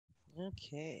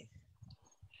Okay.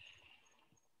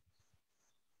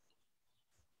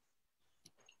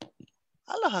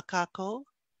 Aloha kako.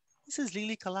 This is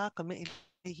Lilikalā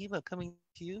Kameʻeleihiwa coming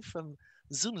to you from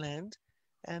Zoomland.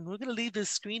 And we're going to leave this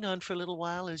screen on for a little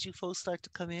while as you folks start to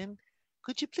come in.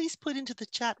 Could you please put into the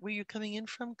chat where you're coming in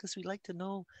from? Because we'd like to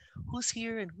know who's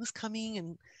here and who's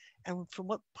coming and from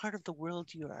what part of the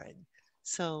world you are in.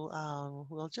 So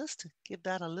we'll just give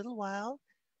that a little while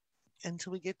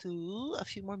until we get to a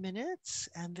few more minutes,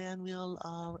 and then we'll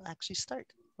actually start.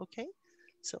 Okay?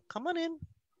 So come on in.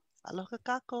 Aloha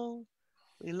kako.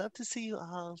 We love to see you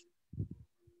all.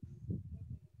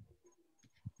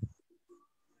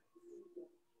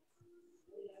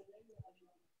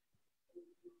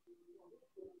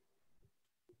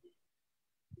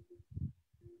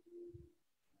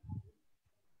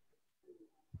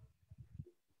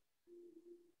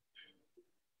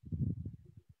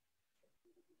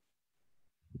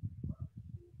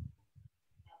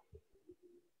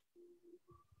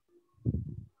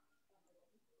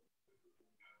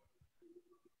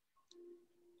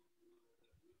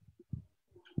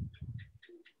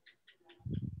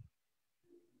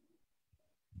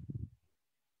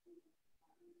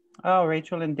 Oh,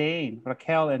 Rachel and Dane,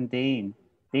 Raquel and Dane.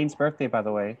 Dane's birthday, by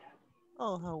the way.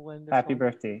 Oh, how wonderful. Happy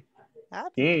birthday. Happy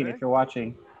Dane, birthday. if you're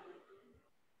watching.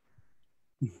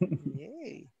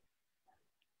 Yay.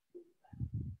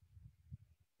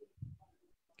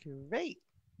 Great.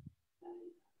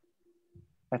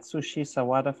 Atsushi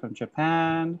Sawada from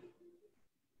Japan.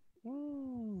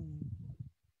 Mm.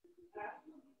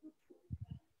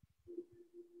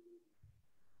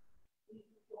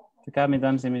 En tout cas,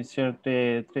 mesdames et messieurs,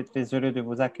 très, très, très heureux de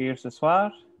vous accueillir ce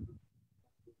soir.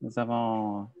 Nous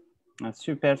avons un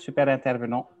super, super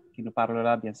intervenant qui nous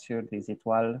parlera bien sûr des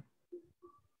étoiles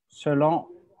selon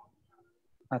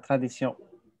la tradition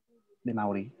des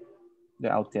Maoris de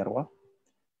Aotearoa.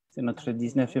 C'est notre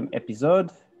 19e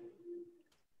épisode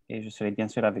et je serai bien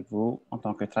sûr avec vous en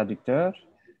tant que traducteur.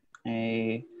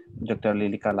 Et le docteur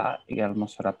Lilikalā également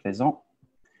sera présent.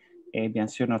 Et bien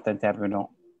sûr, notre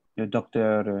intervenant, le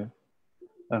docteur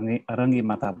Rangi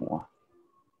Matamua.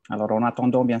 Alors, en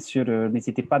attendant, bien sûr,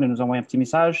 n'hésitez pas à nous envoyer un petit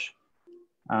message.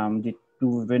 Dites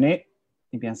d'où vous venez.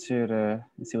 Et bien sûr,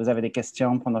 si vous avez des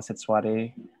questions pendant cette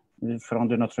soirée, nous ferons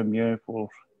de notre mieux pour,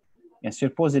 bien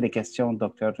sûr, poser des questions au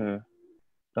docteur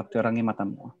Rangi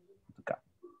Matamua, en tout cas.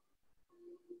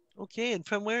 Okay, and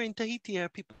from where in Tahiti are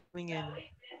people coming in?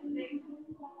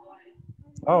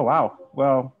 Oh, wow.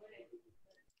 Well,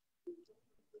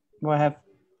 I have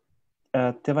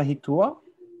Te Wahitua.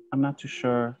 I'm not too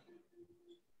sure.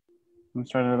 I'm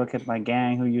trying to look at my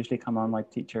gang who usually come on, my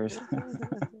teachers.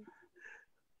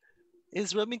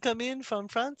 Is Remy come in from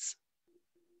France?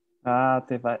 Yes,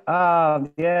 Te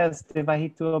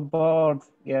Wahitua board.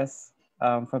 Yes,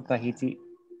 from Tahiti.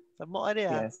 From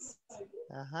Mo'area? Yes.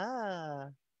 Aha.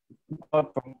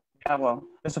 Yeah, well,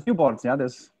 there's a few boards. Yeah,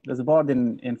 there's a board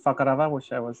in Whakarava,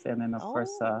 which I was in, and of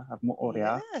course,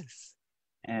 Mo'area. Yes.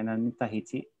 And in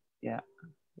Tahiti. Yeah.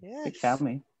 Yes. Big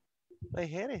family.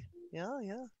 Waihere. Yeah,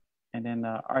 yeah. And then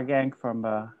our gang from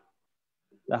the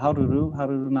Haruru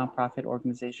nonprofit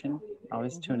organization,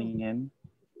 always tuning in.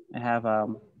 I have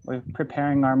we're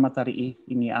preparing our Matariki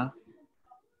inia,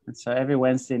 and so every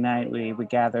Wednesday night we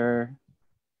gather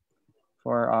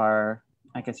for our,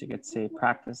 I guess you could say,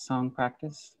 song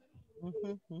practice.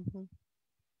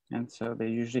 And so they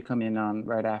usually come in on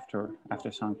right after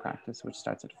song practice, which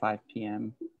starts at 5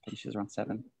 p.m. finishes around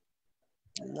 7.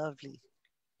 Lovely.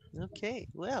 Okay,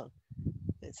 well,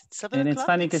 it's 7 and o'clock. It's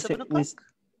funny because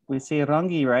we say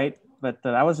Rangi, right? But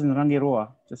I was in Rangiroa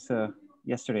just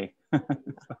yesterday.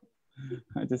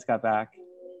 I just got back.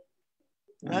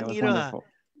 Rangiroa.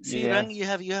 See, yes. Rangi,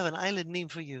 you have an island name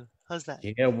for you. How's that?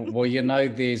 Yeah, well, you know,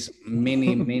 there's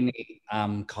many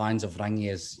kinds of rangi,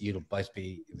 as you'll both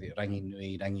be rangi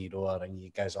nui, rangi roa, rangi,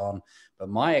 it goes on. But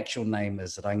my actual name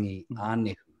is Rangi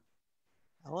Anehu.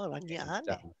 Oh, Rangi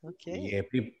Ane. Okay. Yeah,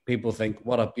 people think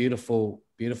what a beautiful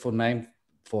name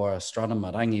for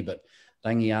astronomer, Rangi, but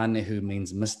Rangi Anehu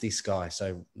means misty sky,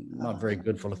 so not very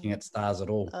good for looking at stars at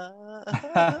all.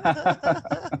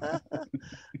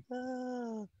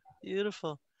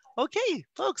 Beautiful. Okay,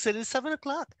 folks, it is 7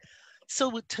 o'clock.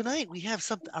 So tonight we have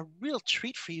a real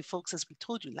treat for you folks, as we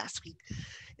told you last week.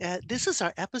 This is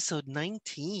our episode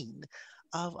 19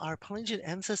 of our Polynesian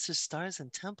Ancestors, Stars,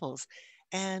 and Temples.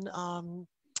 And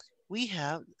we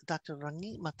have Dr.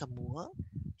 Rangi Matamua.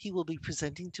 He will be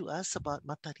presenting to us about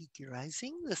Matariki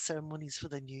Rising, the ceremonies for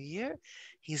the new year.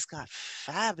 He's got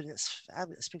fabulous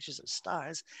pictures of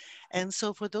stars. And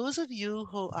so for those of you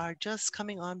who are just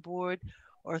coming on board,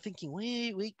 or thinking,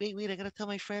 wait, I got to tell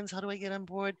my friends, how do I get on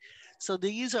board? So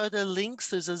these are the links.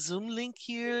 There's a Zoom link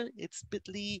here. It's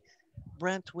bit.ly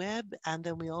Brant Web. And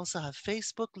then we also have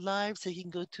Facebook Live. So you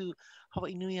can go to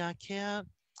Hawaii Nui Akea,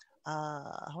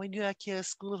 Hawaii Nui Akea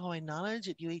School of Hawaiian Knowledge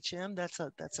at UHM. That's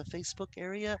a Facebook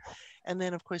area. And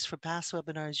then, of course, for past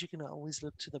webinars, you can always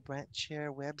look to the Brant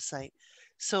Chair website.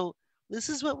 So this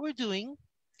is what we're doing.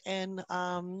 And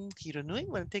Hironui,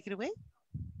 want to take it away?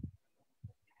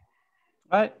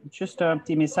 Ouais, juste un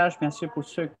petit message, bien sûr, pour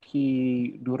ceux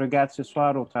qui nous regardent ce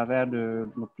soir au travers de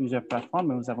nos plusieurs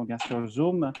plateformes. Nous avons bien sûr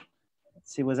Zoom.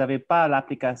 Si vous n'avez pas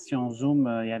l'application Zoom,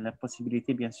 il y a la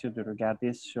possibilité, bien sûr, de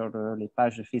regarder sur les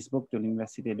pages de Facebook de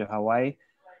l'Université de Hawaï,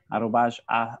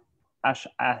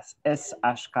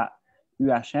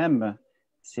 @SHKUHM.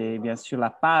 C'est bien sûr la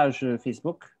page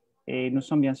Facebook. Et nous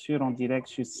sommes bien sûr en direct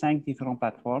sur 5 différentes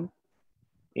plateformes.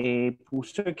 Et pour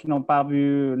ceux qui n'ont pas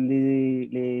vu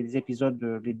les épisodes,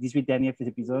 les 18 derniers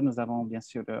épisodes, nous avons bien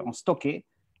sûr en stocké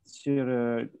sur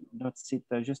notre site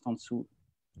juste en dessous,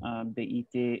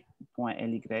 bit.ly,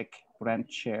 Brant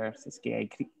Chair, c'est ce qui est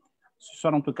écrit. Ce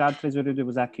soir, en tout cas, très heureux de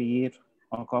vous accueillir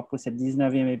encore pour ce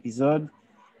 19e épisode.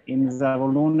 Et nous avons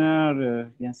l'honneur,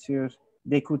 bien sûr,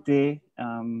 d'écouter,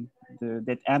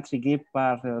 d'être intrigués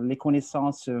par les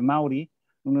connaissances maoris.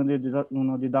 Au nom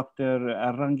du docteur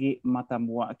Rangi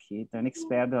Matamua, qui est un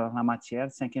expert dans la matière,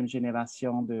 5e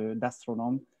génération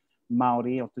d'astronomes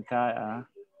maoris, en tout cas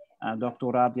un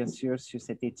doctorat bien sûr sur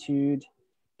cette étude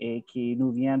et qui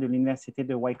nous vient de l'université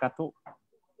de Waikato.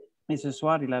 Et ce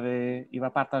soir, il va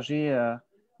partager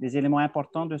des éléments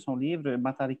importants de son livre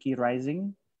Matariki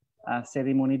Rising,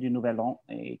 Cérémonie du Nouvel An,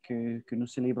 et que nous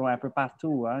célébrons un peu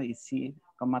partout, ici,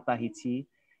 comme à Tahiti,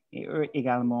 et eux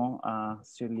également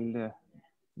sur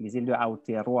les îles de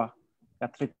Aotearoa.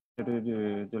 Très heureux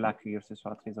de l'accueillir ce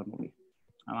soir, très honoré.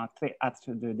 Alors, très hâte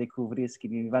de découvrir ce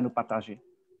qu'il va nous partager.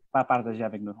 Pas partager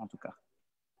avec nous, en tout cas.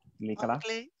 Lilikalā.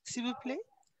 S'il vous plaît.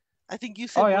 I think you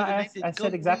said more than I did. I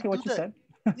said exactly what you said.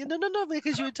 Yeah, no,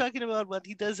 because you were talking about what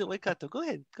he does at Waikato. Go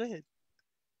ahead.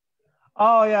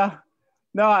 Oh, yeah.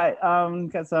 No,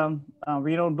 because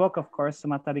read on book, of course,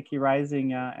 Matariki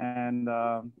Rising, and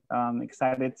I'm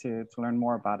excited to learn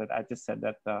more about it. I just said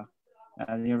that the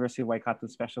University of Waikato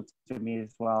is special to me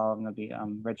as well. I'm going to be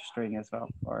registering as well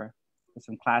for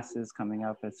some classes coming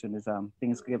up as soon as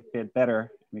things get a bit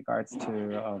better in regards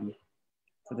to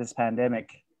this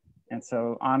pandemic. And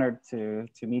so honored to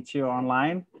meet you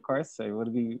online, of course. So it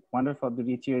would be wonderful to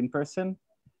meet you in person.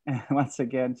 And once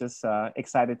again, just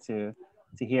excited to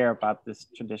hear about this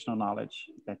traditional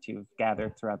knowledge that you've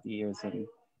gathered throughout the years and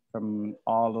from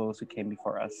all those who came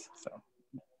before us. So,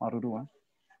 maruru.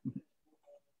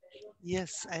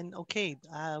 Yes, and okay,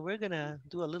 we're gonna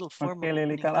do a little formal. Okay,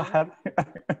 Lilikalā.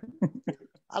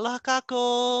 Aloha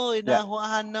kako,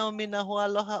 inahuaha nau minahua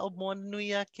aloha o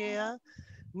Nui Akea.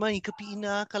 Mai ka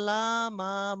piina kala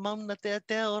ma mauna te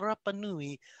o Rapa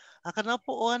Nui. A ka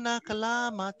napo o ana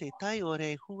kala ma te tai o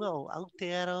re hua o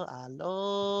Aotearoa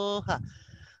aloha.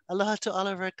 Aloha to all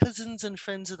of our cousins and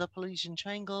friends of the Polynesian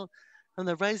Triangle, from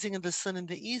the rising of the sun in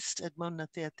the east at Mauna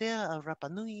Teatea of Rapa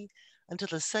Nui until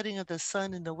the setting of the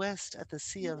sun in the west at the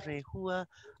Sea of Rehua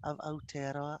of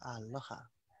Aotearoa aloha.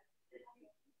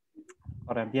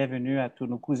 Bienvenue à tous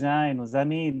nos cousins et nos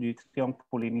amis du triangle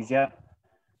polynésien,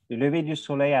 du lever du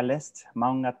soleil à l'est,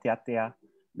 Mauna Teatea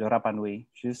de Rapa Nui,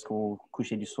 jusqu'au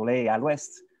coucher du soleil à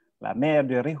l'ouest, la mer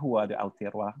de Rehua de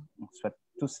Aotearoa. On souhaite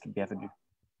tous bienvenue.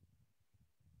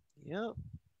 Yep.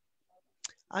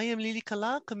 I am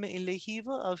Lilikalā,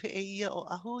 Kameʻeleihiwa of He'eia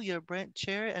Oahu, your Brant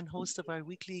Chair and host of our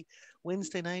weekly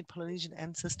Wednesday night Polynesian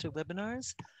Ancestor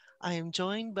webinars. I am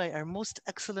joined by our most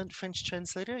excellent French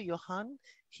translator, Johan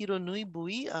Hironui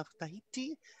Bouit of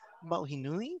Tahiti,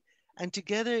 Mauhinui, and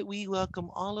together we welcome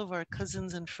all of our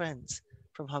cousins and friends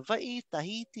from Hawaii,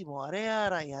 Tahiti, Moarea,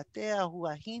 Raiatea,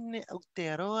 Huahine,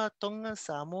 Aotearoa, Tonga,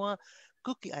 Samoa,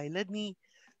 Cook Islandni,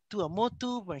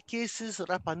 Tuamotu, Marquesas,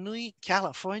 Rapa Nui,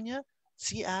 California,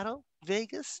 Seattle,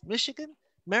 Vegas, Michigan,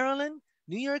 Maryland,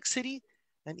 New York City,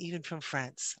 and even from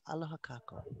France. Aloha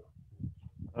kako.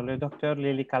 Le docteur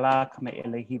Lilikalā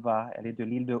Kameʻeleihiwa, elle est de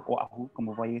l'île de Oahu, comme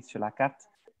vous voyez sur la carte.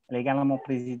 Elle est également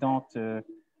présidente de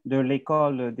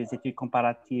l'école des études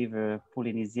comparatives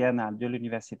polynésiennes de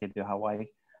l'Université de Hawaï.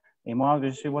 Et moi, je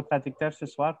suis votre traducteur ce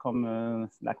soir, comme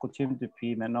la coutume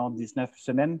depuis maintenant 19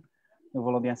 semaines. Nous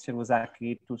voulons bien sûr vous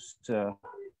accueillir tous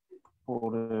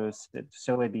pour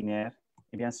ce webinaire.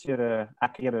 Et bien sûr,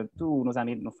 accueillir tous nos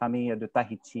amis, nos familles de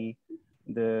Tahiti,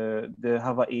 de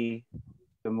Hawaï,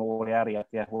 de Montréal et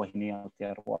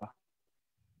Aotearoa,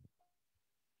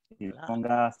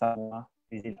 Tonga, Samoa,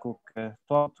 îles Cook,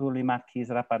 tous les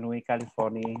Marquises, Rapa Nui,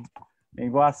 Californie, les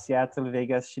voix Seattle,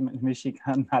 Vegas,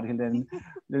 Michigan, Maryland,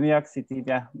 de New York City,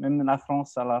 bien, même la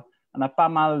France. Alors, on a pas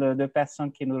mal de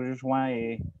personnes qui nous rejoignent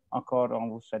et encore, on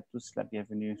vous souhaite tous la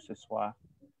bienvenue ce soir.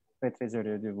 Très, très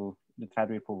heureux de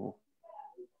traduire pour vous.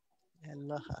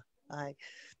 Aloha. Hi.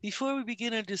 Before we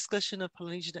begin our discussion of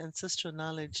Polynesian ancestral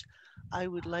knowledge, I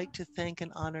would like to thank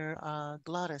and honor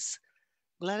Gladys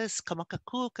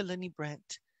Kamakakua Kalani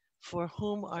Brent, for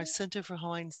whom our Center for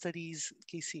Hawaiian Studies,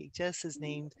 KCHS, is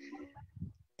named.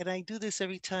 And I do this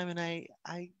every time, and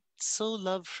I so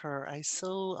love her. I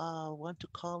so want to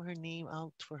call her name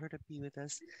out for her to be with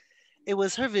us. It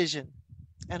was her vision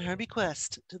and her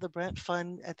bequest to the Brent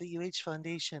Fund at the UH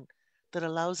Foundation that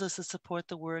allows us to support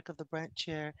the work of the Brent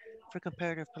Chair for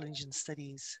Comparative Polynesian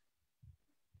Studies.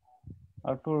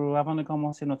 Alors, avant de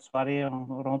commencer notre soirée, on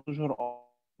rend toujours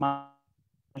hommage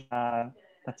à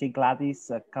Tati Gladys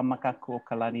Kamakakua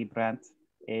Kalani Brent.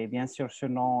 Et bien sûr, ce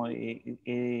nom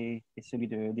est celui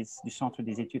du Centre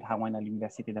des études hawaïennes à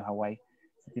l'Université de Hawaï.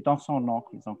 C'était dans son nom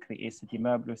qu'ils ont créé cet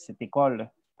immeuble, cette école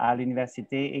à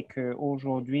l'université, et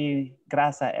qu'aujourd'hui,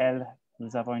 grâce à elle,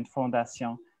 nous avons une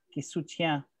fondation qui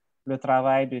soutient le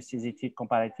travail de ces études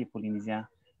comparatives polynésiennes,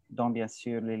 dont bien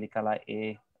sûr Lilikalā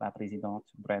est la présidente,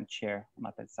 Brent Chair, on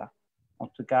appelle ça. En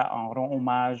tout cas, on rend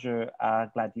hommage à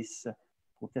Gladys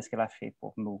pour tout ce qu'elle a fait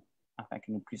pour nous, afin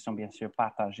que nous puissions bien sûr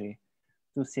partager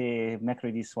tous ces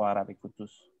mercredis soirs avec vous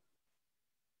tous.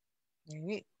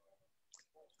 Right.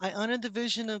 I honor the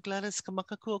vision of Gladys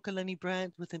Kamakakua Kalani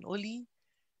Brent with an oli,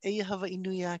 Eia Hawaii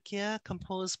Nui Akea,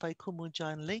 composed by Kumu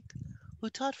John Lake, who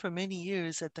taught for many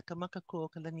years at the Kamakakua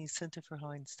Kalani Center for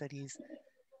Hawaiian Studies.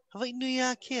 Hawaii Nui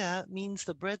Akea means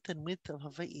the breadth and width of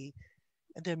Hawaii,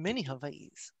 and there are many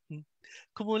Hawaiis.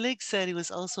 Kumu Lake said it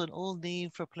was also an old name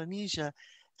for Polynesia,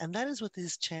 and that is what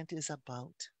this chant is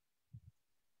about.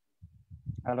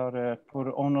 Alors,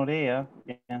 pour honorer,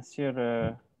 bien sûr,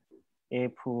 et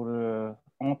pour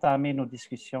entamer nos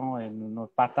discussions et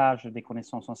notre partage des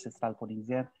connaissances ancestrales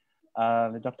polynésiennes,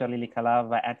 le docteur Lilikalā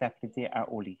va interpréter un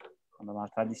oli. Dans la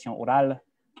tradition orale,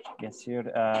 bien sûr,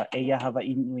 Eia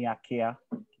Hawaii Nui Akea,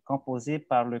 composé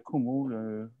par le Kumu,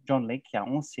 le John Lake, qui a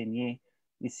enseigné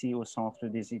ici au Centre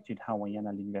des études hawaïennes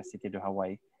à l'Université de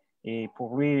Hawaï. Et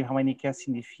pour lui, Hawaii Nika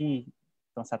signifie,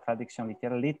 dans sa traduction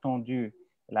littérale, l'étendue,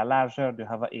 la largeur de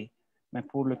Hawaï. Mais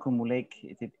pour le Kumu Lake,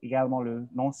 était également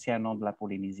l'ancien nom de la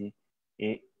Polynésie.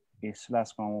 Et cela,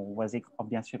 ce qu'on va,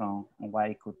 bien sûr, on va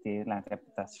écouter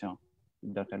l'interprétation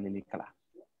du Dr. Lilikalā.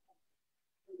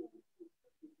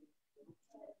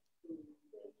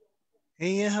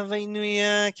 Eia Hawaii Nui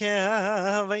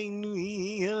Akea, Hawaii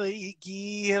Nui, Hawaii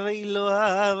Ki, Hawaii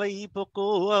Loa, Hawaii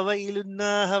Poko, Hawaii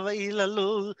Luna, Hawaii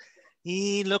Lalo,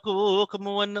 I Loko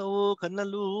Kamoana o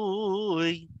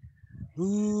Kanalui.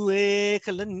 Ue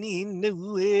Kalani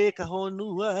Nue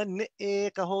Kahonua,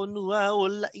 Ne Kahonua,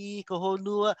 Ola I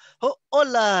Kahonua, Ho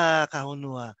Ola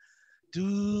Kahonua.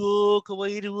 Tu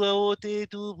kawairua o te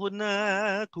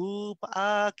tupuna, ku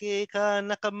paake ka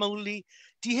nakamauli,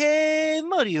 tihe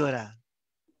moriora.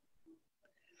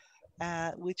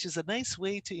 Which is a nice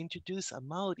way to introduce a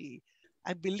Maori.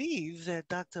 I believe that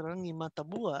Dr. Rangi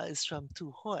Matamua is from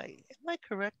Tuhoi. Am I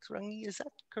correct, Rangi? Is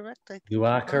that correct? I think You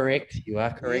are correct. You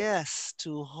are correct. Yes,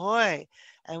 Tuhoi.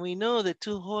 And we know that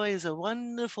Tuhoi is a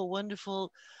wonderful,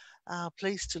 wonderful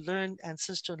place to learn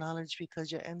ancestral knowledge,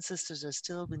 because your ancestors have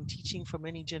still been teaching for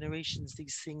many generations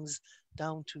these things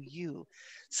down to you.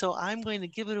 So I'm going to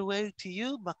give it away to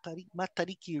you,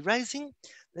 Matariki Rising,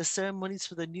 the ceremonies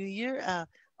for the new year.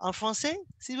 En français,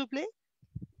 s'il vous plaît.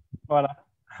 Voilà.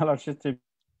 Alors, juste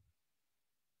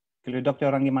que le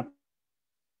docteur Rangi Matamua,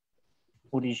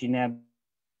 originaire de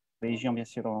la région, bien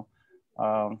sûr,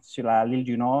 sur l'île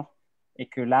du Nord, et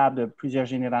que là, de plusieurs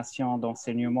générations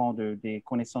d'enseignement des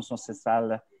connaissances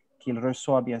ancestrales qu'il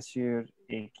reçoit, bien sûr,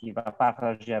 et qu'il va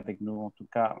partager avec nous. En tout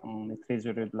cas, on est très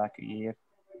heureux de l'accueillir.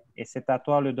 Et c'est à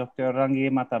toi, le docteur Rangi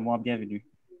Matamua. Bienvenue.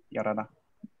 Yarana.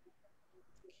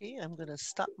 Okay, I'm going to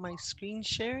stop my screen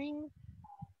sharing.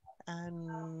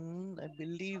 And I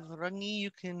believe, Rangi, you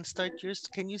can start yours.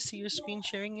 Can you see your screen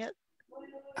sharing yet?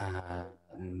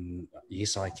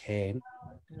 Yes, I can.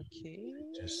 Okay.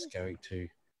 Just going to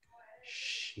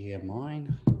share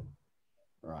mine.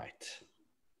 Right.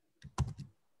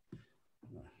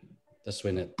 This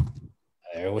when it,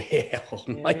 oh, well,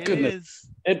 my goodness,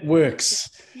 it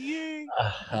works. Yay.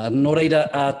 Nō reira,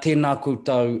 tēnā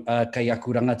koutou kei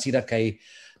aku rangatira kei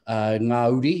ngā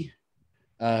uri,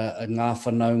 ngā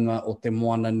whanaunga o te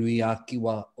moana nui a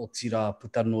kiwa o tira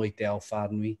putano i te ao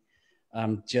whānui.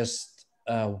 Just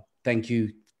thank you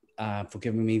for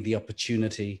giving me the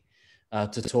opportunity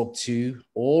to talk to you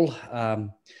all.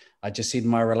 I just said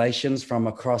my relations from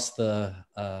across the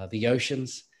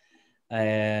oceans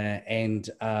and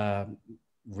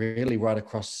really right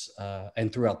across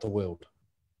and throughout the world.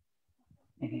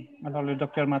 Alors, le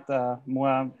docteur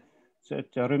Matamua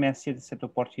te remercie de cette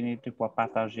opportunité de pouvoir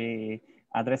partager et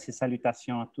adresser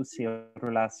salutations à toutes ces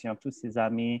relations, tous ces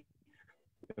amis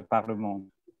par le monde.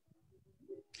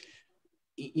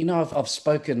 You know, I've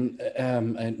spoken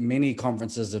at many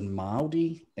conferences in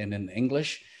Māori and in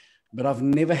English, but I've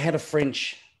never had a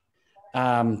French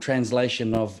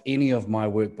translation of any of my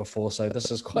work before, so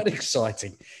this is quite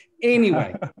exciting.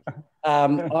 Anyway,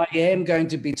 I am going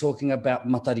to be talking about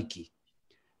Matariki.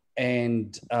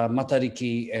 And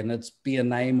Matariki, and it's be a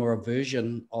name or a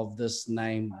version of this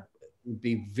name, would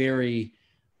be very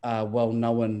well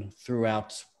known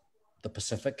throughout the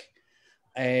Pacific.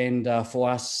 And for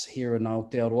us here in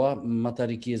Aotearoa,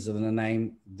 Matariki is the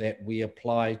name that we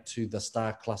apply to the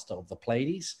star cluster of the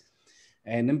Pleiades.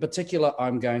 And in particular,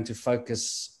 I'm going to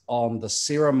focus on the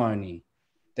ceremony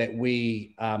that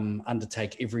we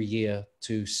undertake every year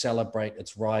to celebrate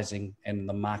its rising and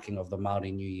the marking of the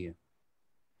Māori New Year.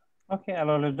 OK,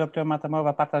 alors le docteur Matamua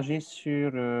va partager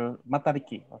sur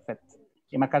Matariki, en fait.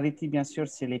 Et Matariki, bien sûr,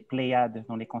 c'est les Pléiades,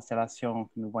 dans les constellations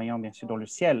que nous voyons, bien sûr, dans le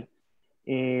ciel.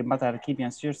 Et Matariki,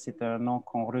 bien sûr, c'est un nom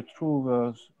qu'on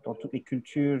retrouve dans toutes les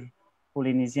cultures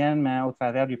polynésiennes, mais au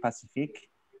travers du Pacifique.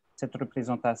 Cette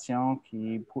représentation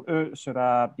qui, pour eux,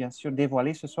 sera bien sûr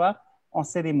dévoilée ce soir en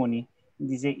cérémonie. Il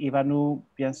disait, il va nous,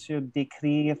 bien sûr,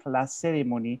 décrire la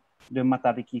cérémonie de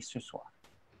Matariki ce soir.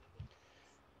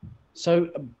 So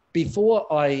before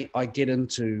I get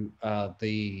into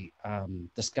the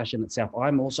discussion itself,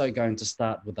 I'm also going to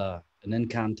start with an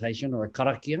incantation or a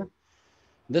karakia.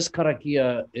 This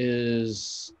karakia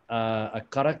is a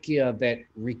karakia that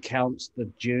recounts the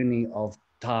journey of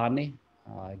Tāne.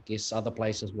 I guess other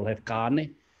places will have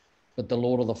Kāne, but the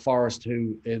Lord of the Forest,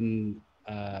 who in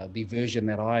the version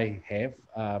that I have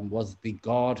was the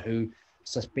God who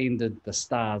suspended the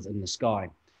stars in the sky.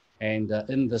 And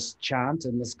in this chant,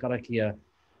 in this karakia,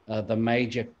 the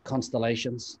major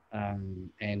constellations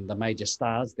and the major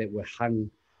stars that were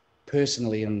hung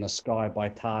personally in the sky by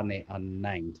Tāne are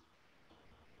named.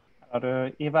 Alors,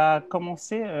 il va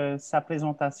commencer sa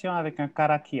présentation avec un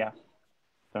karakia.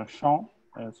 C'est un chant,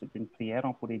 c'est une prière,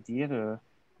 on pourrait dire,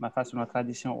 ma façon de la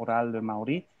tradition orale de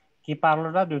Maori, qui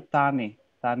parlera de Tāne.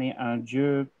 Tāne, un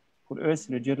dieu, pour eux,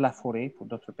 c'est le dieu de la forêt, pour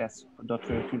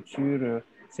d'autres cultures,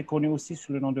 c'est connu aussi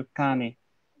sous le nom de Kane.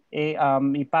 Et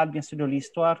il parle bien sûr de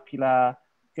l'histoire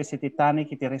que c'était Tāne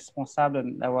qui était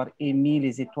responsable d'avoir émis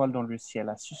les étoiles dans le ciel,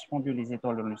 a suspendu les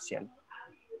étoiles dans le ciel.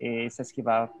 Et c'est ce qu'il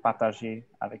va partager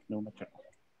avec nous maintenant.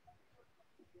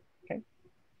 Okay.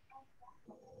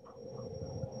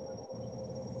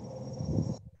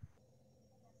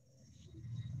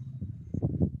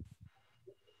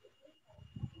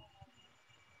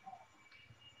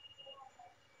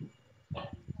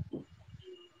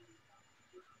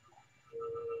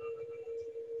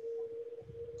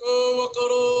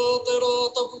 Wakaro te rā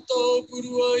tapu tau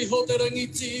purua I ho te rangi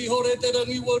ti, hore te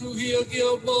rangi waruhia ki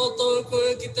a mātou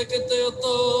koe ki te kete a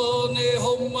tāne,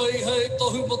 hau mai hei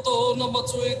tohu mato na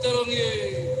matu I te rangi.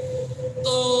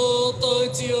 Tā tai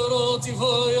ti a rā ti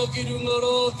whai a ki runga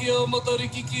rā ki a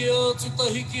Matariki ki a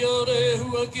tutahi ki a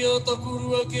rehua ki a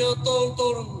takurua ki a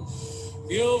tautoru.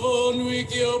 Kia whanui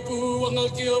ki a puanga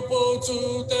ki a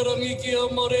pautu, te rangi ki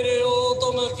a marere o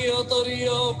tonga ki a tari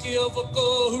ao ki a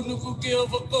whakahunuku ki a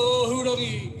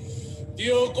whakahurangi.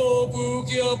 Kia kōpū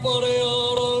ki a pare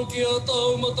ārau ki a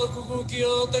taumatakuku ki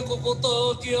a te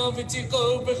kokota ki a viti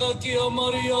kaupeka ki a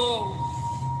mari ao.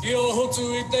 Kia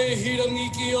hotu I te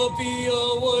hirangi ki a pia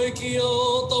wai ki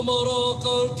a tamara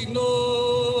kau ki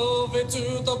no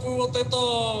vetu tapu o te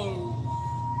tau.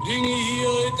 Ringi hia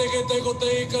I teke ko te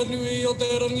ika nui o te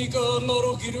rangi ka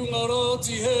noro ki runga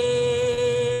rāti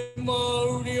he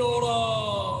mauri ora.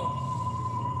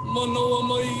 Manawa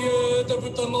mai e te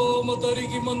putanga o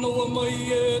Matariki, manawa mai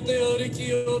e te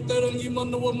ariki o te rangi,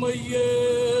 manawa mai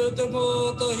e te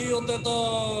mātahi o te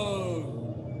tau.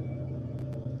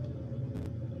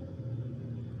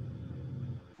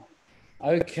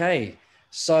 Okay,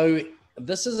 so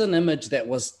this is an image that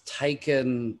was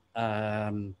taken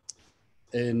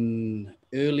in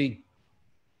early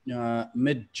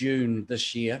mid-June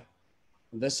this year.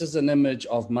 This is an image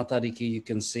of Matariki. You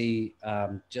can see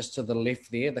just to the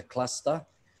left there, the cluster,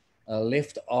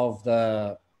 left of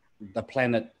the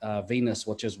planet Venus,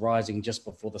 which is rising just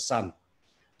before the sun.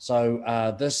 So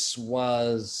this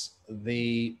was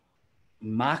the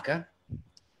Maka,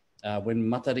 when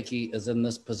Matariki is in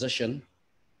this position,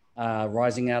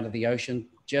 rising out of the ocean,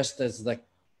 just as the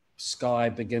sky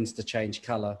begins to change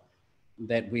color,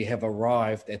 that we have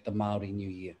arrived at the Māori New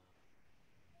Year.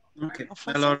 Ok.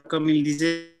 Alors, comme il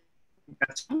disait,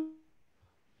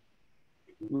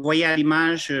 vous voyez à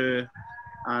l'image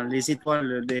les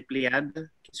étoiles des Pléiades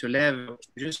qui se lèvent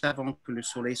juste avant que le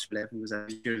soleil se lève. Vous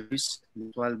avez vu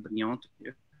l'étoile brillante.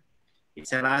 Et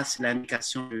celle-là, c'est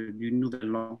l'indication du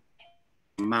nouvel an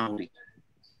Maori.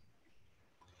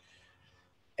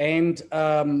 And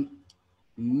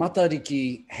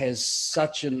Matariki is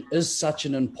such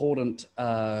an important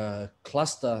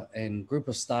cluster and group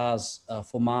of stars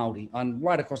for Māori and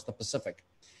right across the Pacific.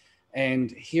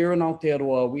 And here in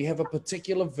Aotearoa, we have a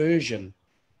particular version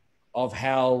of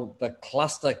how the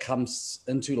cluster comes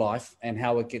into life and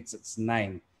how it gets its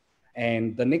name.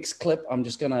 And the next clip, I'm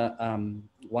just gonna,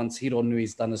 once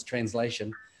Hironui's done his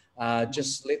translation,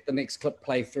 just let the next clip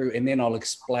play through, and then I'll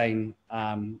explain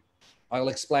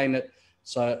it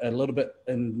so a little bit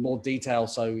in more detail,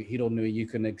 so Hironui, you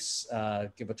can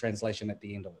give a translation at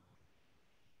the end of it.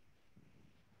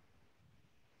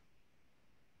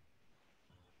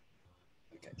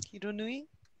 Okay. Hironui,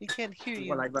 we can't hear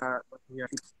you.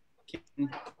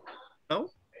 Hello?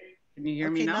 Can you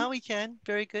hear me Okay, now? now we can.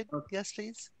 Very good. Okay. Yes,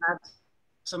 please.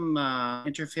 Some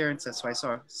interference, that's why I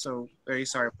saw. So very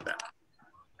sorry about that.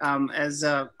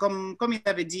 Comme il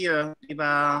avait dit, il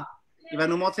va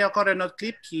nous montrer encore un autre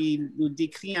clip qui nous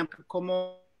décrit un peu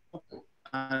comment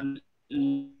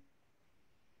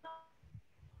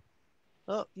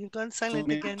oh, you've gone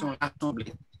silent again.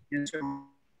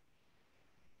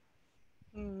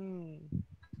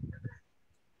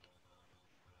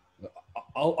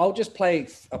 I'll just play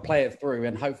it through,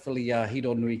 and hopefully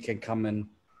Hironui can come in.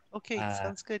 Okay,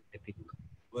 sounds good.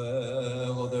 In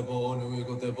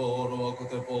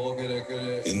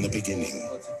the beginning,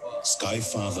 Sky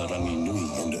Father Rangi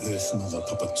Nui and Earth Mother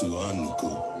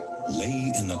Papatuanuku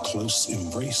lay in a close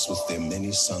embrace with their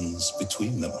many sons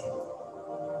between them.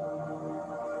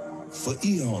 For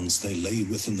eons they lay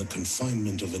within the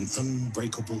confinement of an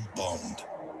unbreakable bond,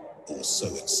 or so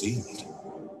it seemed.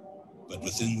 But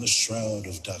within the shroud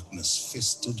of darkness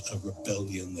festered a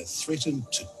rebellion that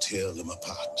threatened to tear them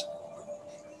apart.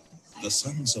 The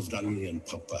sons of Rangi and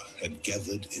Papa had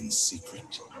gathered in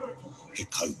secret. He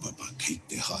kaupapa ki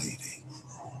te haere,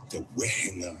 te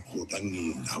wehenga o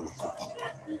Rangi and Hawako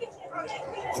Papa.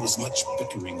 There was much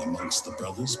bickering amongst the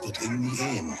brothers, but in the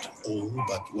end, all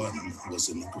but one was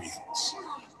in agreement.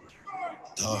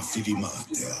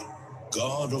 Tāwhirimatea,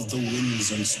 God of the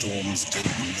winds and storms, did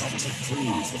not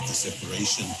approve of the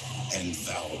separation and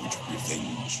vowed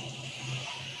revenge.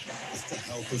 With the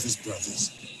help of his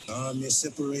brothers, Tane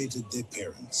separated their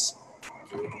parents.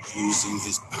 Using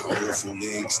his powerful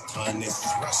legs, Tane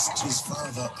thrust his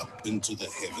father up into the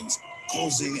heavens,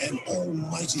 causing an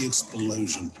almighty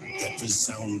explosion that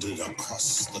resounded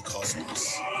across the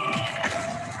cosmos.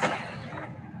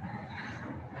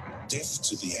 Deaf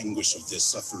to the anguish of their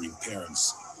suffering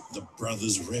parents, the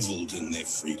brothers reveled in their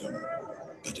freedom,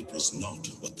 but it was not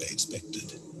what they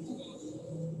expected.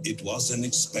 It was an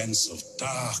expanse of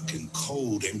dark and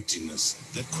cold emptiness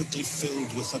that quickly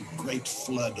filled with a great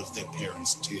flood of their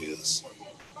parents' tears.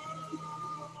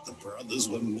 The brothers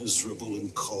were miserable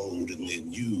and cold in their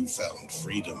newfound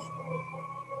freedom.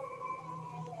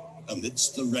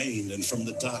 Amidst the rain and from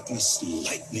the darkness,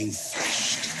 lightning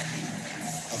flashed.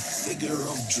 A figure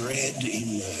of dread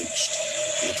emerged.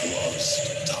 It was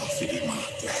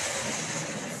Tāwhirimātea.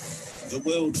 The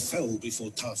world fell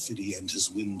before Tāwhiri and his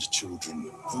wind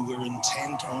children, who were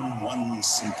intent on one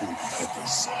simple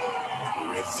purpose: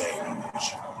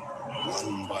 revenge.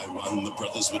 One by one, the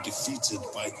brothers were defeated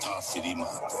by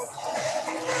Tāwhirimātea.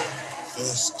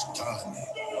 First Tane,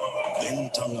 then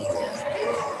Tangaroa,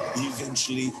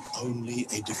 eventually only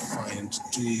a defiant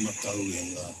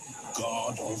Tūmatauenga,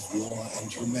 god of war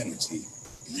and humanity,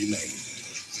 remained.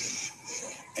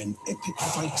 An epic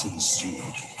fight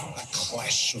ensued, a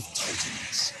clash of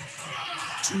titans.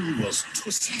 Tu was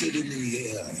twisted in the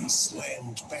air and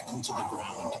slammed back into the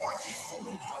ground,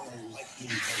 followed by a lightning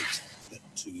bolt that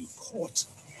Tu caught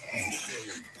and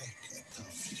hurled back at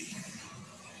Tāwhiri.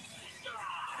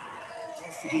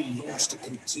 Tāwhiri launched a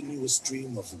continuous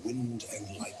stream of wind and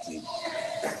lightning.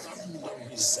 Thunder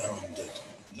resounded,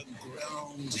 the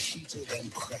ground heated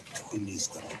and cracked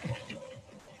beneath them.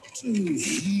 Tu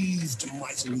heaved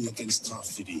mightily against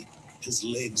Tāwhiri, his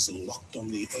legs locked on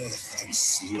the earth, and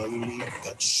slowly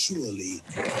but surely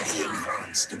he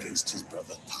advanced against his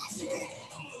brother Tāwhiri.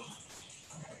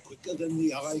 Quicker than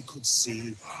the eye could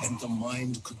see and the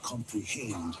mind could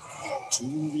comprehend, Tu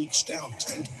reached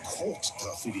out and caught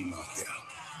Tāwhirimātea.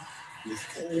 With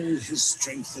all his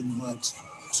strength and might,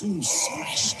 Two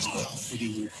smashed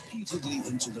Tawhiri repeatedly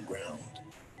into the ground.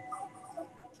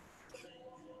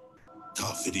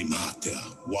 Tawhiri Mata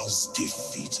was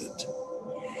defeated.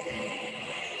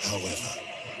 However,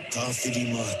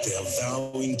 Tawhiri Mata,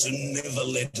 vowing to never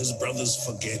let his brothers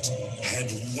forget,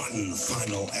 had one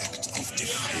final act of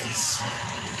defiance.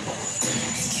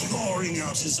 Pouring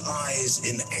out his eyes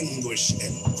in anguish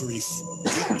and grief,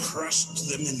 he crushed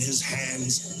them in his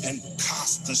hands and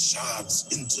cast the shards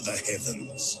into the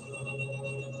heavens.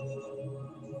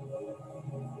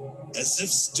 As if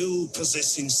still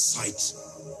possessing sight,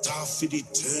 Tawhiri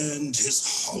turned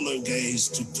his hollow gaze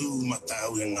to Du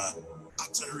Matauenga,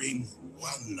 uttering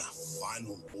one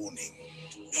final warning.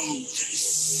 Know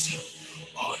this,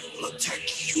 I will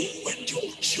attack you and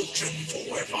your children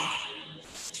forever.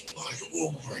 I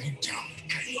will bring down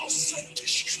chaos and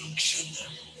destruction.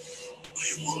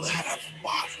 I will have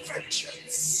my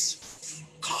vengeance.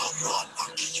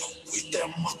 Karanaki with the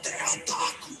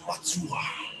Mateataku Matua.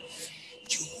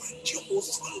 You and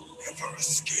yours will never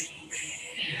escape me.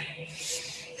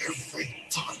 Every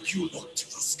time you look to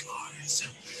the skies,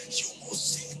 you will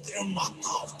see the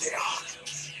Mata of the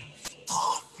Ariki.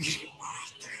 Tawhiri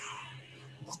Mata.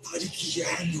 Matariki,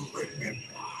 and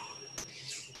remember.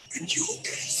 When you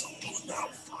gaze upon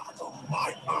our Father,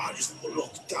 my eyes will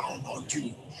look down on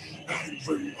you and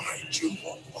remind you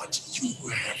of what you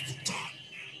have done.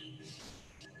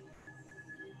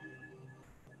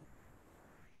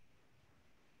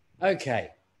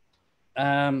 Okay.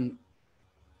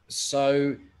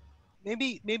 So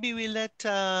Maybe we let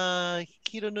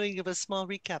Hironui give a small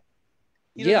recap.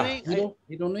 yeah, Hironui,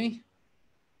 Hironui.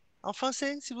 en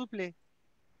français, s'il vous plaît.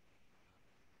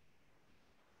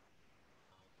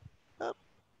 Oh,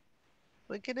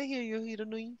 when can I hear you,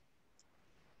 Hironui?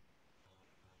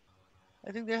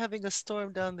 I think they're having a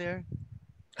storm down there.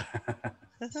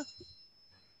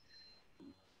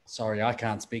 Sorry, I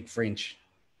can't speak French.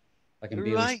 I can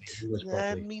barely Right. speak English Yeah,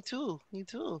 properly. me too. Me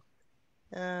too.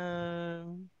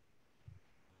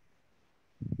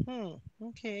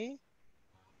 Okay.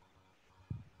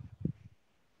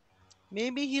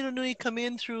 Maybe Hironui come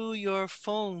in through your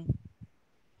phone,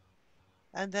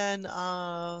 and then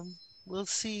we'll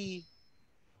see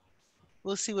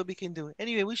what we can do.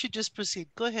 Anyway, we should just proceed.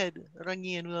 Go ahead,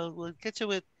 Rangi, and we'll catch up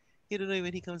with Hironui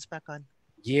when he comes back on.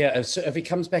 Yeah, if he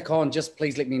comes back on, just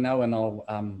please let me know, and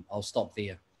I'll stop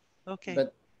there. Okay.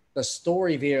 But the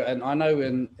story there, and I know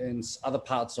in other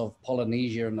parts of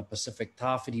Polynesia and the Pacific,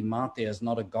 Tawhiri Mata is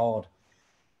not a god,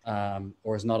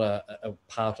 or is not a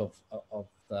part of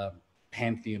the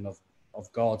pantheon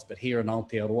of gods, but here in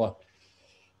Aotearoa,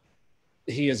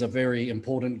 he is a very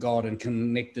important god and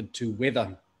connected to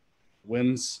weather,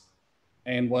 winds,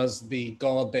 and was the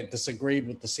god that disagreed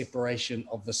with the separation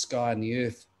of the sky and the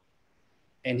earth.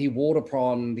 And he warred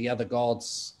upon the other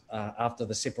gods after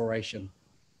the separation.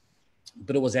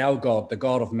 But it was our God, the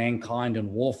God of mankind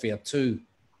and warfare too,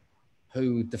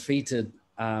 who defeated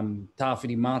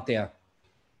Tawhiri Mata.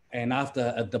 And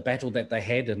after the battle that they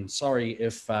had, and sorry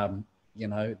if, you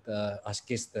know, I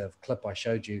guess the clip I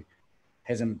showed you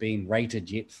hasn't been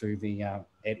rated yet through the at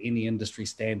any industry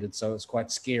standard, so it's quite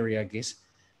scary, I guess.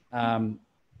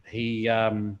 He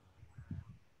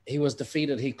was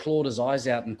defeated. He clawed his eyes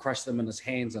out and crushed them in his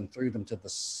hands and threw them to the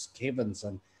heavens,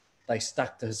 and they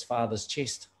stuck to his father's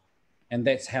chest. And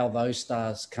that's how those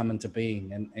stars come into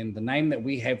being. And the name that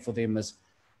we have for them is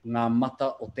Ngā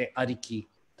Mata o Te Ariki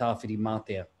Tawhiri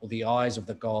Mata, or the eyes of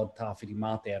the god Tawhiri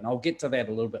Mata. And I'll get to that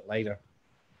a little bit later.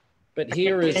 But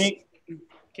here is...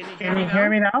 Can you hear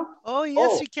me now? Oh,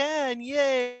 yes, we can.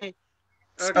 Yay.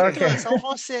 Speak to us en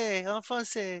français, en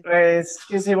français.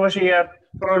 Excusez-moi, j'ai un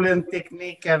problème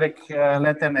technique avec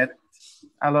l'Internet.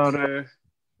 Alors,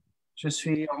 je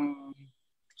suis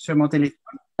sur mon téléphone.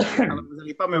 Alors, vous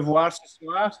n'allez pas me voir ce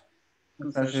soir.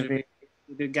 Comme ça, je vais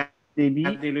garder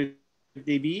le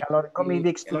débit. Alors, comme il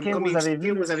expliquait, vous avez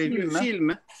vu le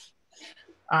film.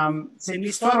 C'est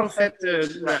l'histoire, en fait,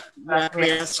 de la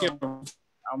création.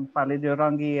 On parlait de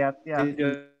Rangi et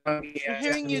ATUA. We're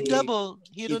hearing you double,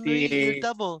 Hironui. You're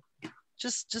double.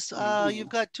 Just you've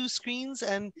got two screens,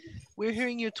 and we're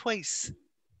hearing you twice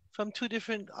from two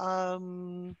different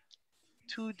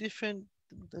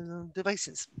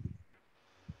devices.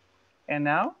 And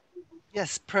now?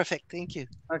 Yes, perfect. Thank you.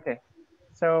 Okay.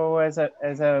 So as I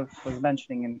was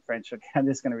mentioning in French, okay, I'm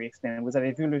just going to re-explain. Vous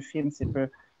avez vu le film, c'est peu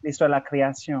l'histoire de la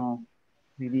création,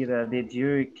 c'est-à-dire des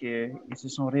dieux qui se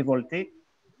sont révoltés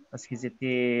parce qu'ils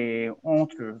étaient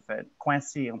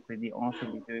coincés, on peut dire, entre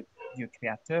les deux dieux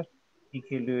créateurs, et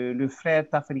que le frère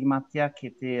Tawhiri Mata, qui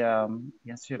était,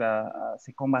 bien sûr,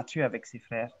 s'est combattu avec ses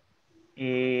frères,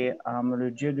 et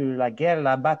le dieu de la guerre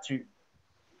l'a battu.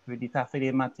 veut dire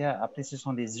Tafiri Matia. Après, ce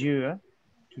sont les yeux hein,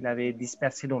 qu'il avait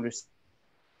dispersés dans le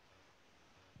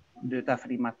de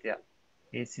Tafiri Matia.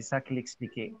 Et c'est ça qu'il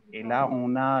expliquait. Et là,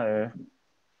 on a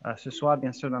ce soir,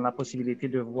 bien sûr, dans la possibilité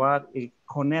de voir et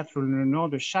connaître le nom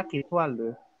de chaque étoile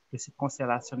de cette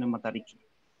constellation de Matariki.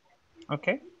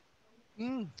 OK?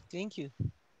 Thank you.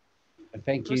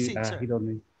 Thank you, Proceed, sir.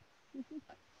 Hironui.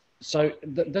 So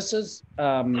this is,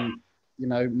 you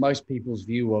know, most people's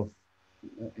view of,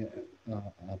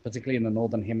 particularly in the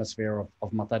Northern Hemisphere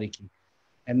of Matariki,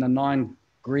 and the 9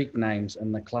 Greek names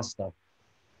in the cluster.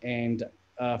 And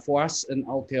for us in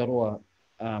Aotearoa,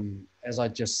 as I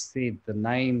just said, the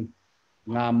name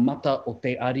Ngā Mata o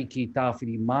Te Ariki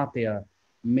Tāwhiri Mātea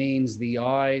means the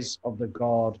eyes of the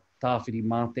god Tāwhiri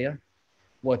Mātea,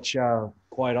 which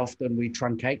quite often we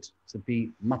truncate to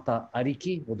be Mata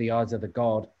Ariki, or the eyes of the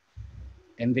god,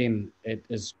 and then it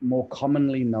is more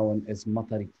commonly known as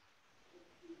Matariki.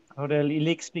 Alors, il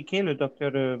expliquait, le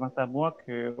docteur Matamua,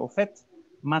 qu'au fait,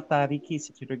 Matariki,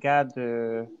 si tu regardes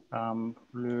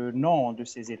le nom de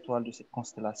ces étoiles, de cette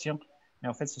constellation, mais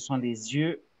en fait, ce sont les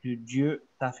yeux du dieu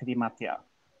Tāwhiri Mātea.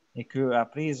 Et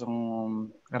qu'après, ils ont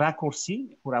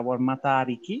raccourci pour avoir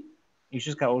Matariki, et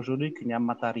jusqu'à aujourd'hui, qu'il y a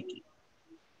Matariki.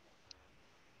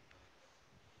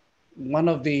 One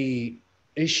of the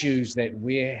issues that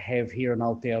we have here in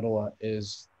Aotearoa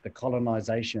is the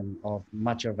colonization of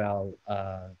much of our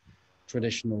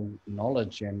traditional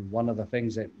knowledge. And one of the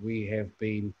things that we have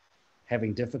been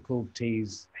having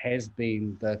difficulties has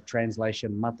been the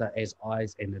translation mata as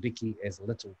eyes and riki as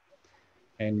little.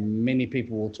 And many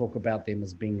people will talk about them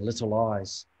as being little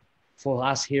eyes. For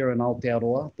us here in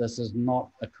Aotearoa, this is not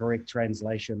a correct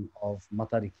translation of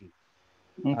Matariki.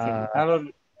 Okay. Alors,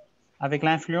 avec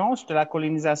l'influence de la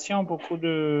colonisation, on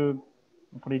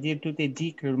pourrait dire, tout est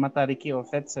dit que le Matariki, en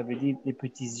fait, ça veut dire les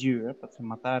petits yeux, hein, parce que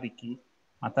Matariki,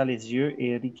 Mata les yeux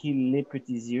et Riki les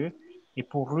petits yeux. Et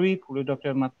pour lui, pour le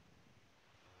docteur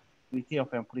Matariki,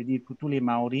 enfin, on pourrait dire pour tous les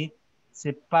Maoris,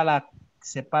 c'est pas la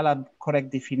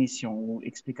correcte définition ou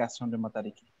explication de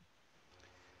Matariki.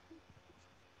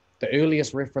 The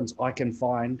earliest reference I can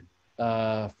find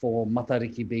for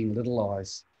Matariki being little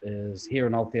eyes is here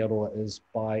in Aotearoa is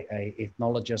by a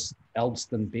ethnologist,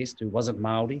 Elston Best, who wasn't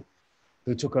Maori,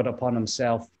 who took it upon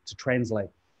himself to translate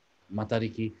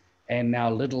Matariki. And now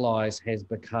little eyes has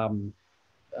become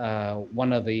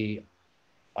one of the,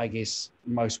 I guess,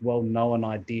 most well-known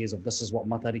ideas of this is what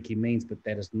Matariki means, but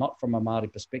that is not from a Maori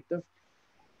perspective.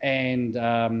 And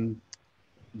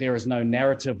there is no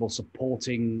narrative or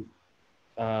supporting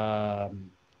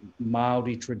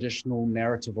Maori traditional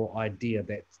narrative or idea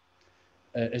that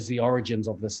is the origins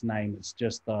of this name. It's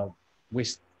just a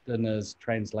Westerner's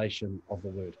translation of the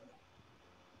word.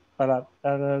 Voilà.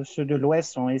 Ceux de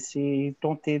l'Ouest ont essayé,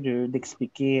 tenté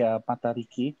d'expliquer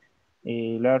Matariki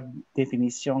et leur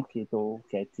définition qui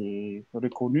a été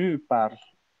reconnue par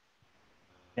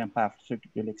ceux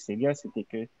de l'extérieur, c'était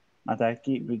que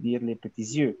Matariki veut dire les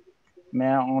petits yeux.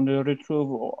 Mais on ne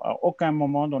retrouve à aucun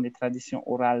moment dans les traditions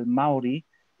orales maoris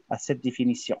à cette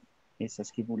définition. Et c'est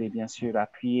ce qu'il voulait bien sûr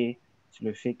appuyer sur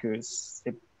le fait que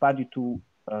c'est pas du tout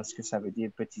ce que ça veut dire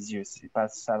petits yeux. C'est pas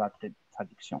ça la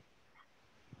traduction.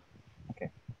 Okay.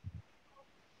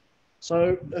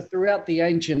 So throughout the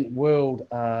ancient world,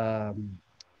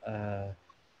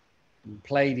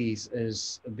 Pleiades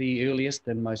is the earliest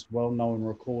and most well-known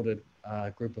recorded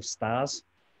group of stars.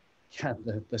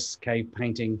 This cave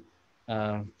painting,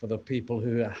 for the people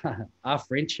who are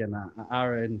French and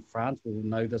are in France, will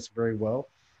know this very well.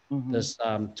 Mm-hmm. This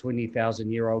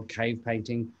 20,000-year-old cave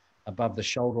painting above the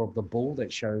shoulder of the bull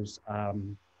that shows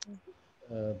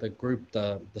the group,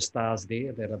 the stars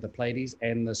there that are the Pleiades,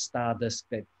 and the star disk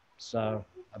that's,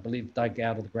 I believe, dug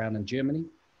out of the ground in Germany,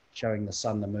 showing the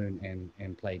sun, the moon,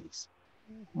 and Pleiades.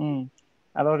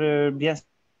 Alors, bien sûr,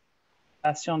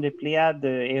 la constellation des Pléiades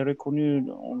est reconnue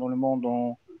dans le monde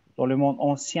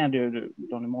ancien,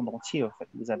 dans le monde entier. En fait,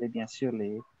 vous avez bien sûr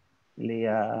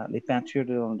les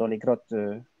peintures dans les grottes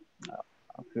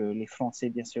que les Français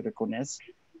bien sûr reconnaissent.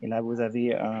 Et là, vous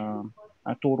avez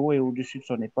un taureau et au-dessus de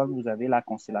son épaule, vous avez la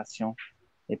constellation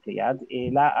des Pléiades. Et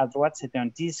là, à droite, c'est un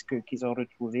disque qu'ils ont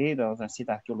retrouvé dans un site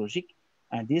archéologique,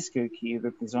 un disque qui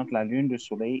représente la lune, le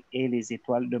soleil et les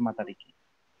étoiles de Matariki.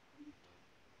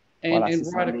 Voilà,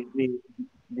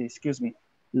 excuse me,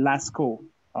 Lascaux.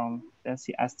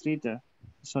 C'est Astrid,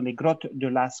 ce sont les grottes de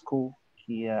Lascaux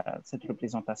qui cette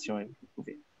représentation est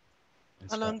retrouvée.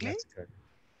 En anglais?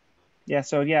 Yeah,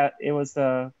 so yeah, it was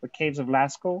the caves of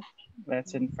Lascaux.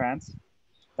 That's in France.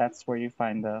 That's where you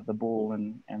find the bull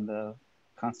and the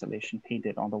constellation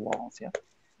painted on the walls. Yeah.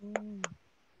 I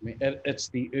mean, it's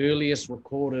the earliest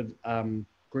recorded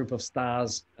group of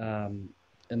stars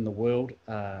in the world.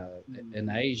 In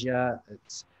Asia,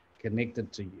 it's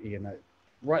connected to,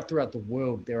 right throughout the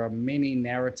world, there are many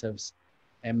narratives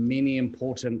and many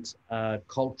important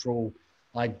cultural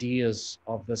ideas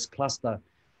of this cluster.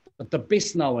 But the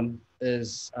best known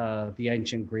is the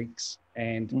ancient Greeks,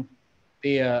 and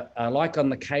they're like on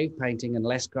the cave painting in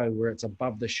Lascaux, where it's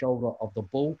above the shoulder of the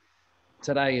bull.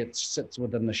 Today it sits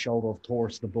within the shoulder of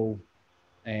Taurus the bull,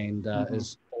 and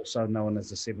is also known as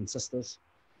the Seven Sisters.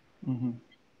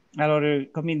 Alors,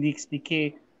 comme il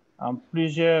expliquait,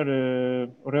 plusieurs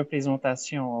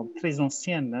représentations très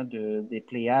anciennes des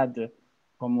Pléiades,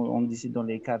 comme on disait dans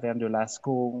les cavernes de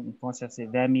Lascaux, on pense que c'est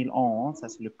 20 000 ans, ça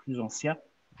c'est le plus ancien.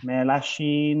 Mais la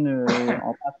Chine,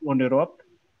 partout en Europe,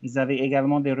 ils avaient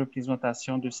également des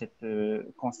représentations de cette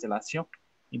constellation.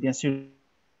 Et bien sûr,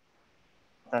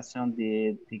 la constellation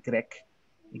des Grecs.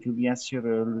 Et que bien sûr,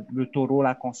 le taureau,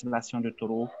 la constellation de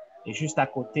taureau, est juste à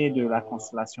côté de la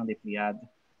constellation des Pléiades.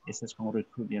 Et c'est ce qu'on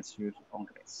retrouve bien sûr en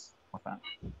Grèce, enfin,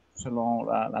 selon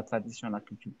la tradition et la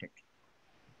culture grecque.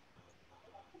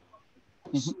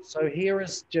 So here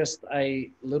is just a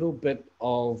little bit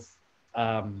of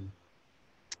an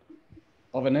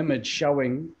image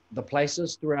showing the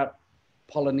places throughout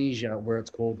Polynesia where it's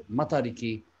called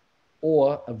Matariki,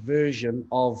 or a version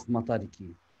of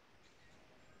Matariki.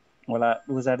 Voilà,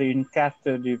 vous avez une carte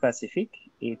du Pacifique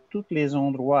et tous les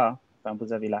endroits, enfin,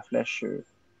 vous avez la flèche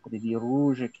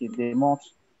rouge qui démontre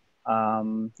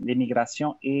les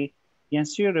migrations, et bien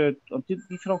sûr, en toutes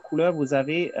différentes couleurs, vous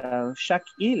avez chaque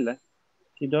île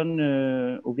qui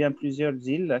donne, ou bien plusieurs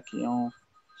îles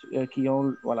qui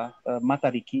ont voilà,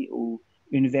 Matariki, ou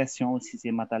une version, si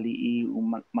c'est Matalii ou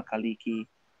Makaliki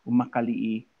ou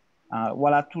Makalii.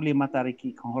 Voilà tous les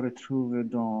Matariki qu'on retrouve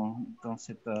dans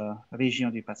cette région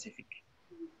du Pacifique.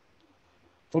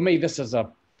 For me, this is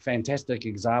a fantastic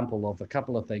example of a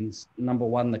couple of things. Number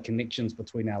one, the connections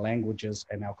between our languages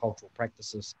and our cultural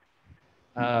practices.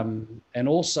 And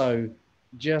also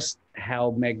just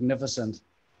how magnificent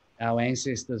our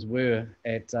ancestors were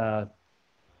at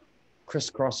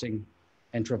crisscrossing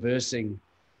and traversing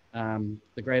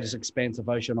the greatest expanse of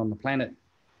ocean on the planet.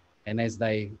 And as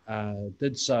they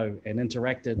did so and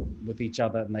interacted with each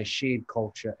other, and they shared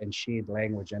culture and shared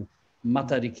language. And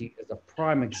Matariki is a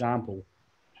prime example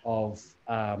of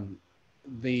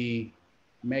the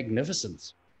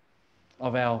magnificence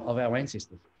of our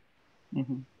ancestors.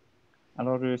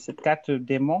 Alors, cette carte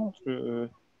démontre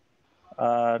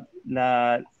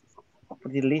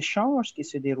l'échange qui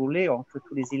se déroulait entre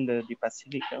toutes les îles du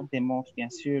Pacifique, démontre bien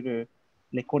sûr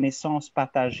les connaissances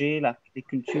partagées, les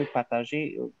cultures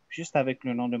partagées, juste avec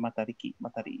le nom de Matariki.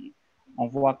 On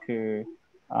voit que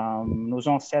nos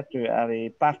ancêtres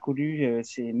avaient parcouru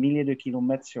ces milliers de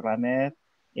kilomètres sur la mer,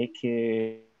 et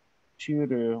que,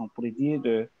 on pourrait dire,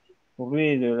 pour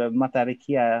lui, le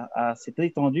Matariki s'est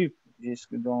étendu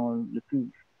jusque dans le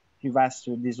plus vaste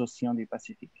des océans du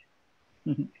Pacifique.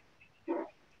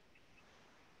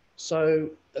 So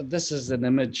this is an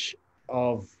image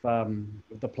of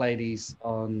the Pleiades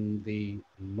on the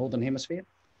northern hemisphere,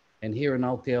 and here in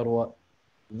Aotearoa,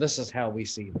 this is how we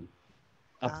see them,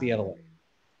 up the other way.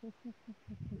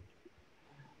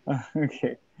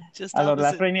 Okay. Just Alors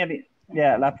opposite.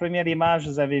 la première image,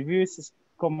 vous avez vu, c'est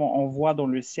comment on voit dans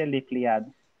le ciel les Pléiades.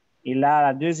 Et là,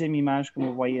 la deuxième image que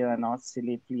vous voyez là, c'est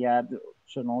les Pléiades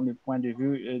selon le point de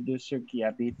vue de ceux qui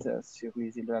habitent sur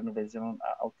les îles de la Nouvelle-Zélande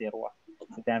à Aotearoa.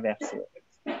 C'est inversé.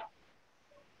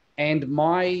 And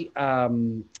my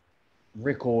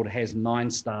record has 9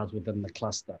 stars within the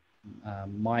cluster.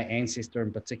 My ancestor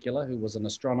in particular, who was an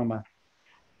astronomer,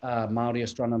 Maori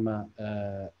astronomer,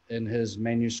 in his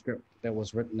manuscript that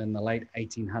was written in the late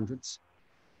 1800s,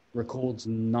 records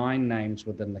 9 names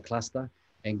within the cluster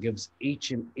and gives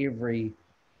each and every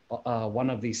one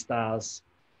of these stars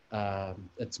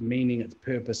its meaning, its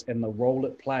purpose, and the role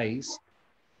it plays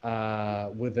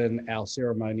within our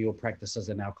ceremonial practices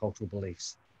and our cultural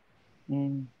beliefs.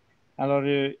 Alors,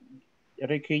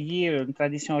 une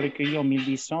tradition recueillie en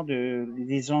 1800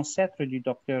 des ancêtres du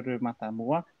docteur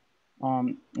Matamua,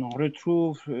 on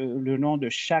retrouve le nom de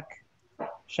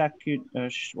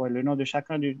le nom de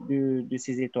chacun de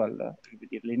ces étoiles. Je veux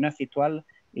dire, les 9 étoiles,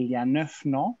 il y a 9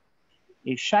 noms,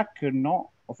 et chaque nom,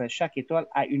 enfin chaque étoile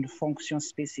a une fonction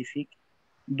spécifique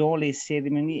dans les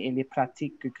cérémonies et les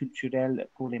pratiques culturelles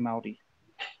pour les Maoris.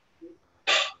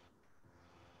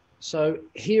 So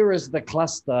here is the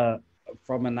cluster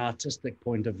from an artistic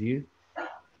point of view.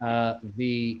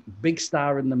 The big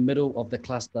star in the middle of the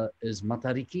cluster is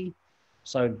Matariki.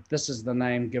 So this is the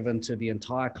name given to the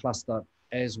entire cluster,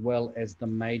 as well as the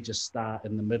major star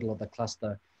in the middle of the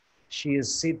cluster. She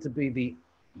is said to be the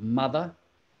mother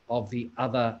of the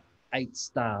other 8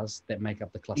 stars that make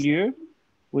up the cluster. Lieu,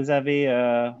 vous avez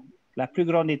la plus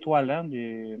grande étoile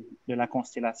de la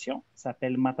constellation,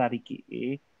 s'appelle Matariki.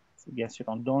 Et bien sûr,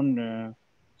 on donne,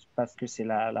 parce que c'est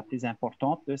la plus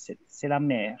importante, c'est la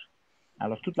mer.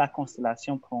 Alors, toute la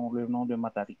constellation prend le nom de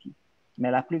Matariki. Mais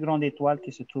la plus grande étoile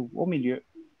qui se trouve au milieu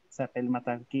s'appelle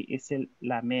Matariki et c'est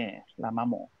la mère, la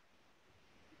maman.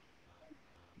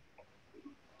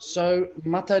 So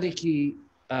Matariki,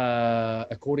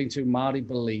 according to Māori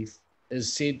belief,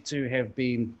 is said to have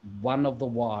been one of the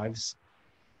wives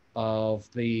of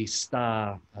the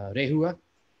star Rehua,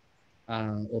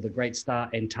 or the great star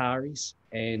Antares,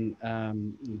 and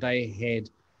they had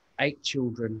 8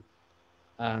 children,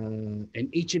 and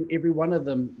each and every one of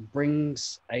them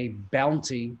brings a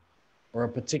bounty or a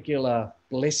particular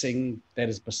blessing that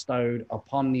is bestowed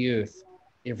upon the earth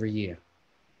every year.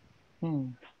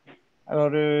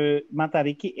 Alors,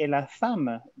 Matariki est la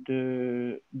femme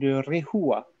de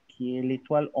Rehua, qui est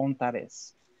l'étoile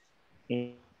Antares.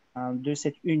 Et de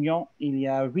cette union, il y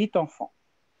a 8 enfants.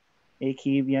 Et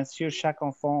qui, bien sûr, chaque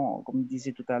enfant, comme je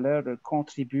disais tout à l'heure,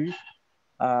 contribue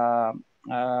aux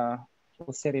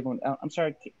cérémonies. I'm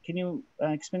sorry, can you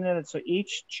explain that? So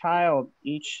each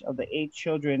of the 8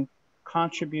 children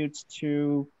contributes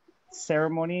to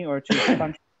ceremony or to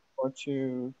country or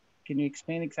to, can you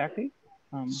explain exactly?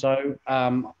 So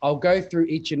I'll go through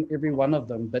each and every one of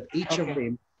them, but each of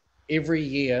them every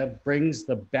year brings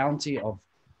the bounty of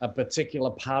a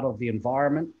particular part of the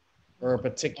environment or a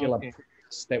particular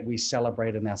practice that we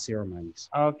celebrate in our ceremonies.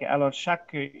 Ok, alors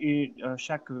chaque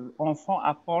enfant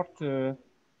apporte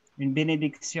une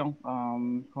bénédiction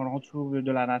qu'on retrouve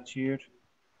de la nature,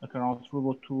 qu'on retrouve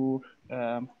autour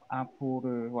pour,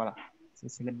 voilà,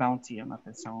 c'est le bounty, on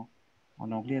appelle ça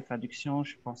en anglais, la traduction,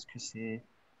 je pense que c'est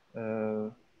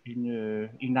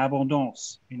une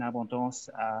abondance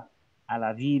à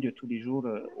la vie de tous les jours,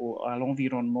 à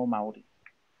l'environnement maori.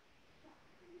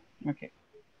 Okay.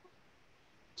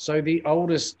 So the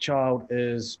oldest child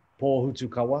is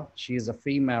Pōhutukawa. She is a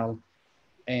female,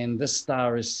 and this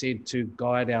star is said to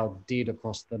guide our dead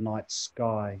across the night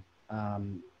sky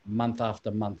month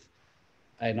after month.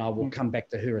 And I will come back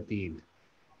to her at the end.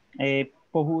 Et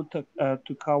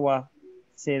Pōhutukawa,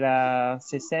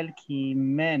 c'est celle qui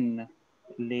mène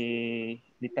les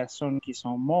personnes qui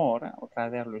sont mortes au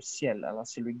travers le ciel. Alors,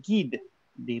 c'est le guide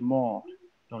des morts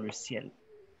dans le ciel.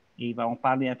 Et il va en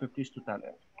parler un peu plus tout à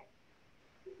l'heure.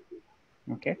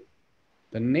 Okay.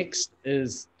 The next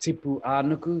is Tipu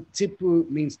Anuku. Tipu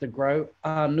means to grow.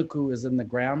 Anuku is in the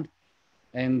ground.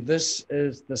 And this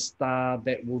is the star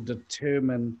that will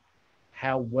determine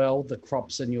how well the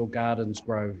crops in your gardens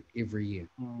grow every year.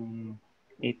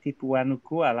 Et Tipu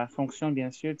Anuku a la fonction,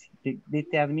 bien sûr,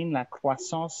 détermine la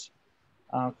croissance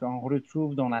qu'on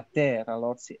retrouve dans la terre.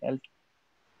 Alors, c'est elle qui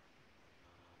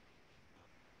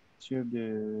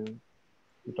de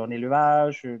ton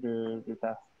élevage, de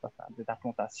ta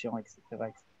plantation, etc.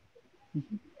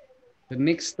 The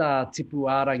next star, Tipu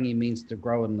Arangi, means to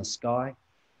grow in the sky.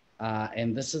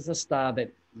 And this is a star that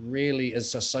really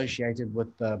is associated with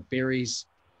the berries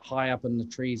high up in the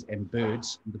trees and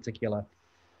birds in particular,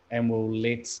 and will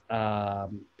let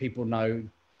people know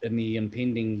in the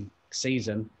impending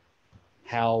season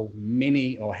how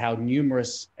many or how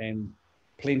numerous and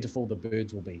plentiful the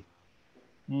birds will be.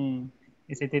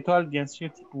 Et cette étoile, bien sûr,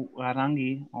 Tipu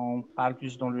Rangi, on parle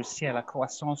plus dans le ciel, la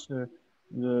croissance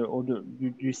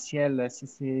du ciel, si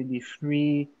c'est des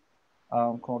fruits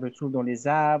qu'on retrouve dans les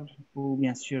arbres ou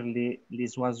bien sûr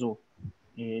les oiseaux,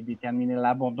 et déterminer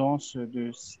l'abondance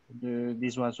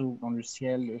des oiseaux dans le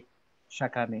ciel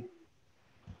chaque année.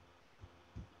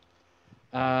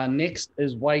 Next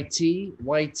is Waiti.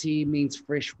 Waiti means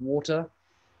fresh water,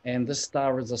 and this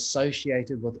star is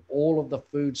associated with all of the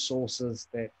food sources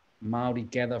that Māori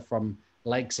gather from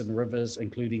lakes and rivers,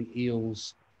 including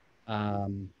eels,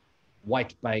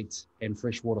 whitebait, and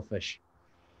freshwater fish.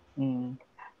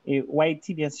 Et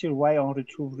Waiti, bien sûr, on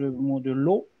retrouve le mot de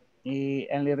l'eau, et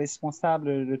elle est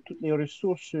responsable de toutes les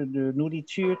ressources de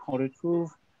nourriture qu'on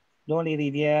retrouve dans les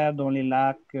rivières, dans les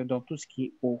lacs, dans tout ce qui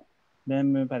est eau.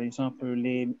 Même, par exemple,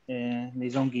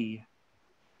 les anguilles.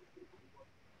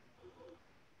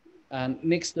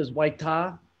 Next is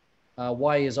Waita.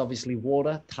 Wai is obviously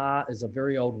water. Ta is a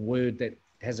very old word that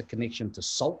has a connection to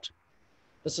salt.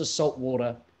 This is salt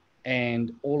water,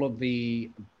 and all of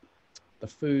the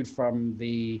food from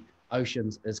the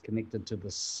oceans is connected to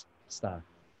this star.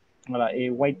 Voilà,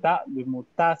 et Waita, le mot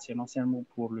ta, c'est un ancien mot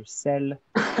pour le sel.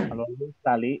 Alors, l'eau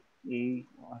salée, et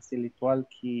c'est l'étoile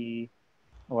qui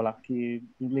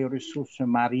les ressources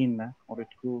marines qu'on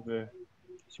retrouve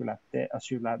sur la terre,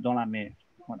 dans la mer.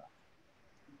 Voilà.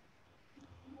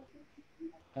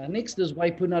 Next is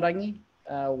Waipuna Rangi.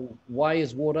 Wai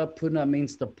is water, Puna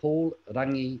means the pool,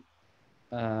 Rangi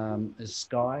is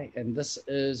sky, and this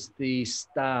is the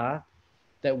star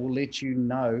that will let you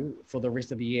know for the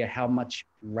rest of the year how much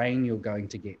rain you're going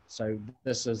to get. So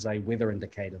this is a weather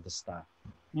indicator, the star.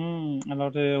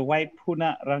 Alors, Wai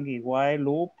Puna Rangi. Wai,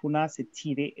 l'eau, Puna, c'est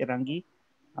tiré, Rangi.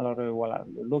 Alors, voilà,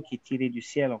 l'eau qui est tirée du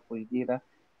ciel, on pourrait dire,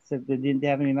 c'est de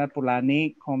déterminer pour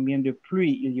l'année combien de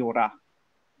pluie il y aura.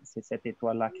 C'est cette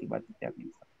étoile-là qui va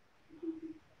déterminer ça.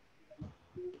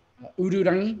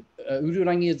 Ururangi.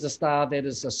 Ururangi is a star that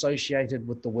is associated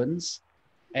with the winds,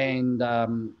 and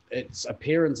its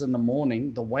appearance in the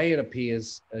morning, the way it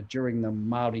appears during the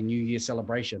Māori New Year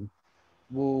celebration,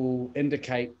 will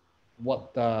indicate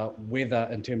what the weather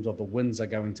in terms of the winds are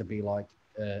going to be like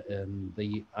in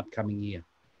the upcoming year.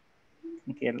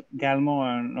 Okay. Également,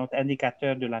 un autre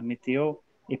indicateur de la météo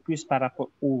est plus par rapport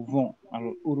au vent.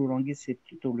 Alors, Ururangi, c'est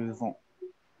plutôt le vent.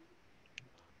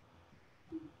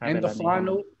 And the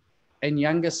final and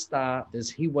youngest star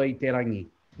is Hiwai Te Rangi.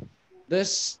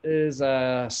 This is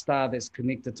a star that's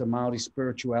connected to Māori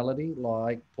spirituality,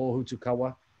 like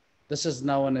Pohutukawa. This is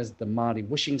known as the Māori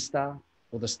wishing star,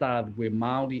 or the star where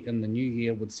Māori in the new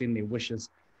year would send their wishes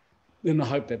in the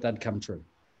hope that they'd come true.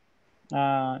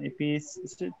 Et puis,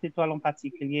 cette étoile en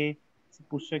particulier, c'est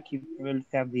pour ceux qui veulent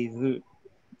faire des vœux.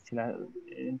 C'est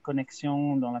une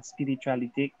connexion dans la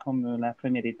spiritualité comme la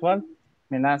première étoile.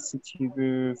 Mais là, si tu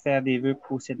veux faire des vœux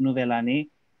pour cette nouvelle année,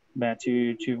 ben,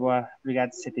 tu vois,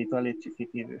 regarde cette étoile et tu fais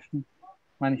tes vœux.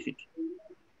 Magnifique.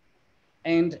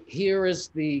 And here is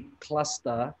the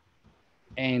cluster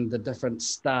and the different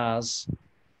stars.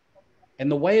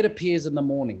 And the way it appears in the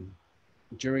morning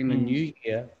during the new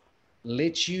year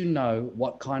lets you know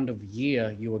what kind of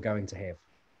year you are going to have.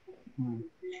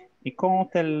 Et quand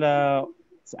elle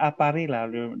apparaît là,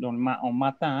 en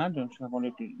matin, donc avant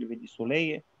le lever du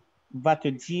soleil, va te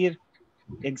dire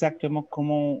exactement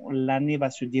comment l'année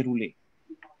va se dérouler.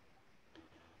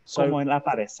 So, comment elle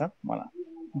apparaît, ça, voilà.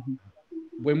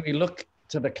 When we look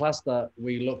to the cluster,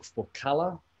 we look for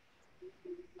color,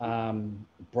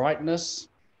 brightness,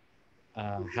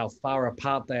 how far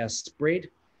apart they are spread,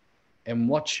 and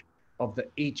what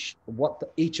each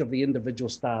of the individual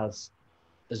stars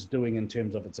is doing in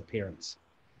terms of its appearance.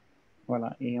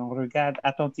 Voilà, et on regarde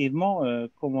attentivement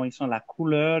comment ils sont la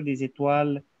couleur des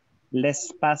étoiles,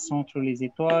 l'espace entre les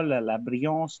étoiles, la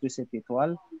brillance de ces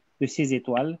étoiles,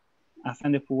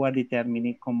 afin de pouvoir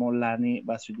déterminer comment l'année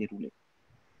va se dérouler.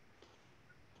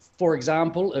 For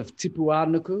example, if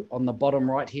Tipuanuku on the bottom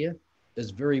right here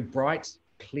is very bright,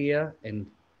 clear, and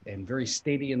very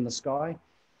steady in the sky,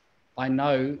 I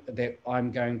know that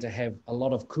I'm going to have a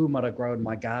lot of kumara grow in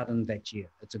my garden that year.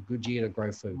 It's a good year to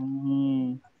grow food.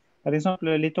 Par exemple,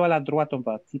 l'étoile à droite en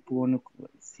bas,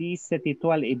 si cette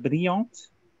étoile est brillante,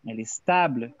 elle est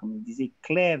stable, comme je disais,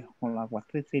 claire, on la voit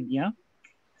très très bien,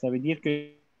 ça veut dire que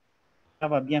ça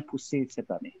va bien pousser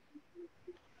cette année.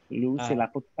 C'est la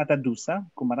patate douce, hein?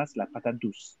 Kumara, c'est la patate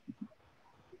douce.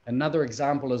 Another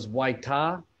example is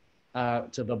Waita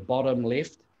to the bottom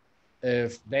left.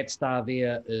 If that star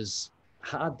there is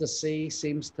hard to see,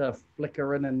 seems to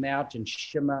flicker in and out and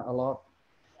shimmer a lot,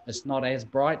 it's not as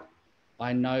bright,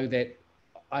 I know that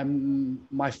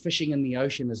my fishing in the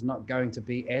ocean is not going to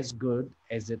be as good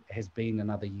as it has been in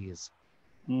other years.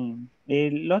 Et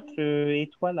l'autre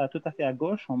étoile tout à fait à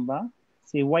gauche, en bas,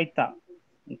 c'est Waita.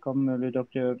 Et comme le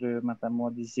docteur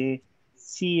Matamua disait,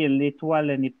 si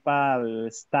l'étoile n'est pas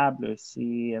stable,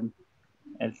 si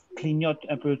elle clignote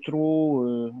un peu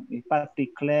trop, et pas très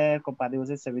claire comparée aux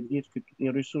autres, ça veut dire que toutes les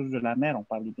ressources de la mer, on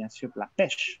parle bien sûr de la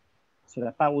pêche, ne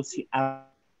sera pas aussi à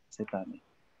cette année.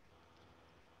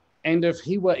 And if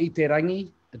Hiwa Te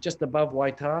Rangi, just above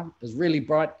Waita, is really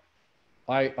bright,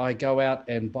 I go out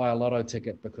and buy a lotto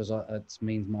ticket because it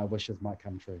means my wishes might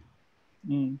come true.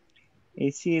 Et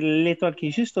si l'étoile qui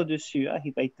est juste au-dessus,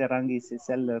 Hiwa Te Rangi, c'est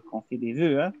celle qu'on fait des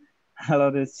vœux. Hein?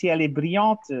 Alors, si elle est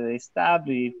brillante, et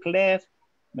stable et claire,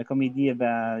 mais comme il dit,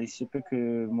 il se peut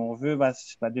que mon vœu va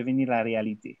devenir la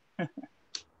réalité.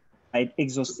 Va être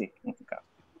exaucé, en tout cas.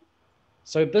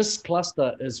 So this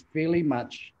cluster is fairly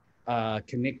much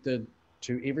connected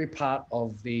to every part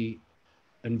of the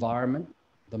environment,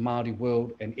 the Māori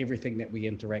world, and everything that we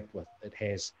interact with. It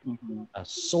has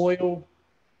soil,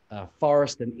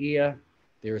 forest and air.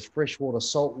 There is fresh water,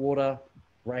 salt water,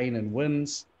 rain and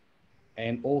winds,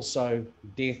 and also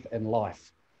death and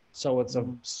life. So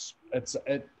it's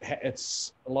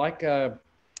like a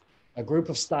group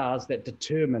of stars that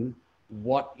determine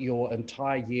what your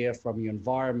entire year, from your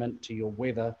environment to your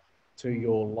weather to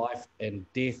your life and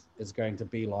death, is going to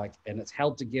be like, and it's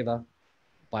held together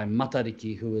by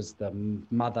Matariki, who is the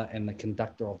mother and the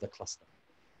conductor of the cluster.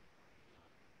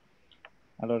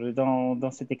 Alors,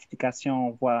 dans cette explication,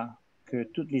 on voit que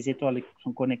toutes les étoiles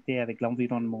sont connectées avec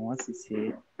l'environnement. Hein.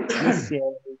 C'est le ciel,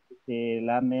 c'est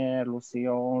la mer,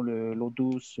 l'océan, l'eau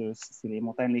douce, c'est les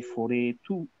montagnes, les forêts,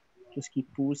 tout ce qui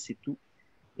pousse et tout,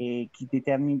 et qui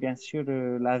détermine bien sûr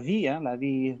la vie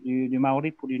du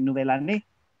Maori pour une nouvelle année.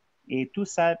 Et tout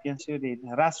ça, bien sûr, est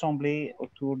rassemblé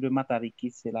autour de Matariki,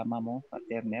 c'est la maman, la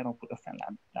terre-mère, enfin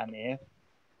la mère,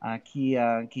 qui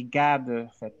garde,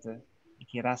 en fait, et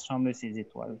qui rassemble ces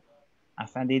étoiles,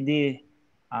 afin d'aider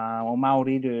aux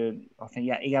Maoris enfin, il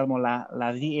y a également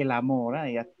la vie et la mort, hein,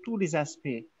 il y a tous les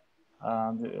aspects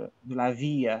de la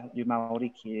vie du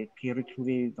Maori qui est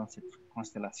retrouvé dans cette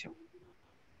constellation.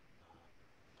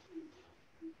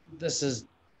 This is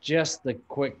just a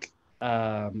quick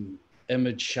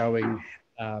image showing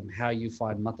how you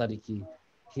find Matariki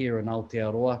here in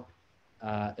Aotearoa.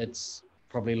 It's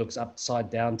probably looks upside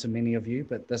down to many of you,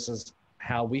 but this is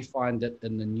how we find it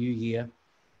in the new year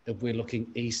if we're looking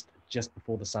east just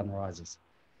before the sun rises.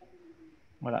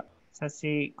 Voilà, ça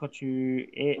c'est quand tu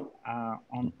es à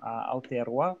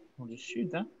Aotearoa, dans le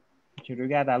sud, hein, tu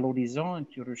regardes à l'horizon et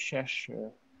tu recherches,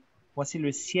 voici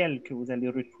le ciel que vous allez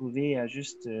retrouver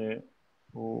juste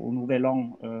au Nouvel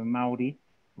An Maori.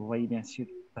 Vous voyez bien sûr,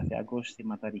 tout à fait à gauche, c'est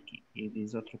Matariki et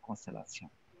les autres constellations.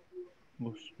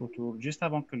 Autour, juste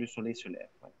avant que le soleil se lève.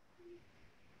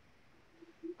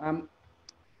 Ouais.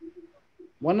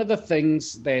 One of the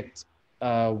things that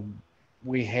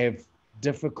we have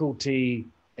difficulty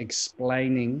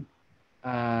explaining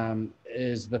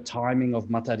is the timing of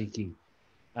Matariki.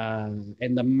 And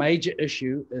the major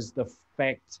issue is the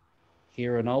fact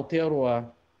here in Aotearoa,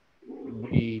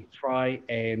 we try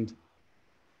and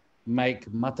make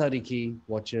Matariki,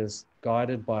 which is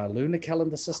guided by a lunar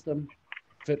calendar system,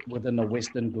 fit within a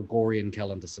Western Gregorian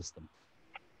calendar system.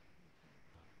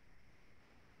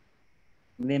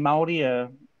 Les Maoris,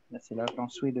 c'est leur grand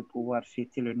souhait de pouvoir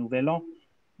fêter le Nouvel An.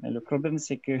 Mais le problème,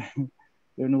 c'est que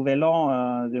le Nouvel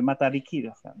An de Matariki,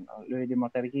 enfin, le de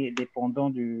Matariki est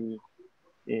dépendant de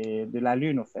la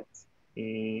Lune, en fait.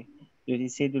 Et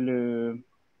d'essayer de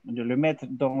le mettre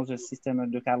dans un système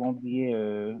de calendrier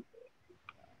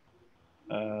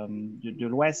de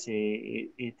l'Ouest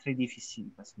est très difficile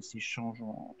parce que c'est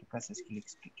changeant. En tout cas, c'est ce qu'il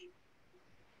explique.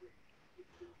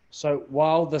 So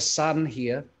while the sun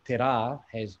here, Te Rā,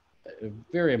 has a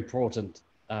very important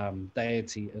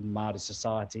deity in Māori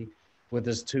society with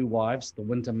his two wives, the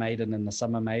Winter Maiden and the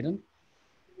Summer Maiden,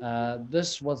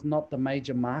 this was not the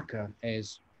major marker,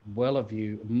 as well of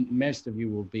you, most of you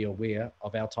will be aware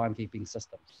of our timekeeping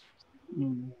systems.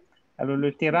 Alors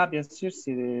le Te Rā, bien sûr,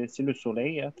 c'est le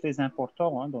soleil, hein, très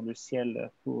important, hein, dans le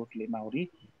ciel pour les Maoris.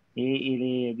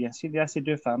 Et bien sûr, il y a ces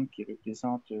deux femmes qui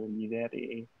représentent l'hiver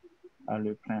et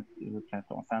le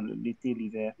printemps, enfin l'été,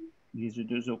 l'hiver, les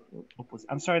deux opposés.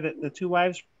 I'm sorry, the two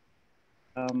wives.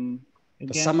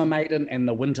 The Summer Maiden and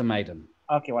the Winter Maiden.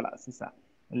 Ok, voilà, c'est ça.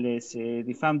 C'est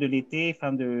des femmes de l'été,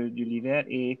 femmes de l'hiver,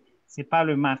 et c'est pas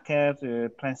le marqueur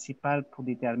principal pour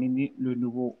déterminer le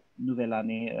nouvelle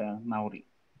année Maori.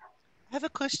 I have a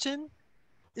question.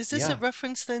 Is this a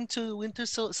reference then to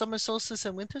summer solstice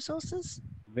and winter solstice?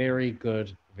 Very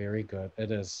good, very good.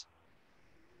 It is.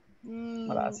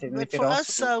 Voilà, but for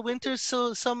us, winter,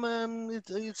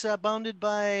 it's bounded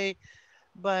by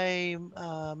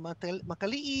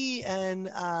Makali'i and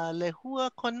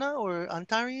Lehua Kona or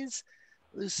Antares.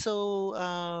 So,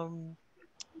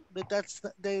 but that's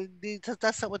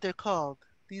not what they're called.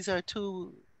 These are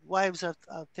two wives of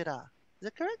Te Rā. Is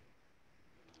that correct?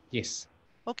 Yes.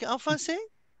 Okay, en français?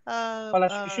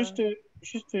 Voilà,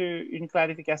 juste une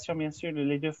clarification, bien sûr.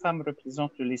 Les deux femmes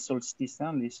représentent les solstices,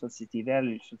 hein, les solstices d'hiver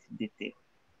et les solstices d'été.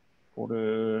 Pour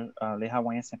les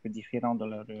Hawaïens, c'est un peu différent de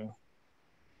leur...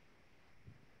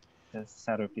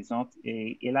 ça représente.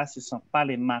 Et là, ce ne sont pas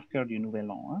les marqueurs du Nouvel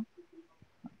An. Hein.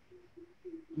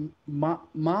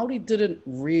 Maori didn't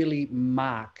really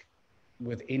mark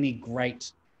with any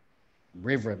great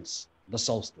reverence the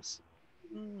solstice.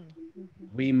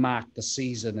 We mark the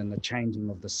season and the changing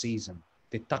of the season.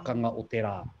 Te takanga o te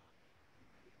rā.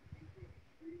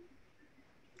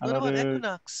 What about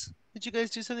equinox? Did you guys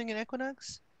do something in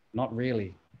equinox? Not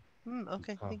really.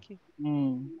 Okay, thank you.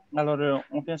 Alors,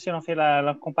 bien sûr, on fait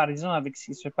la comparaison avec ce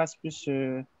qui se passe plus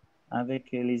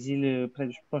avec les îles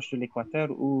proches de l'équateur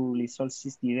où les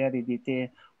solstices d'hiver et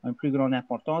d'été ont une plus grande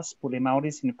importance. Pour les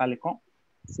Maoris, ce n'est pas le cas.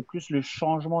 C'est plus le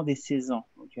changement des saisons.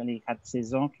 Donc, il y a les 4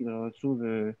 saisons qu'ils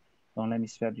retrouvent dans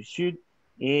l'hémisphère du sud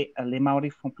et les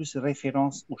Maoris font plus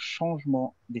référence au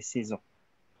changement des saisons.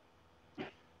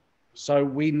 So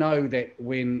we know that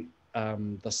when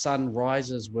the sun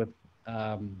rises with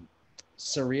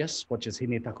Sirius, which is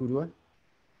Hine Takurua.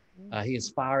 He is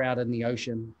far out in the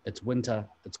ocean. It's winter,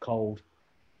 it's cold,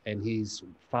 and he's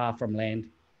far from land.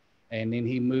 And then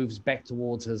he moves back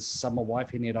towards his summer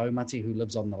wife, Hine Raumati, who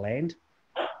lives on the land.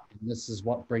 And this is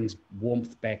what brings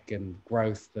warmth back and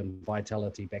growth and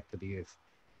vitality back to the earth.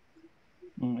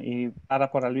 Et par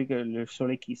rapport à lui, que le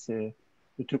soleil qui se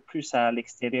trouve plus à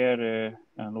l'extérieur,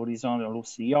 à l'horizon de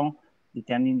l'océan,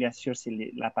 détermine bien sûr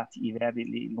c'est la partie hiver,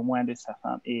 loin de sa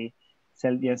femme. Et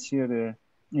celle, bien sûr,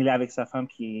 il est avec sa femme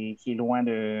qui est loin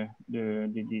de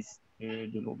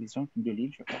l'horizon, de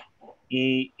l'île, je crois.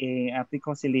 Et après,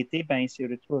 quand c'est l'été, ben, il se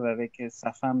retrouve avec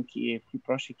sa femme qui est plus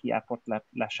proche et qui apporte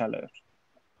la chaleur.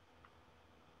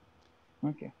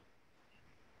 Okay.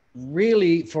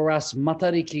 Really, for us,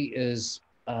 Matariki is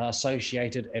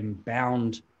associated and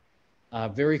bound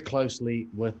very closely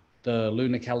with the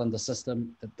lunar calendar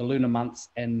system, the lunar months,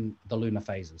 and the lunar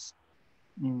phases.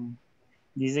 Il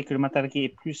disait que le Matariki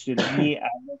est plus lié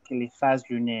avec les phases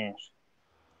lunaires.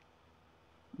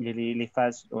 Les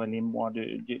phases, les mois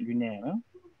lunaires. Hein?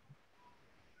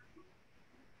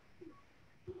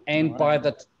 And by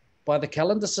the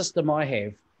calendar system I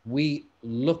have, we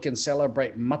look and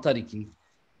celebrate Matariki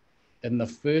in the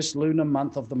first lunar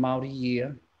month of the Māori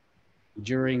year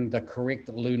during the correct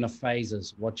lunar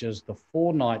phases, which is the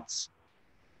 4 nights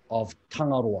of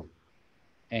Tangaroa.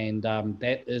 And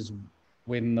that is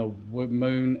when the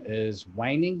moon is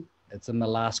waning. It's in the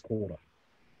last quarter.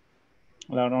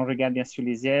 Alors, on regarde bien sûr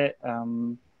les airs.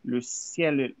 Le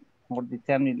ciel, on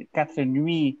détermine les 4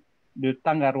 nuits de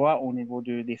Tangaroa au niveau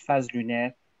des phases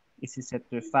lunaires. Et c'est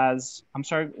cette phase. I'm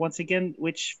sorry, once again,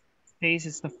 which phase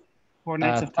is the 4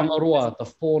 nights of Tangaroa? The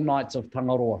 4 nights of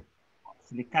Tangaroa.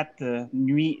 C'est les 4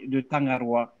 nuits de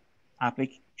Tangaroa,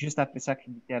 juste après ça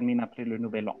qui détermine après le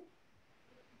Nouvel An.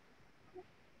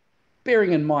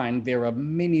 Bearing in mind, there are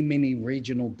many, many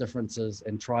regional differences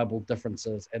and tribal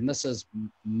differences, and this is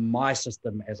my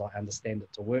system as I understand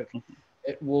it to work.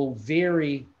 It will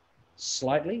vary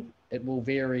slightly. It will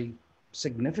vary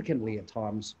significantly at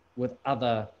times with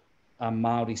other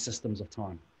Māori systems of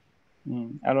time.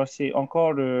 Alors, c'est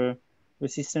encore le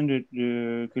système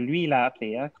que lui, il a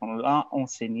appris, hein, qu'on l'a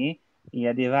enseigné. Il y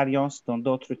a des variances dans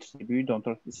d'autres tribus, dans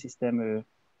d'autres systèmes.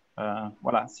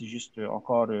 Voilà, c'est juste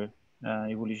encore,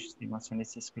 il voulait juste mentionner,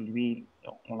 c'est ce que lui,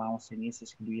 on l'a enseigné, c'est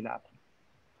ce que lui, il a appris.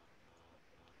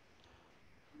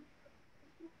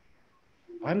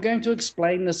 I'm going to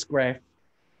explain this graph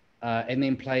and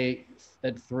then play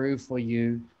it through for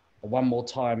you one more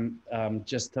time,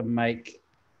 just to make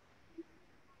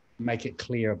it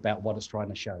clear about what it's trying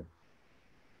to show.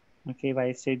 OK, il va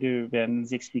essayer de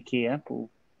nous expliquer, hein, pour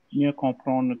mieux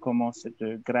comprendre comment cette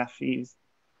graphique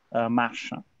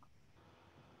marche.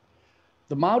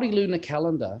 The Māori lunar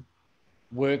calendar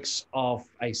works off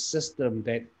a system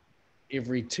that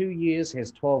every 2 years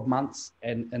has 12 months,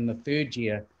 and in the 3rd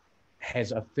year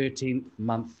has a 13th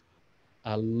month,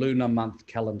 a lunar month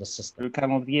calendar system. Le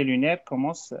calendrier lunaire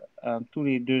commence tous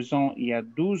les 2 ans, il y a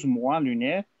 12 mois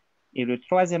lunaires, et le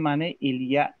 3e année, il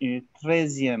y a un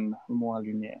 13e mois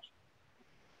lunaire.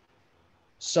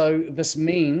 So this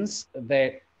means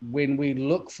that when we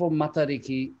look for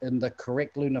Matariki in the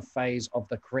correct lunar phase of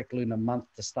the correct lunar month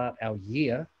to start our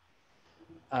year,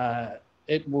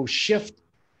 it will shift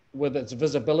with its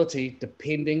visibility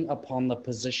depending upon the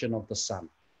position of the sun.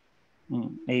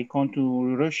 Et quand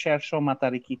nous recherchons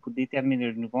Matariki pour déterminer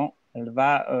le nouveau, elle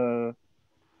va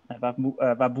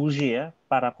bouger, hein,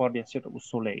 par rapport bien sûr au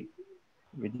soleil.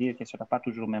 Ça veut dire qu'elle ne sera pas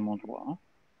toujours au même endroit. Hein.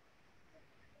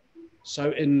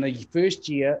 So in the 1st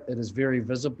year, it is very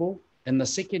visible. In the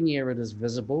 2nd year, it is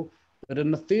visible. But in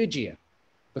the 3rd year,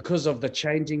 because of the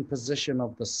changing position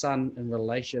of the sun in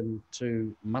relation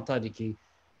to Matariki,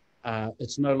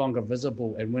 it's no longer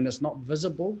visible. And when it's not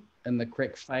visible in the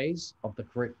correct phase of the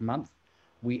correct month,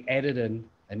 we added in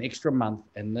an extra month,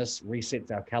 and this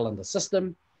resets our calendar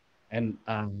system and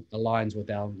aligns with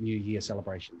our New Year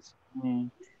celebrations.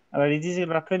 Alors, il disait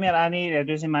la première année, la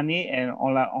 2e année,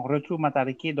 on retrouve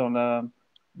Matariki dans la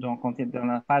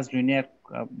phase lunaire,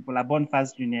 la bonne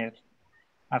phase lunaire.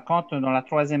 Par contre, dans la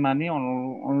 3e année,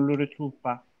 on ne le retrouve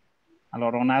pas.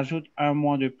 Alors, on ajoute 1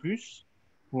 mois de plus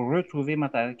pour retrouver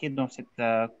Matariki dans cette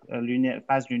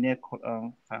phase lunaire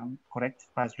correcte,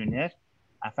 phase lunaire,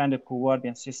 afin de pouvoir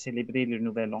bien sûr célébrer le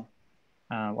Nouvel An.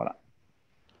 Voilà.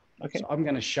 Okay. So I'm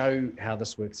going to show how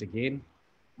this works again.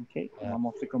 OK, on va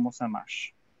montrer comment ça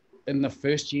marche. In the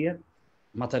 1st year,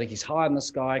 Matariki's high in the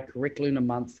sky, correct lunar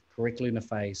month, correct lunar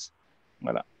phase.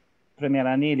 Voilà. Première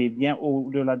année, il est bien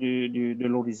au-delà de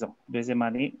l'horizon. 2e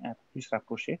année, un peu plus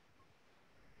rapproché.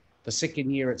 The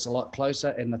second year, it's a lot closer.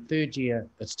 And the third year,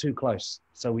 it's too close.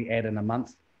 So we add in a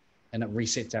month and it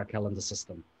resets our calendar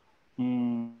system.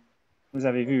 Vous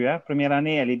avez vu, hein? Première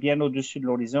année, elle est bien au-dessus de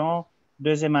l'horizon.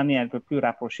 Deuxième année, elle peut plus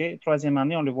rapprocher. Troisième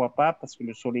année, on ne le voit pas parce que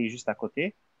le soleil est juste à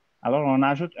côté. Alors, on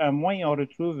ajoute un mois et on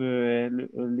retrouve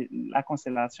la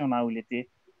constellation là où il était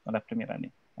dans la première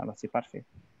année. Alors, c'est parfait.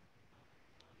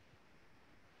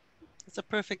 It's a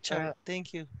perfect chart.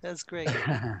 Thank you. That's great.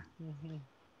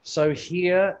 So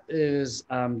here is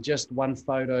just one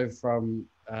photo from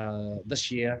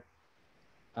this year.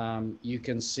 You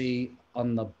can see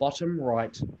on the bottom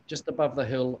right, just above the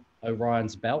hill,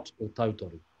 Orion's belt, or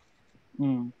Tautoru.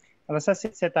 Alors ça,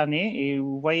 c'est cette année. Et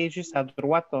vous voyez juste à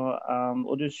droite,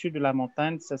 au-dessus de la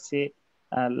montagne, ça, c'est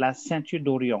la ceinture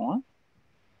d'Orion. Hein?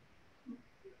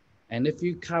 And if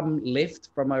you come left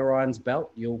from Orion's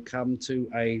belt, you'll come to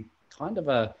a kind of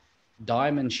a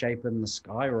diamond shape in the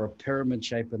sky or a pyramid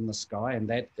shape in the sky. And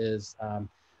that is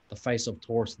the face of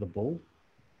Taurus the bull.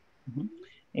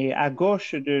 Et à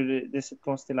gauche de cette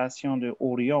constellation de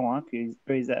Orion, hein, et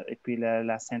puis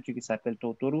la ceinture qui s'appelle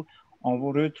Tautoru, on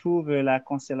retrouve la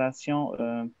constellation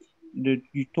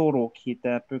du taureau, qui est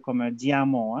un peu comme un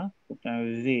diamant, hein, un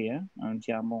V, hein, un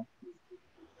diamant.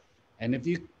 And if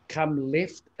you come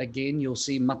left again, you'll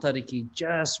see Matariki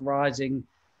just rising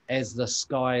as the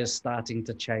sky is starting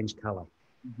to change color.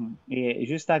 Et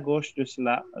juste à gauche de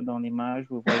cela, dans l'image,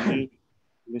 vous voyez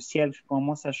le ciel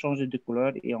commence à changer de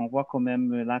couleur et on voit quand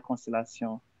même la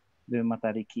constellation de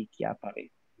Matariki qui apparaît.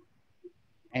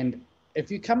 And if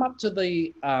you come up to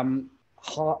the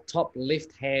top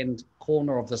left-hand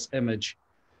corner of this image,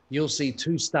 you'll see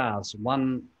two stars,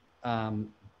 one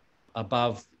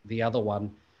above the other one.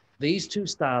 These two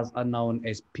stars are known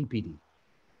as Pipidi.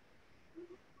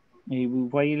 Et vous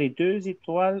voyez les deux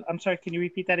étoiles. I'm sorry, can you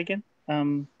repeat that again?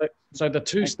 So the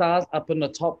two stars up in the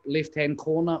top left-hand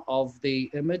corner of the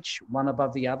image, one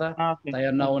above the other, okay. They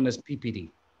are known as Pipidi.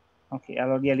 OK.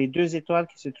 Alors, il y a les deux étoiles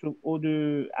qui se trouvent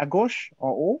à gauche, en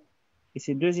haut, et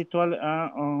ces deux étoiles,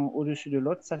 au-dessus de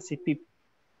l'autre, ça, c'est Pip.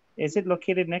 Is it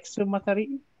located next to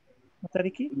Matariki?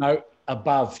 No,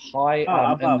 above, high.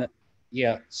 Above.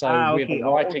 Yeah, so where okay. the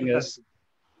writing is,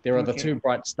 there are the Okay. two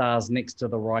bright stars next to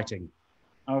the writing.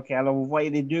 OK, alors vous voyez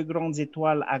les deux grandes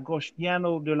étoiles à gauche, bien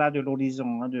au-delà de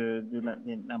l'horizon, hein, de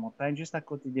la montagne, juste à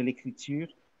côté de l'écriture.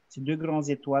 Ces deux grandes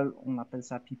étoiles, on appelle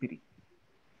ça Pipiri.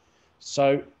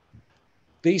 So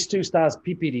these two stars,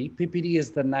 Pipiri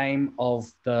is the name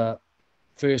of the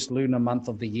first lunar month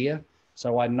of the year.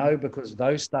 So I know because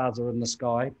those stars are in the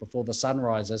sky before the sun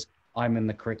rises, I'm in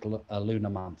the correct lunar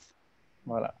month.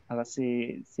 Voilà, alors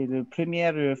c'est la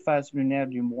première phase lunaire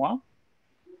du mois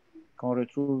qu'on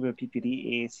retrouve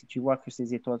Pipiri, et si tu vois que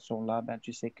ces étoiles sont là, ben,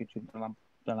 tu sais que tu es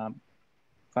dans la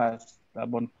phase, la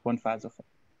bonne phase, en fait.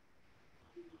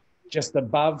 Just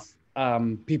above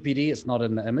Pipiri, it's not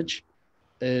in the image,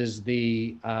 is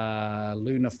the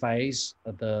lunar phase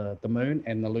of the moon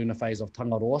and the lunar phase of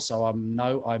Tangaroa. So I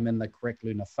know I'm in the correct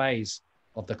lunar phase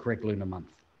of the correct lunar month.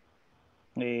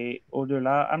 Et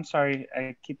au-delà, I'm sorry,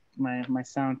 my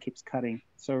sound keeps cutting.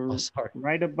 So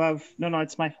right above, no,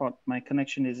 it's my fault. My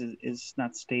connection is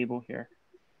not stable here.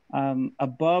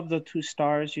 Above the two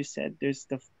stars, you said there's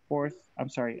the fourth. I'm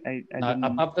sorry, I didn't.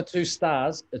 Above the two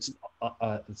stars, it's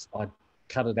I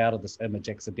cut it out of this image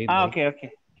accidentally.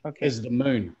 Okay. Is the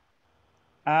moon.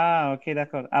 OK,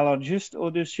 d'accord. Alors, juste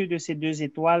au-dessus de ces deux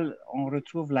étoiles, on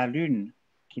retrouve la lune,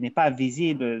 qui n'est pas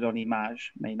visible dans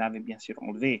l'image, mais il avait bien sûr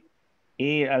enlevé.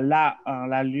 Et là,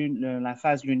 la lune, la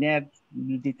phase lunaire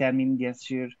nous détermine bien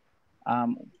sûr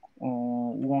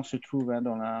où on se trouve, hein,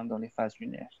 dans les phases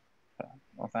lunaires.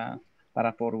 Enfin, par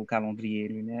rapport au calendrier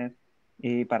lunaire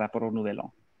et par rapport au nouvel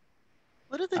an.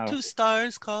 What are the two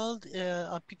stars called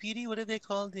on Pipiri? What are they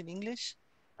called in English?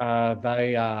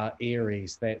 They are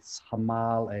Aries. That's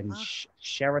Hamal and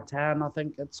Sharatan, I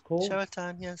think it's called.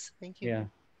 Sharatan, yes. Thank you. Yeah.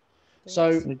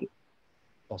 Thanks.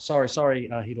 So, sorry,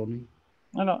 Hironui.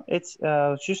 Non, c'est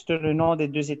juste le nom des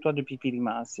deux étoiles de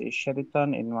Pipirima. C'est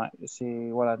Sheraton et c'est,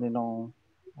 voilà, des noms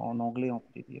en anglais, on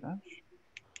peut dire. Hein?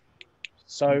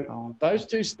 So those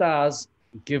two stars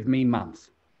give me month.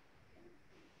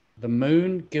 The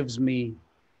moon gives me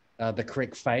the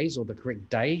correct phase or the correct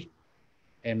day.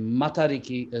 And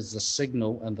Matariki is the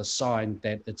signal and the sign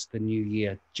that it's the new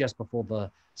year just before the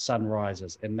sun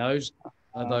rises. And those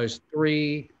are those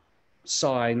three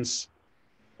signs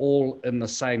all in the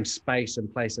same space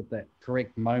and place at that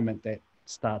correct moment that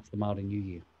starts the Māori New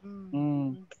Year.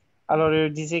 Alors, je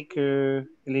disais que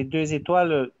les deux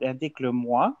étoiles indiquent le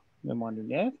mois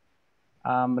lunaire.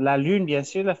 La lune, bien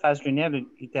sûr, la phase lunaire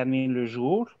détermine le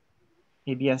jour.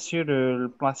 Et bien sûr, le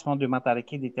placement de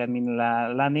Matariki détermine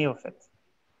l'année, en fait.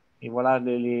 Et voilà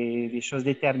les choses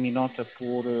déterminantes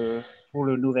pour le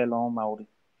nouvel an maori.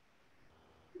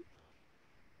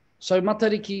 So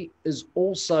Matariki is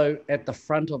also at the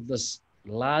front of this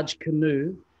large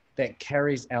canoe that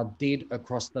carries our dead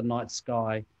across the night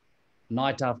sky,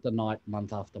 night after night,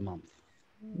 month after month.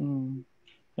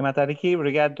 Et Matariki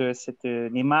regarde cette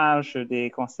image des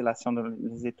constellations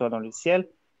des étoiles dans le ciel.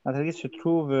 Matariki se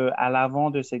trouve à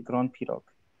l'avant de cette grande pirogue,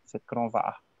 cette grande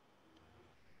va'a.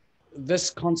 This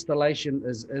constellation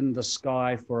is in the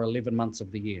sky for 11 months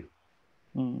of the year.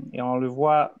 Et on le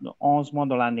voit 11 mois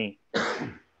dans l'année.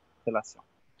 Constellation.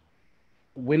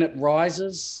 When it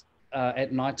rises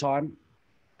at nighttime,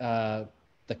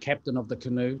 the captain of the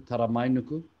canoe,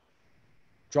 Taramainuku,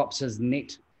 drops his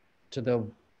net to the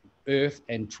earth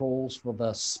and trawls for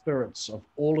the spirits of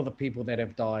all of the people that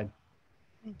have died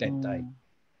that day.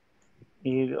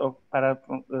 Et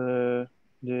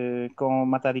quand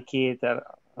Matariki est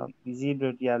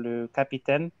visible, il y a le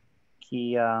capitaine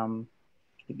qui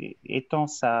étend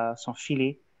son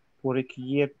filet pour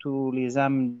recueillir tous les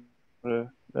âmes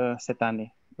cette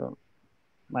année.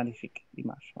 Magnifique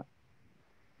image. Ouais.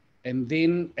 And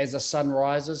then as the sun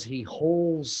rises, he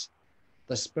hauls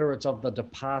the spirits of the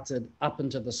departed up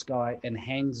into the sky and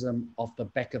hangs them off the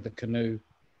back of the canoe.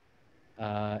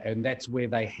 And that's where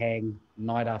they hang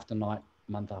night after night,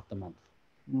 month after month.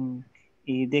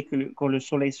 Et dès que quand le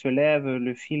soleil se lève,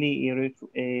 le filet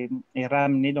est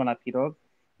ramené dans la pirogue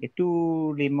et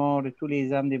tous les morts, tous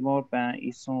les âmes des morts,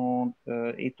 ils sont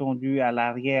étendus à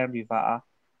l'arrière du va'a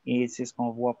et c'est ce qu'on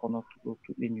voit pendant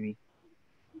toutes les nuits.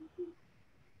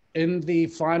 In the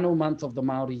final month of the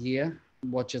Māori year,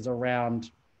 which is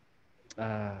around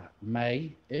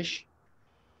May-ish,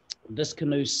 this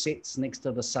canoe sets next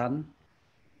to the sun.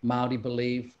 Māori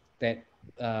believe that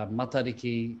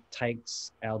Matariki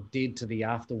takes our dead to the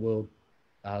afterworld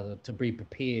to be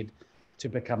prepared to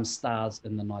become stars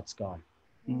in the night sky.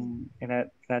 Et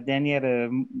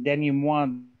dernier mois,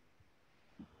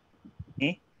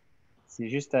 c'est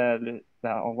juste,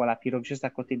 on voit la pirogue juste à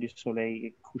côté du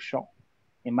soleil couchant.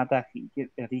 Et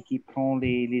Matariki prend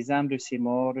les âmes de ses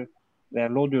morts vers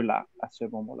l'au-delà à ce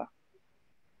moment-là.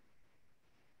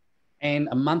 And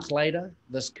a month later,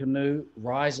 this canoe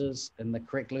rises in the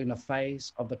correct lunar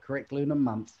phase of the correct lunar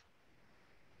month.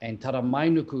 And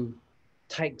Taramainuku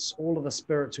takes all of the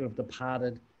spirits who have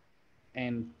departed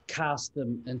and casts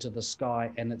them into the sky.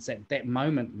 And it's at that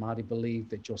moment, Māori believe,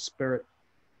 that your spirit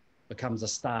becomes a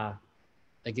star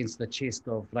against the chest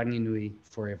of Rangi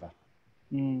forever.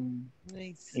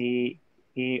 Nice. Et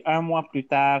un mois plus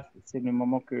tard, c'est le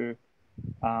moment que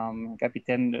le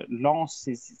capitaine lance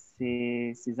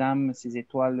ses âmes, ses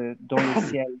étoiles dans le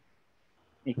ciel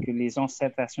et que les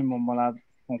ancêtres à ce moment-là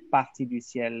font partie du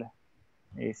ciel.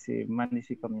 Et c'est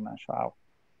magnifique comme image. Wow.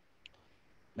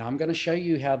 Now I'm going to show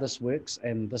you how this works.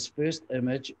 And this first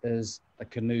image is a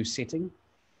canoe setting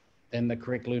in the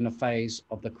correct lunar phase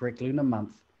of the correct lunar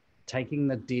month, taking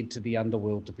the dead to the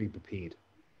underworld to be prepared.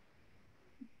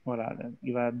 Voilà,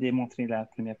 il va démontrer la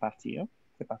première partie. Hein?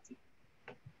 C'est parti.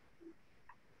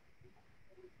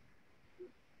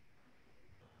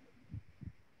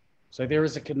 So there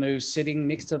is a canoe sitting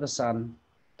next to the sun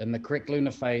in the correct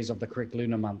lunar phase of the correct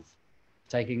lunar month,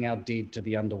 taking our dead to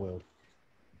the underworld.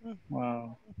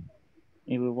 Wow.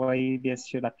 Et vous voyez bien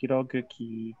sûr la pirogue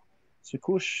qui se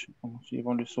couche en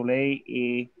suivant le soleil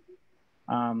et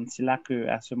c'est là que,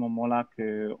 à ce moment-là,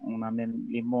 que on amène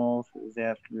les morts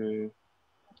vers le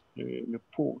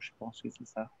pot, je pense que c'est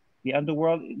ça. The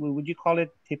underworld, would you call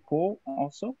it te po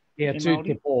also? Yeah, two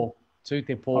te po,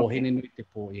 Okay. Hironui te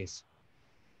po, yes.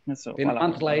 So, Then voilà. a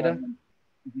month later,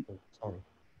 oh, sorry.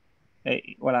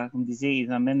 Et voilà, comme disait,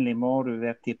 ils amènent les morts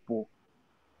vers te po.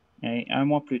 Et un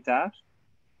mois plus tard,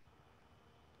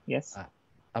 yes.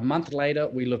 A month later,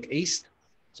 we look east.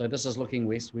 So this is looking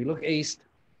west. We look east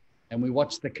and we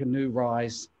watch the canoe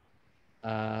rise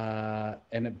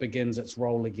and it begins its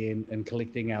roll again in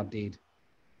collecting our dead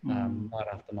night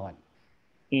after night.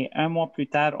 Et un mois plus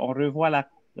tard, on revoit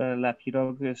la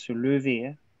pirogue se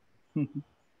lever.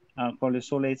 Quand le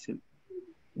soleil, le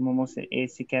moment,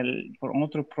 c'est qu'elle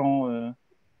entreprend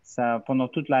ça pendant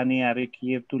toute l'année à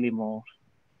recueillir tous les morts.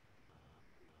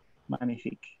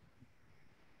 Magnifique.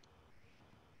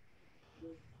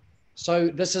 So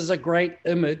this is a great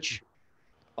image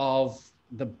of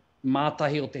the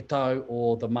Mātahi o te Tau,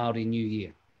 or the Māori New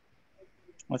Year.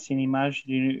 C'est une image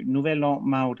du Nouvel An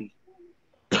Maori.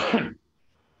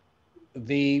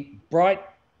 The bright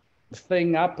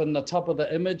thing up in the top of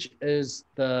the image is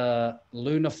the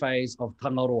lunar phase of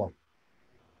Tangaroa.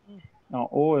 En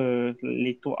haut,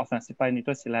 l'étoile, enfin, c'est pas une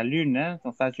étoile, c'est la lune, hein,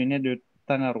 en phase lunaire de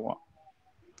Tangaroa.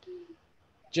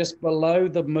 Just below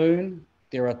the moon,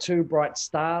 there are two bright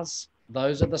stars.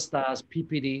 Those are the stars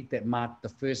Pipiri that mark the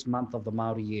first month of the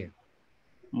Māori year.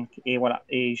 Donc, et voilà.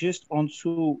 Et juste en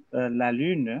dessous la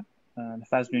lune, la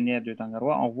phase lunaire de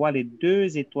Tangaroa, on voit les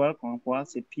deux étoiles qu'on voit,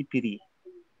 c'est Pipiri,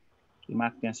 qui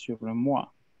marque bien sûr le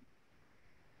mois.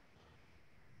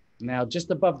 Now, just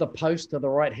above the post to the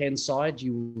right-hand side,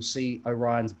 you will see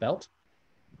Orion's belt.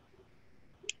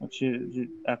 Donc,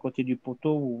 à côté du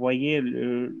poteau, vous voyez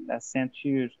la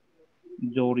ceinture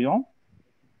d'Orion.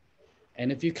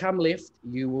 And if you come left,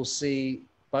 you will see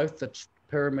both the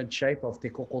pyramid shape of Te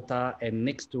Kokota, and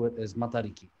next to it is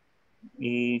Matariki.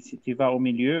 Et si tu vas au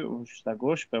milieu, ou juste à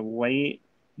gauche, ben, vous voyez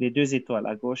les deux étoiles.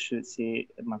 À gauche, c'est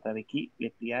Matariki,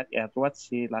 les Pléiades, et à droite,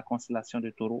 c'est la constellation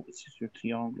de Taureau. C'est ce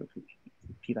triangle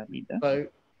pyramide. So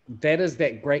that is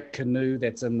that great canoe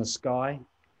that's in the sky.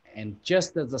 And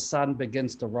just as the sun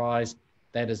begins to rise,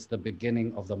 that is the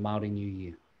beginning of the Māori New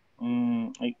Year.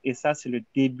 Et ça, c'est le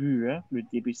début. Hein? Le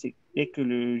début, c'est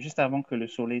juste avant que le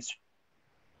soleil se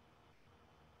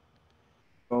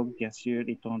bien sûr,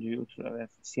 étendu au travers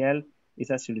du ciel. Et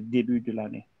ça, c'est le début de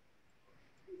l'année.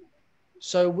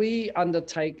 So we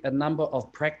undertake a number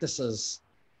of practices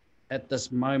at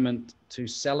this moment to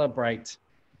celebrate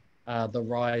the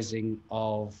rising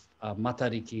of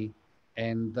Matariki.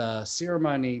 And the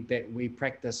ceremony that we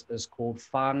practice is called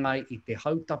whāngai i te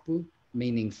hautapu,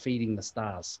 meaning feeding the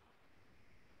stars.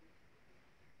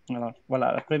 Alors,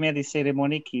 voilà, la première des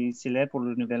cérémonies qui célèbre pour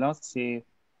le Nouvel An, c'est,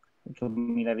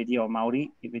 comme il avait dit en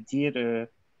maori, il veut dire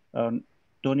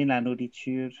donner la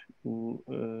nourriture ou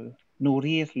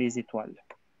nourrir les étoiles.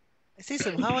 I see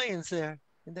some Hawaiians there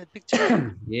in that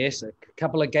picture. Yes, a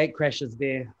couple of gate crashes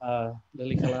there,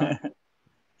 Lilikalā.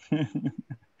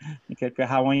 Quelques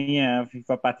Hawaïens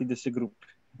font partie de ce groupe.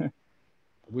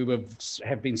 We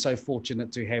have been so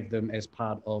fortunate to have them as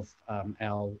part of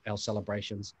our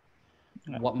celebrations.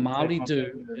 What Māori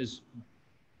do is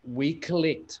we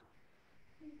collect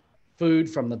food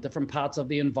from the different parts of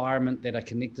the environment that are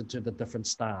connected to the different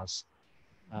stars.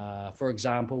 For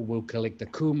example, we'll collect a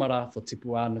kumara for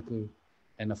tipu ānuku,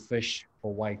 and a fish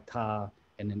for waitā,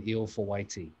 and an eel for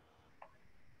waiti.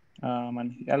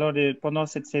 Magnifique. Alors, pendant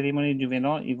cette cérémonie du Nouvel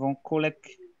An, ils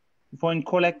font une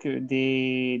collecte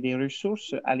des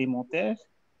ressources alimentaires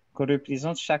que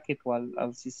représente chaque étoile.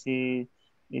 Alors, si c'est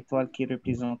l'étoile qui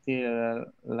représentait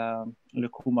le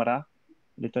kumara,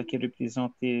 l'étoile qui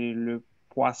représentait le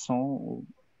poisson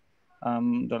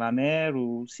dans la mer,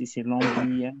 ou si c'est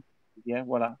l'anguille,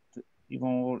 voilà, ils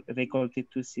vont récolter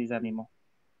tous ces aliments.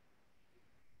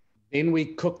 Then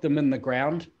we cook them in the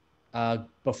ground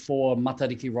before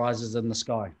Matariki rises in the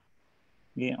sky.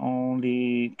 Et on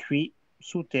les cuit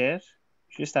sous terre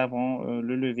juste avant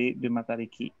le lever de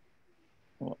Matariki,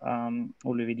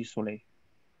 au lever du soleil.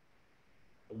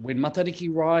 When Matariki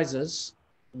rises,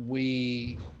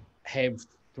 we have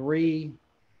three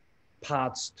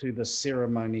parts to the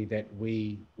ceremony that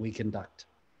we conduct.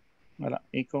 Voilà.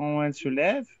 Et quand elle se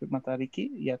lève,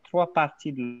 Matariki, il y a trois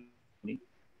parties de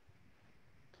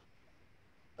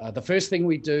the first thing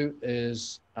we do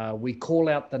is we call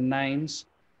out the names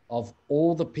of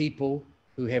all the people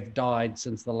who have died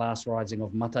since the last rising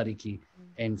of Matariki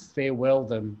and farewell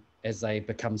them as they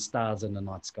become stars in the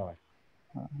night sky.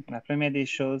 La première des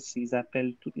choses, ils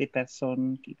appellent toutes les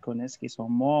personnes qu'ils connaissent qui sont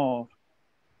morts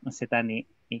cette année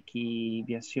et qui,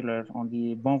 bien sûr, leur ont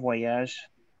dit bon voyage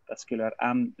parce que leurs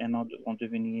âmes maintenant vont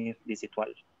devenir des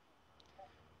étoiles.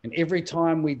 And every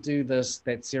time we do this,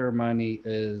 that ceremony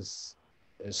is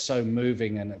so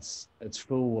moving, and it's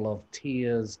full of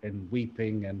tears and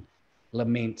weeping and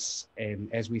laments, and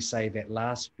as we say that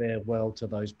last farewell to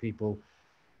those people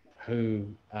who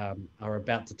are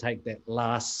about to take that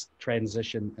last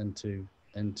transition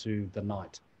into the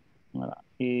night. Voilà.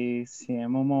 Et c'est un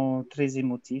moment très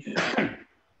émotif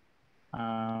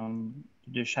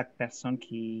de chaque personne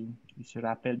qui se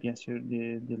rappelle bien sûr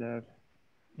de leurs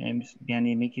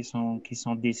bien-aimés qui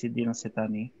sont décédés dans cette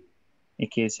année. Et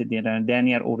que c'est un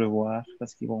dernier au revoir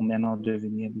parce qu'ils vont maintenant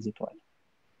devenir des étoiles.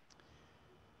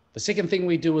 The second thing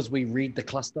we do is we read the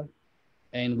cluster,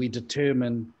 and we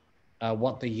determine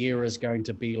what the year is going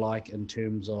to be like in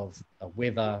terms of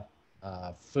weather,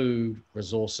 food,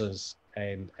 resources,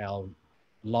 and our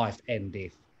life and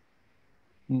death.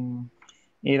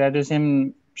 Et la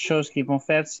deuxième chose qu'ils vont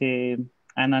faire, c'est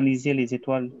analyser les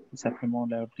étoiles, tout simplement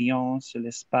leur brillance,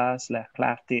 l'espace, la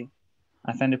clarté,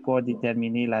 afin de pouvoir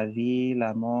déterminer la vie,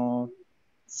 la mort,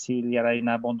 s'il y aura une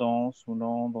abondance ou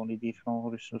non dans les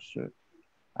différentes ressources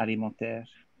alimentaires.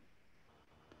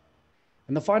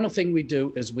 And the final thing we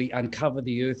do is we uncover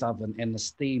the earth oven and the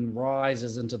steam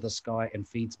rises into the sky and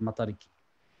feeds Matariki.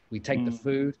 We take the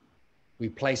food, we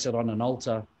place it on an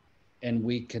altar, and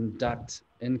we conduct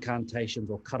incantations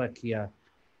or karakia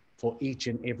for each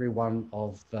and every one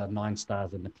of the 9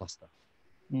 stars in the cluster.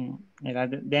 Et la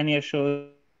dernière chose,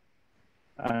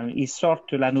 ils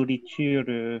sortent la nourriture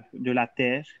de la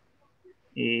terre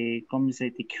et comme ça a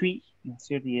été cuit, bien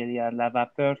sûr, il y a la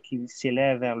vapeur qui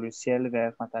s'élève vers le ciel,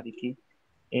 vers Matariki,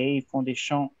 et ils font des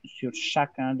chants sur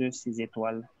chacun de ces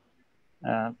étoiles.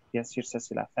 Bien sûr, ça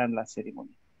c'est la fin de la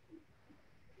cérémonie.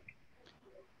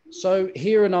 So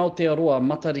here in Aotearoa,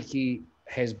 Matariki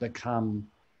has become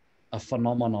a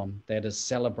phenomenon that is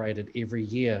celebrated every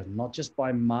year, not just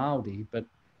by Māori, but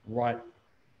right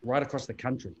across the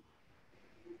country.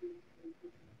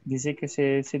 Disait que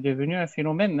c'est devenu un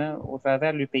phénomène au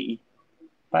travers du pays.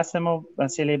 Pas seulement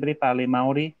célébré par les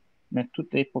Maoris, mais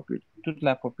toute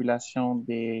la population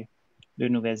de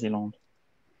Nouvelle-Zélande.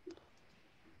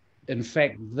 In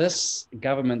fact, this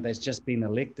government that's just been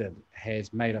elected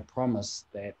has made a promise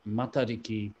that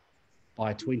Matariki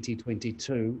by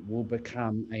 2022 will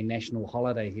become a national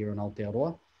holiday here in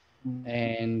Aotearoa.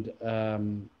 And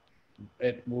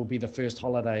it will be the first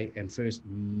holiday and first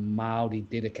Māori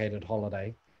dedicated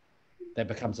holiday that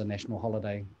becomes a national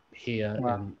holiday here in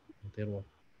Aotearoa.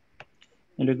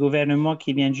 Et le gouvernement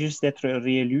qui vient juste d'être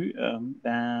réélu,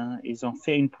 ils ont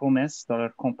fait une promesse dans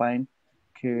leur campagne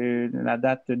que la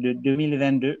date de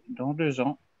 2022, dans 2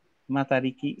 ans,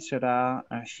 Matariki sera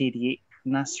un férié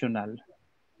national.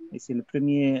 Et c'est le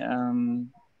premier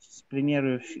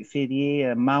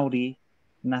férié Maori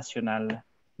national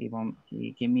qui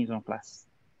est mis en place.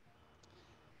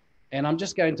 And I'm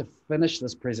just going to finish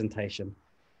this presentation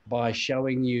by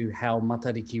showing you how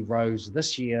Matariki rose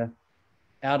this year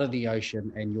out of the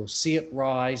ocean, and you'll see it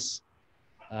rise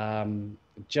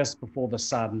just before the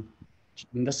sun.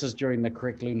 And this is during the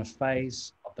correct lunar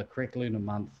phase of the correct lunar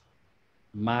month,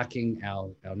 marking our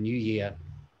new year,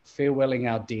 farewelling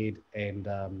our dead, and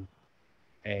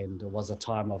it was a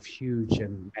time of huge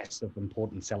and massive,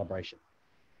 important celebration.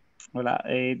 Voilà,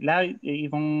 et là, il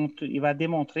va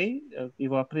démontrer, il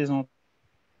va présenter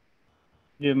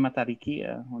le Matariki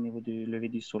au niveau du lever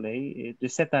du soleil et de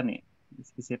cette année,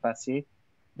 ce qui s'est passé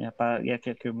il y a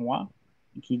quelques mois,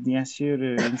 qui est bien sûr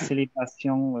une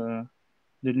célébration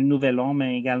de le nouvel an,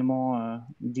 mais également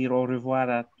dire au revoir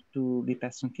à toutes les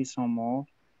personnes qui sont mortes.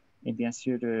 Et bien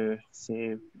sûr,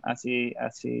 c'est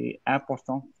assez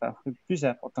important, enfin, plus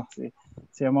important,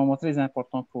 c'est un moment très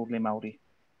important pour les Maoris.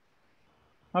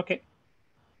 OK.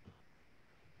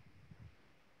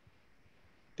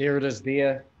 There it is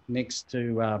there, next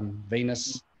to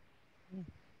Venus.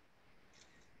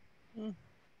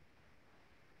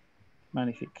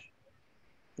 Magnifique.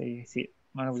 Et ici,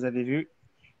 voilà, vous avez vu,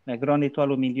 la grande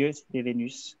étoile au milieu, c'était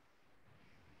Vénus.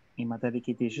 Et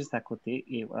Matariki était juste à côté,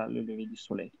 et voilà le lever du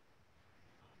soleil.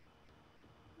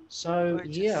 So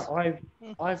yeah,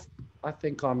 I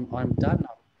think I'm done.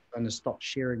 I'm going to stop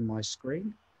sharing my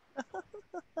screen.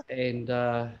 And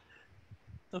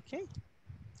Okay,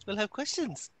 we'll have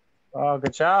questions. Oh,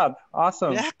 good job.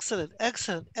 Awesome. Excellent.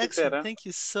 Thank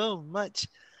you so much.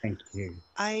 Thank you.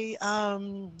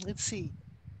 Let's see.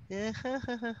 We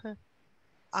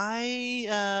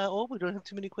don't have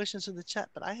too many questions in the chat,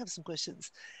 but I have some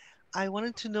questions. I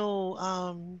wanted to know,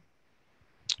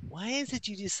 why is it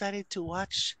you decided to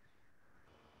watch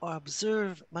or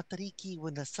observe Matariki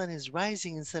when the sun is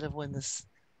rising instead of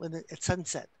at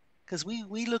sunset? Because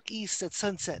we look east at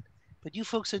sunset, but you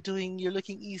folks you're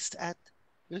looking east at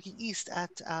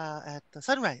the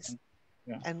sunrise.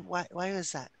 Yeah. And why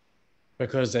is that?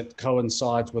 Because it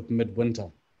coincides with midwinter,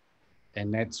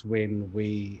 and that's when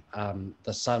the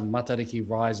sun Matariki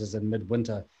rises in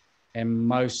midwinter, and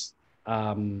most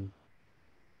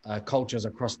cultures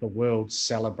across the world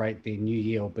celebrate their new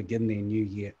year or begin their new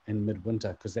year in midwinter,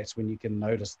 because that's when you can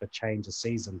notice the change of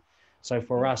season. So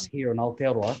for us here in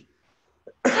Aotearoa,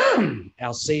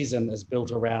 our season is built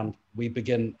around, we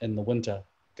begin in the winter,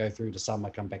 go through to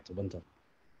summer, come back to winter.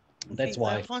 That's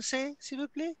why. Français, s'il vous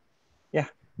plaît? Yeah.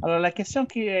 Alors, la question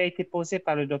qui a été posée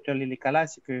par le docteur Lilikalā,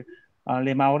 c'est que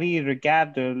les Maoris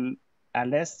regardent à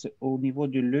l'est au niveau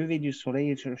du lever du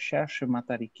soleil, ils recherchent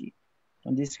Matariki.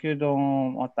 Tandis que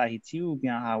en Tahiti ou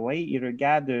bien à Hawaï, ils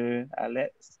regardent à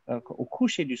l'est, au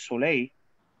coucher du soleil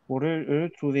pour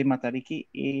retrouver Matariki.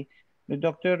 Et le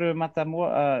docteur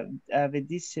Matamua avait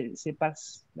dit que c'est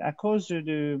à cause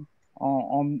au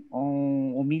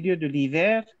milieu de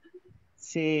l'hiver,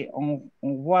 on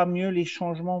voit mieux les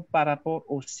changements par rapport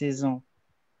aux saisons.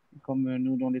 Comme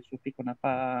nous, dans les tropiques, on n'a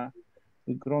pas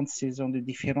de grande saison de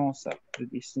différence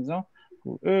des saisons.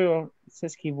 Pour eux, c'est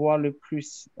ce qu'ils voient le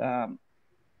plus.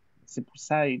 C'est pour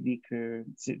ça qu'il dit que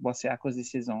c'est à cause des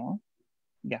saisons. Hein?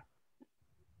 Yeah.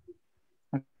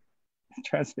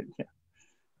 Translate, yeah.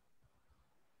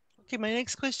 Okay, my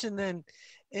next question then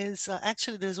is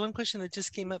actually there's one question that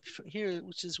just came up here,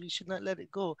 which is we should not let it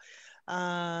go.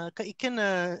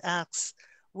 Kaikena asks,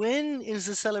 when is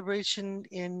the celebration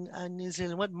in New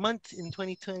Zealand? What month in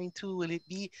 2022 will it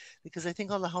be? Because I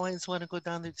think all the Hawaiians want to go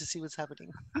down there to see what's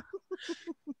happening.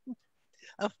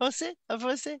 En français? En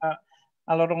français?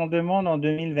 Alors, on demande en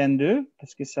 2022,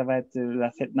 parce que ça va être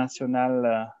la fête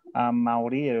nationale à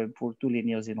Maori pour tous les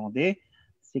Néo-Zélandais.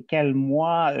 C'est quel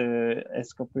mois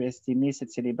est-ce qu'on peut estimer cette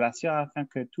célébration afin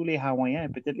que tous les Hawaïens et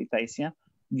peut-être les Tahitiens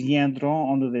viendront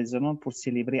en Nouvelle-Zélande pour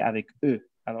célébrer avec eux?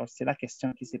 Alors, c'est la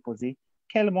question qui s'est posée.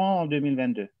 Quel mois en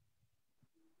 2022?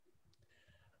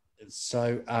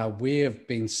 So we've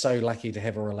been so lucky to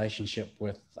have a relationship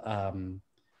with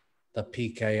the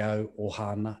PKO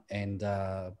Ohana and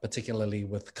particularly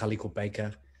with Kaliko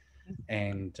Baker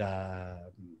and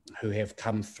who have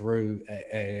come through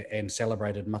and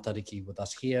celebrated Matariki with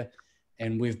us here.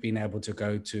 And we've been able to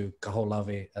go to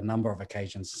Kaho'olawe a number of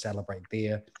occasions to celebrate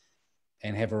there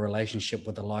and have a relationship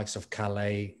with the likes of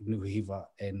Kalani, Nuhiwa.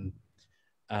 And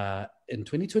in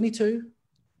 2022,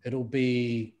 it'll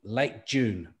be late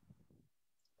June.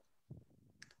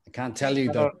 I can't tell you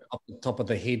off the top of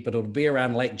the head, but it'll be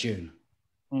around late June.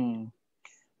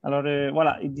 Alors,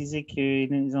 voilà, il disait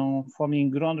qu'ils ont formé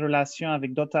une grande relation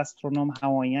avec d'autres astronomes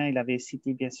hawaïens. Il avait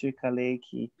cité, bien sûr, Kalani,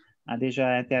 qui a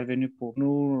déjà intervenu pour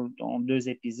nous dans 2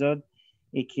 épisodes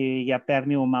et qui a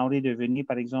permis aux Maoris de venir,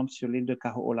 par exemple, sur l'île de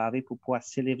Kaho'olawe pour pouvoir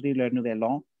célébrer leur nouvel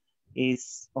an. Et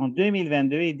en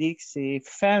 2022, il dit que c'est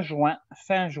fin juin,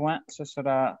 ce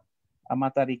sera à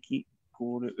Matariki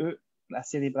pour eux, la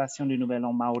célébration du nouvel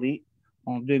an Maori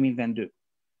en 2022.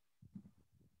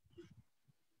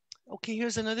 Okay,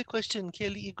 here's another question.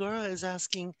 Kelly Igora is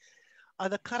asking, are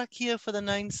the karakia for the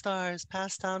 9 stars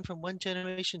passed down from one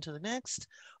generation to the next,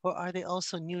 or are they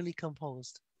also newly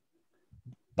composed?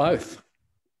 Both.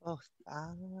 Both.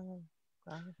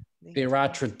 There are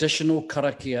traditional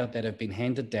karakia that have been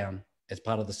handed down as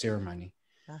part of the ceremony,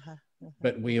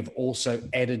 but we have also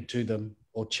added to them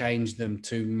or changed them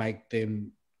to make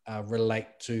them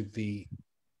relate to the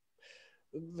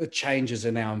changes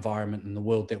in our environment and the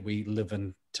world that we live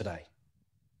in today.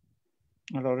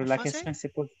 Alors, la question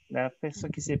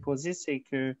qui s'est posée, c'est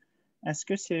que est-ce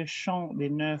que ces chants des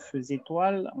 9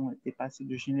 étoiles ont été passés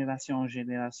de génération en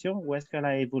génération ou est-ce qu'elle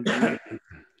a évolué?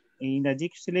 Et il a dit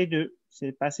que c'est les deux.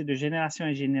 C'est passé de génération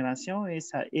en génération et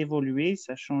ça a évolué,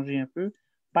 ça a changé un peu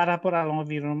par rapport à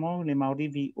l'environnement où les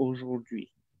Maoris vivent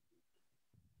aujourd'hui.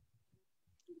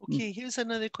 Okay, here's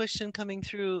another question coming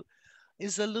through.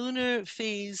 Is the lunar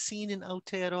phase seen in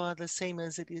Aotearoa the same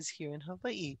as it is here in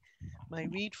Hawaii? My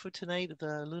read for tonight of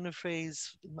the lunar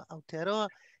phase in Aotearoa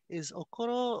is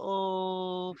Okoro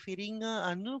o Whiringa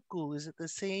Anuku. Is it the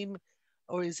same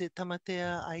or is it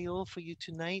Tamatea Aio for you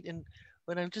tonight? And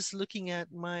when I'm just looking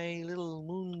at my little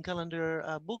moon calendar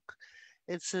book,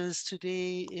 it says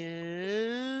today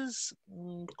is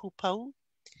Kupau.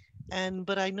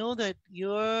 But I know that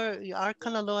our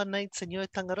Kanaloa nights and your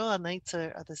Tangaroa nights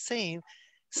are the same.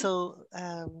 So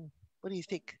what do you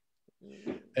think?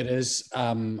 It is.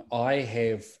 I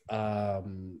have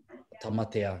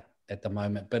Tamatea at the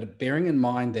moment, but bearing in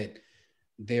mind that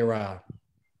there are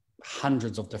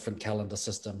hundreds of different calendar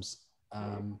systems,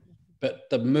 but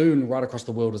the moon right across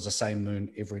the world is the same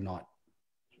moon every night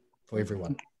for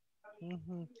everyone.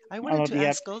 I wanted to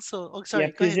ask also. Oh,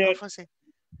 sorry, go ahead.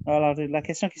 Alors, la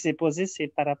question qui s'est posée, c'est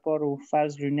par rapport aux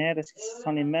phases lunaires. Est-ce que ce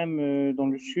sont les mêmes dans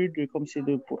le sud, comme c'est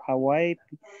pour Hawaï?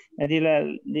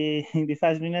 Les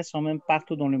phases lunaires sont même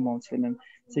partout dans le monde. C'est les mêmes.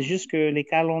 C'est juste que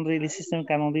les systèmes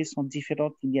calendriers sont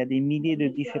différents. Il y a des milliers de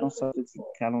différents sortes de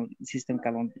systèmes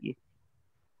calendriers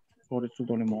pour tout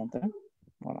dans le monde. Hein?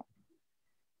 Voilà.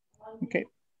 OK.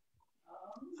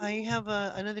 I have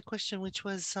another question, which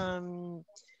was,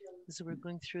 as we're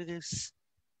going through this,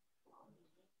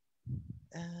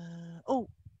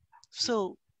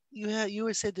 so you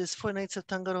were said there's 4 nights of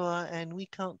Tangaroa and we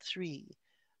count 3,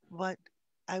 but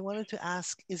I wanted to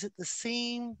ask, is it the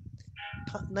same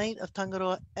night of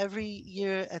Tangaroa every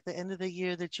year at the end of the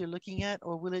year that you're looking at,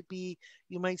 or will it be,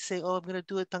 you might say, oh, I'm going to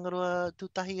do a Tangaroa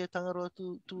Tutahi or Tangaroa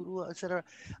Turua, etc.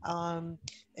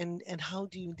 And how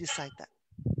do you decide that?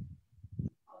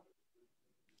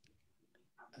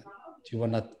 Do you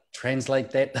want to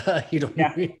translate that,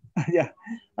 Hironui? Yeah.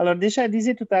 Alors déjà, je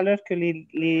disais tout à l'heure que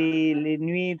les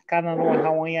nuits Kanaloa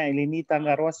hawaïens et les nuits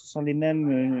Tangaroa, ce sont les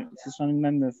mêmes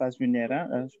phases lunaires,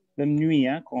 hein, même nuit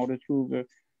qu'on retrouve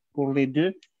pour les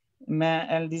deux. Mais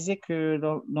elle disait que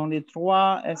dans les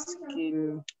trois, est-ce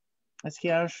qu'il y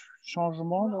a un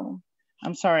changement? Dans...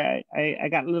 I'm sorry, I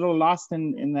got a little lost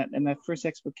in that first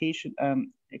explanation,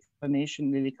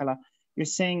 Lilikalā. You're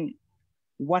saying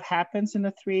what happens in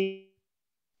the three?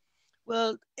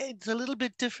 Well, it's a little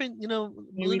bit different, you know,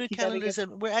 lunar calendars,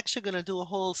 and we're actually going to do a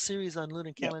whole series on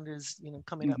lunar calendars, you know,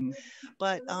 coming up.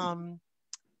 But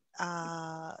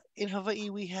in Hawaii,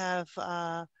 we have,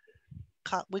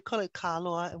 we call it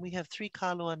Kaloa, and we have 3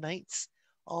 Kaloa nights.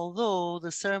 Although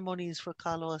the ceremonies for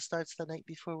Kaloa starts the night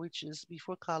before, which is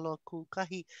before Kaloa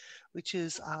Kukahi, which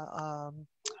is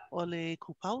Ole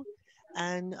Kupau.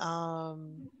 And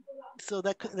so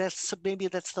that's maybe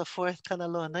that's the 4th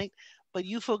Kanaloa night. But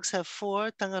you folks have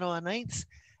 4 Tangaroa nights,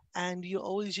 and you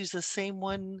always use the same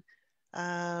one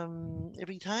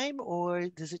every time, or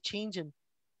does it change, and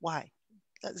why?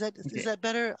 Is that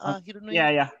better, Hironui?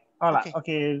 Yeah. Voilà.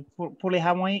 Okay. Pour les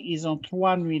Hawaïens, ils ont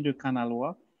 3 nuits de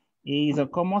Kanaloa et ils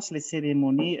commencent les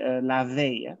cérémonies la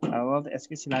veille. Alors, est-ce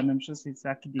que c'est la même chose? C'est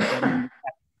ça qui détermine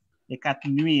les 4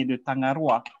 nuits de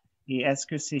Tangaroa. Et est-ce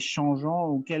que c'est changeant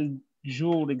ou quel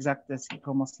jour exact est-ce qu'ils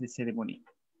commencent les cérémonies?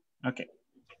 Okay.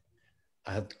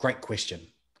 Great question.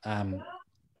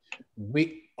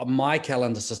 My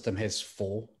calendar system has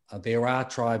 4. There are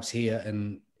tribes here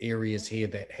in areas here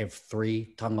that have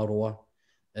 3 Tangaroa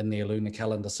in their lunar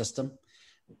calendar system.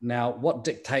 Now, what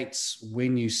dictates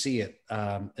when you see it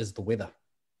is the weather,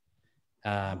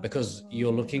 because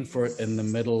you're looking for it in the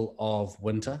middle of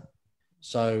winter.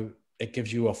 So it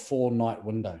gives you a 4-night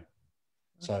window.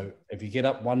 So if you get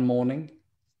up one morning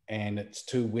and it's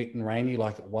too wet and rainy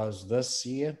like it was this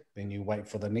year, then you wait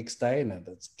for the next day and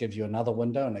it gives you another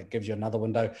window, and it gives you another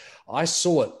window. I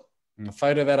saw it. And the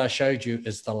photo that I showed you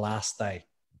is the last day.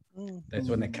 That's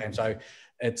when it came. So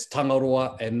it's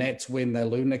Tangaroa, and that's when the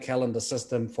lunar calendar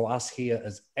system for us here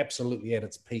is absolutely at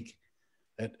its peak.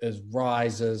 It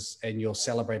rises, and you're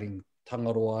celebrating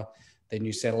Tangaroa, then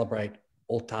you celebrate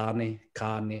Otane,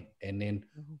 Kane, and then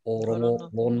Oromo,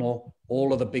 Lono,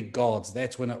 all of the big gods.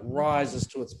 That's when it rises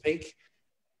to its peak,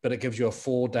 but it gives you a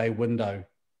 4-day window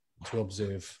to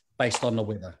observe based on the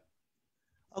weather.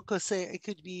 Okay, so it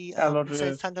could be,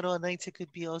 besides Tangaroa nights, it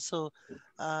could be also,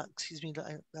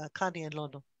 Kane and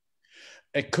Lono.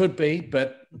 It could be,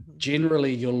 but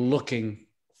generally you're looking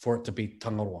for it to be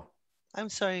Tangaroa. I'm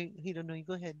sorry, Hironui,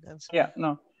 go ahead. I'm sorry. Yeah,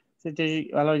 no.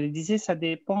 Alors, il disait ça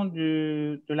dépend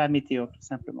de la météo, tout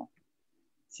simplement.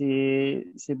 C'est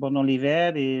pendant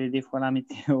l'hiver et des fois la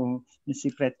météo ne s'y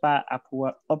prête pas à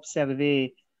pouvoir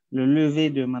observer le lever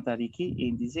de Matariki, et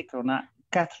il disait qu'on a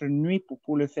 4 nuits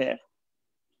pour le faire.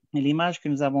 Et l'image que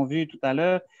nous avons vue tout à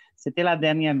l'heure, c'était la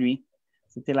dernière nuit.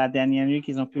 C'était la dernière nuit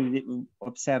qu'ils ont pu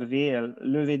observer le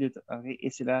lever de Matariki,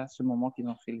 et c'est là, ce moment qu'ils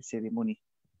ont fait les cérémonies.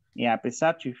 Et après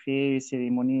ça, tu fais les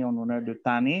cérémonies en honneur de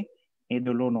Tane et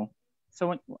de Lono.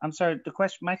 So I'm sorry,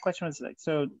 my question is like,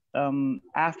 so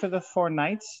after the 4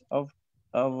 nights of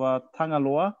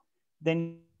Tangaloa,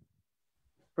 then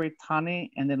Tane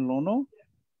and then Lono?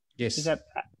 Yes. Is that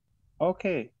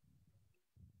okay?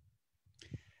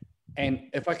 And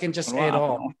if I can just add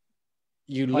on,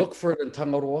 you look for it in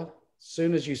Tangaroa. As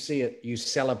soon as you see it, you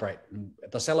celebrate.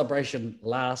 The celebration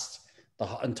lasts the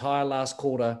entire last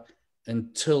quarter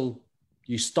until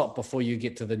you stop before you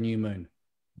get to the new moon.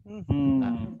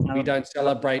 We don't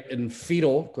celebrate in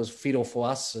Whiro, because Whiro for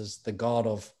us is the god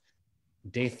of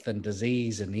death and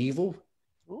disease and evil.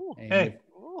 And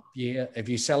if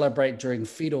you celebrate during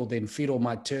Whiro, then Whiro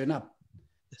might turn up.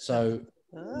 So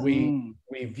we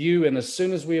view, and as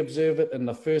soon as we observe it in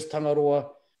the first Tangaroa,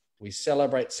 we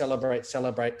celebrate. So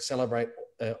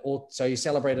you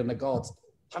celebrate in the gods.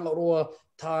 Tangaroa,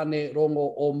 Tane,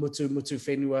 Rongo, o Mutu, Mutu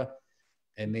Whenua.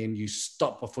 And then you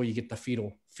stop before you get to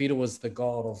Whiro. Whiro is the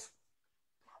god of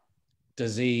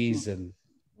disease and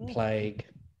plague.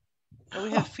 Well,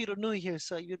 we have Hironui here,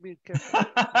 so you'd be careful.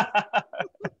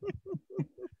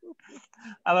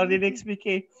 Alors, il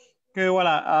expliquait que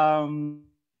voilà,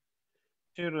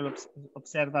 sur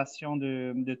l'observation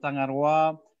de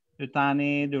Tangaroa, de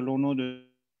Tane, de Lono, de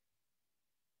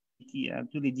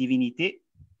toutes les divinités,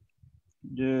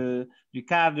 du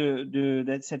quart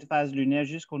de cette phase lunaire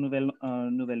jusqu'aux nouvelles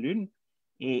lunes.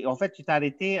 Et en fait, tu t'es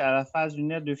arrêté à la phase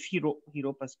lunaire de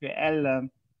Whiro, parce que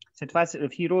cette phase de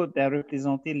Whiro a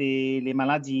représenté les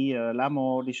maladies, la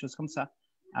mort, des choses comme ça.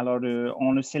 Alors,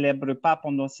 on ne célèbre pas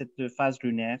pendant cette phase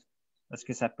lunaire parce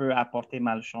que ça peut apporter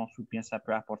malchance ou bien ça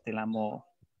peut apporter la mort.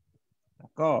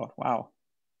 D'accord, wow.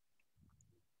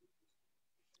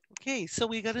 Okay, so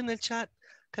we got in the chat,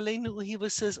 Kameʻeleihiwa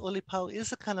says Olipau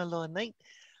is a Kanaloa night.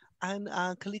 And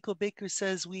Kaliko Baker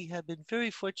says, we have been very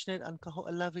fortunate on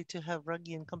Kaho'olawe to have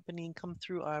Rangi and company come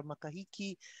through our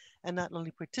makahiki and not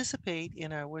only participate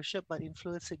in our worship, but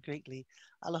influence it greatly.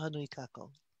 Aloha nui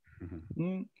kako.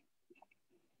 En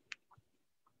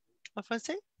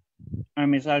français? Un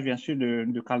message, bien sûr,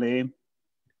 de Calais,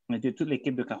 de toute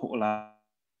l'équipe de Kaho'olawe.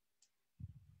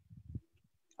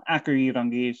 Accueillir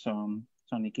Rangi, son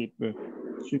équipe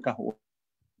sur Kaho'olawe.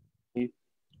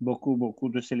 Beaucoup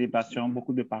de célébrations,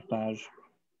 beaucoup de partage.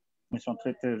 Ils sont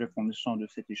très, très reconnaissants de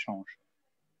cet échange.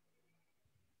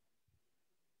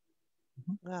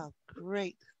 Wow,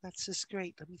 great. That's just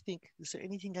great. Let me think. Is there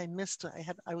anything I missed?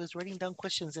 I was writing down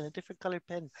questions in a different color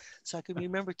pen so I could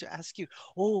remember to ask you.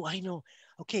 Oh, I know.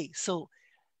 Okay, so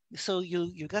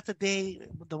you got the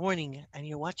morning, and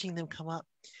you're watching them come up.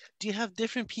 Do you have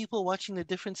different people watching the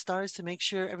different stars to make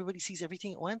sure everybody sees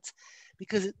everything at once?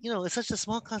 Because it's such a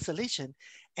small constellation,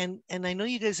 and I know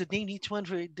you guys have named each one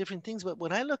for different things, but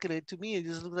when I look at it, to me it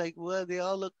just looks like, well, they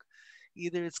all look,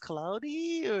 either it's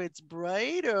cloudy or it's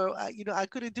bright, or I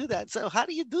couldn't do that. So how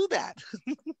do you do that?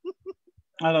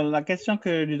 Alors, la question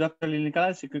que du Dr.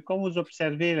 Lilikalā, c'est que quand vous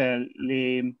observez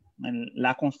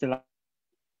la constellation,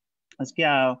 est-ce qu'il y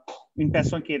a une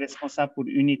personne qui est responsable pour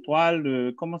une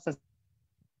étoile? Comment ça se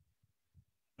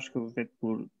passe que vous faites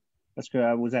parce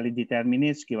que vous allez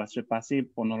déterminer ce qui va se passer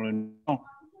pendant le temps?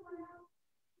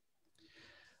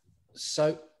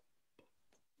 So,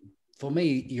 for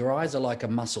me, your eyes are like a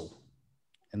muscle.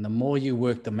 And the more you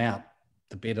work them out,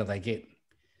 the better they get.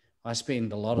 I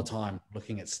spend a lot of time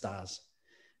looking at stars.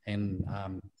 And,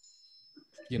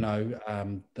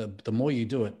 the more you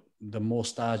do it, the more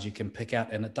stars you can pick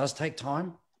out. And it does take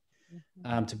time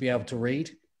to be able to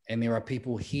read. And there are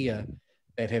people here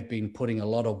that have been putting a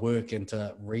lot of work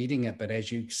into reading it. But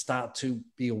as you start to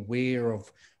be aware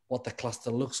of what the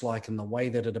cluster looks like and the way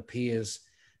that it appears,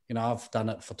 I've done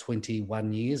it for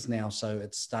 21 years now. So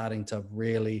it's starting to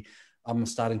really... I'm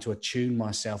starting to attune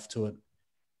myself to it.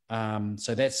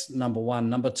 So that's number one.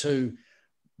 Number two,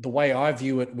 the way I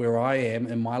view it where I am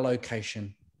in my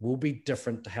location will be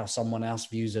different to how someone else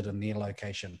views it in their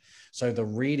location. So the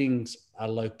readings are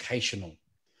locational.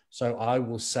 So I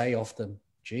will say often,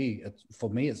 for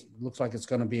me, it looks like it's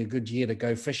going to be a good year to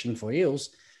go fishing for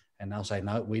eels. And they'll say,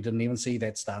 no, we didn't even see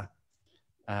that star.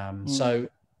 So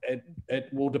it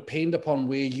will depend upon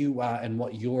where you are and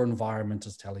what your environment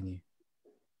is telling you.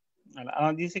 Alors,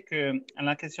 on disait que, à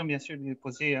la question bien sûr de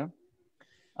poser,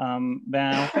 en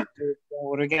fait,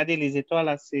 regarder les étoiles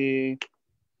assez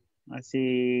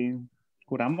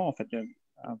couramment, en fait.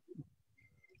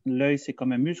 L'œil, c'est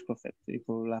comme un muscle, en fait. Il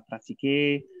faut la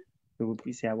pratiquer, que vous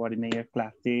puissiez avoir une meilleure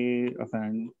clarté, enfin,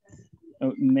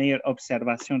 une meilleure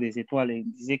observation des étoiles. Et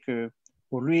il disait que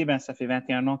pour lui, ça fait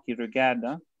 21 ans qu'il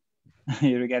regarde,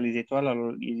 il regarde les étoiles,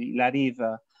 alors il arrive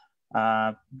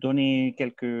à donner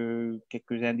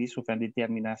quelques indices ou une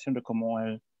détermination de comment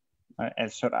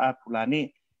elle sera pour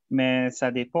l'année. Mais ça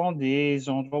dépend des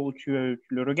endroits où tu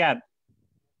le regardes.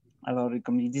 Alors,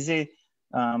 comme il disait,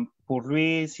 pour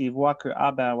lui, s'il voit que,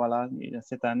 voilà,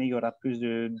 cette année, il y aura plus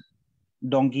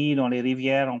d'anguilles dans les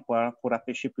rivières, on pourra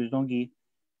pêcher plus d'anguilles.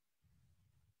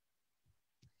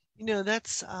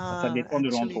 Ça dépend de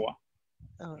l'endroit.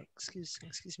 Oh, excuse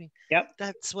me. Yep.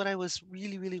 That's what I was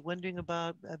really, really wondering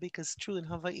about, because true in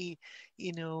Hawaii,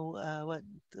 what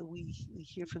we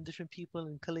hear from different people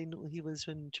in Kalani, he was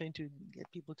when trying to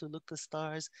get people to look the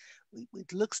stars.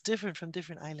 It looks different from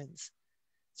different islands.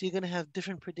 So you're going to have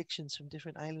different predictions from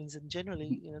different islands. And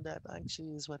generally, that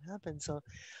actually is what happens. So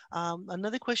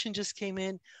another question just came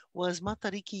in. Was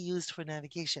Matariki used for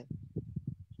navigation?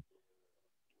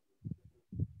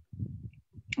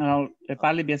 Alors, je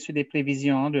parlais bien sûr des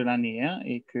prévisions de l'année,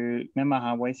 et que même à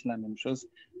Hawaï, c'est la même chose.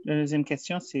 La deuxième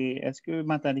question, c'est est-ce que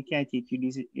Matariki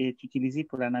est utilisé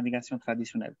pour la navigation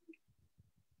traditionnelle?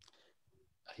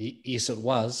 Yes, it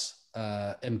was,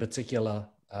 in particular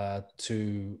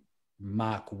to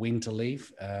mark when to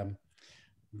leave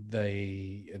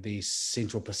the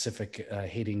Central Pacific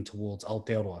heading towards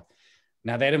Aotearoa.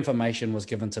 Now, that information was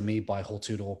given to me by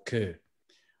Hoturo Kerr.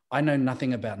 I know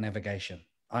nothing about navigation.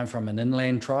 I'm from an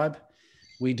inland tribe.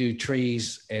 We do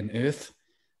trees and earth.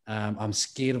 I'm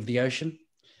scared of the ocean.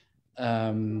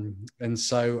 And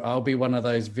so I'll be one of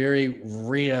those very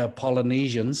rare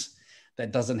Polynesians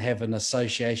that doesn't have an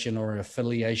association or an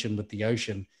affiliation with the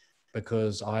ocean,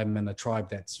 because I'm in a tribe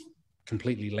that's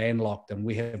completely landlocked and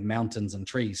we have mountains and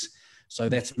trees. So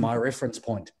that's my reference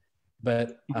point.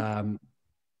 But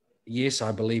yes,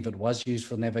 I believe it was used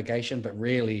for navigation, but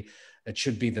really it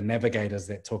should be the navigators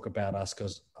that talk about us,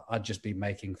 because I'd just be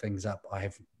making things up.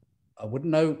 I wouldn't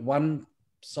know one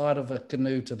side of a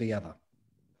canoe to the other.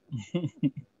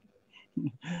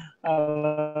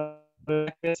 Alors,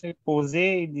 la question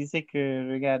posée, il disait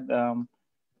que, regarde,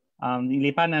 il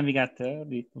n'est pas navigateur,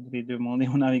 il faudrait demander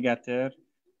au navigateur,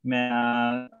 mais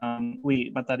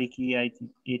oui, Matariki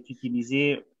est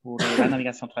utilisé pour la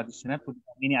navigation traditionnelle pour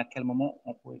déterminer à quel moment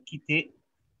on pourrait quitter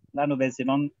la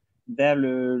Nouvelle-Zélande vers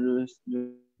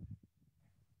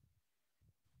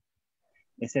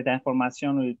Et cette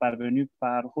information nous est parvenue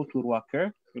par Retour Walker,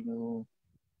 que nous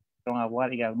allons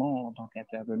avoir également en tant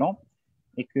qu'intervenant.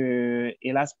 Et que,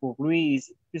 hélas, pour lui, il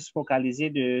est plus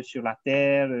focalisé sur la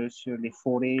terre, sur les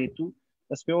forêts et tout.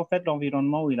 Parce qu'au fait,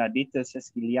 l'environnement où il habite, c'est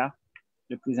ce qu'il y a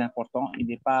le plus important. Il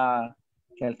n'est pas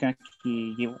quelqu'un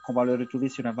qu'on va le retrouver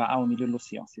sur un vaha au milieu de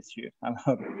l'océan, c'est sûr.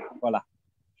 Alors, voilà.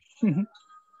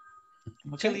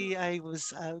 Actually, I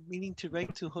was meaning to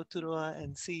write to Hoturoa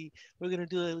and see, we're going to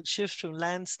do a shift from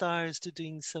land stars to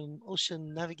doing some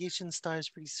ocean navigation stars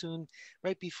pretty soon,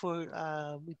 right before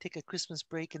we take a Christmas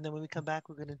break. And then when we come back,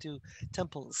 we're going to do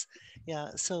temples.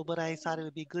 Yeah. So, but I thought it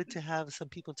would be good to have some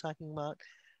people talking about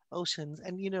oceans.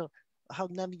 And, you know, how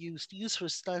use for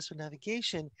stars for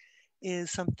navigation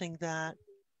is something that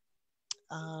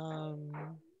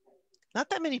not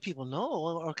that many people know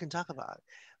or can talk about.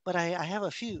 But I have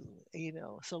a few, you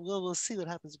know, so we'll see what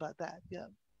happens about that. Yeah.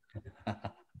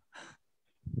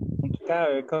 En tout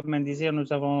cas, comme on disait,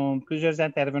 nous avons plusieurs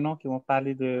intervenants qui vont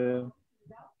parler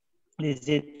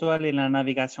des étoiles et la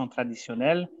navigation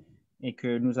traditionnelle et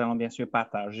que nous allons bien sûr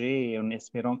partager et en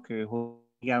espérant que vous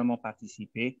également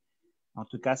participer. En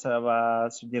tout cas, ça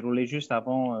va se dérouler juste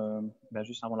avant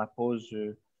la pause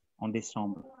en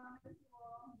décembre.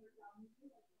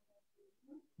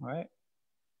 Ouais.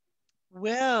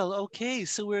 Well, okay,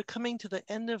 so we're coming to the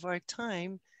end of our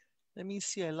time. Let me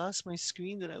see. I lost my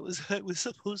screen that I was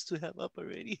supposed to have up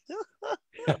already.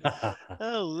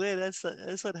 Oh, wait, that's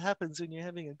what happens when you're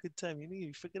having a good time.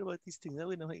 You forget about these things. Oh,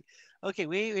 wait. Okay,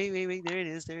 wait. There it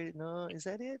is. No, is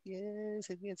that it? Yes,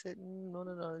 it's it. No,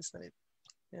 it's not it.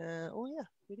 Oh yeah,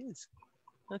 it is.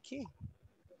 Okay.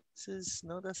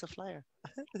 No, that's a flyer.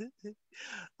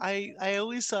 I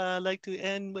always like to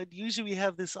end, but usually we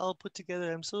have this all put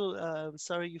together. I'm so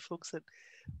sorry, you folks, that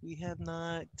we have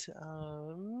not.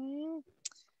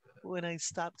 When I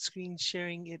stopped screen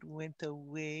sharing, it went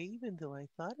away, even though I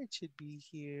thought it should be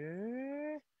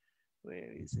here.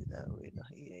 Where is it? Oh, wait, no,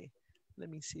 yeah. Let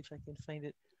me see if I can find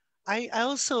it. I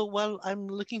also, while I'm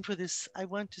looking for this, I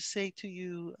want to say to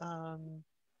you,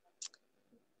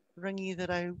 Rangi, that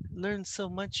I learned so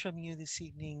much from you this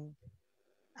evening.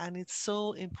 And it's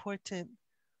so important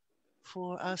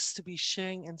for us to be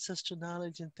sharing ancestral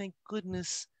knowledge. And thank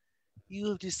goodness you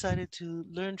have decided to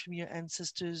learn from your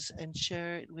ancestors and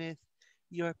share it with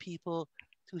your people,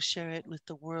 to share it with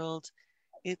the world.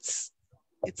 It's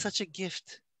such a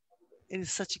gift. It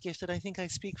is such a gift. And I think I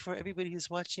speak for everybody who's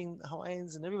watching,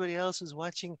 Hawaiians and everybody else who's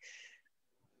watching,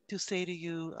 to say to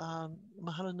you,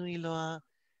 mahalo nui loa.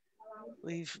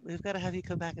 We've got to have you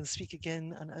come back and speak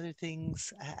again on other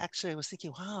things. Actually, I was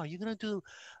thinking, wow, are you gonna do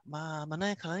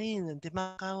Manai Kalani and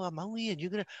Maka Maui, and are you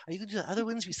gonna do the other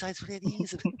ones besides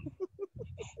Freddy's?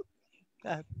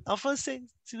 Alphonse,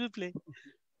 s'il vous plaît.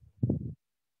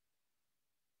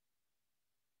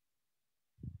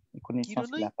 Les connaissances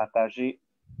qu'il a partagées.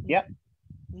 Yeah.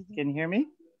 Can you hear me?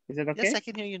 Is it okay? Yes, I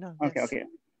can hear you now. Okay, yes. okay.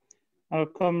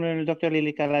 Alors, comme le docteur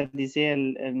Lilikalā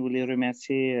disait, elle voulait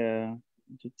remercier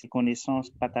toutes ces connaissances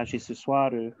partagées ce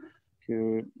soir,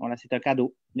 que voilà, c'est un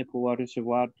cadeau de pouvoir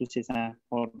recevoir toutes ces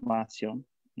informations.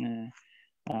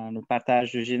 Nous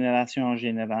partage de génération en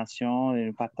génération, et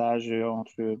nous partage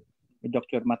entre le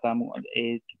docteur Matamua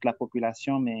et toute la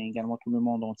population, mais également tout le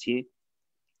monde entier.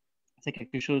 C'est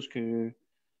quelque chose que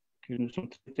nous sommes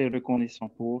très, très reconnaissants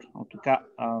pour. En tout cas,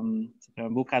 c'est un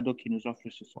beau cadeau qu'il nous offre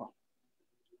ce soir.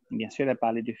 Bien sûr, elle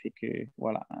parlait du fait que,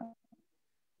 voilà,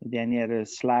 les dernières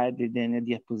slides, les dernières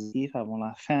diapositives avant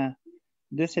la fin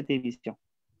de cette émission.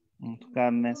 En tout cas,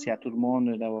 merci à tout le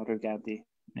monde d'avoir regardé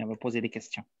et d'avoir posé des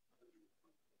questions.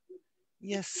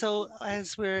 Yes, so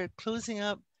as we're closing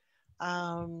up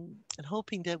and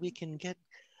hoping that we can get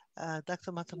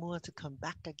Dr. Matamua to come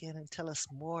back again and tell us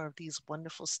more of these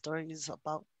wonderful stories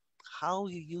about how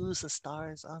you use the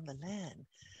stars on the land.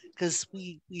 Because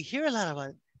we hear a lot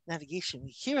about navigation.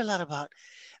 We hear a lot about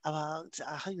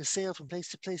how you sail from place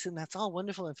to place, and that's all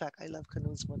wonderful. In fact, I love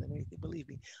canoes more than anything. Believe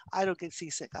me, I don't get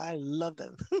seasick. I love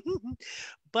them.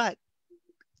 But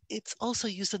it's also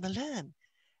used on the land.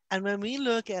 And when we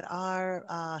look at our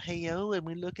heiau and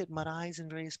we look at marais in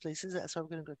various places, that's why we're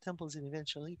going to go to temples in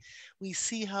eventually, we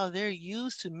see how they're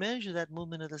used to measure that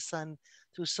movement of the sun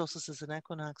through solstices and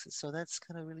equinoxes. So that's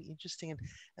kind of really interesting.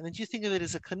 And then you think of it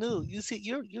as a canoe. You see,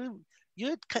 you're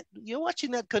you're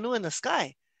watching that canoe in the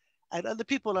sky, and other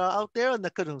people are out there on the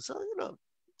canoe. So, you know,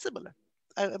 similar.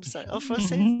 I'm sorry. En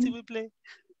français, s'il vous plaît.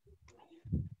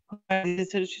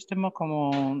 C'est justement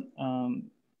comme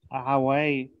à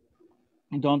Hawaï,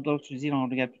 dans d'autres îles, on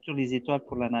regarde plutôt les étoiles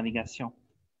pour la navigation.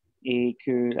 Et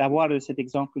que avoir cet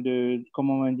exemple de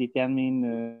comment on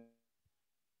détermine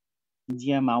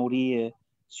quotidien maori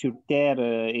sur Terre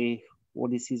et aux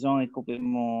décisions est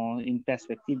complètement une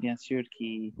perspective, bien sûr,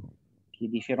 qui est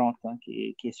différente, hein,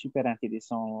 qui est super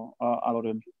intéressant. Alors,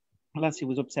 là, si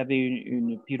vous observez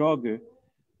une pirogue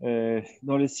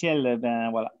dans le ciel, ben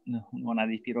voilà, on a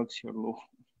des pirogues sur l'eau.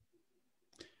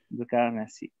 Donc,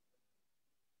 merci.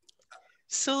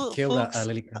 So, Kia ora, folks,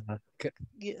 Lilikalā.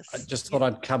 yes, I just thought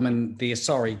I'd come in there.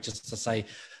 Sorry, just to say,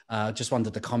 just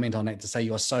wanted to comment on that to say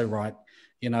you are so right.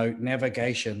 You know,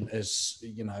 navigation is,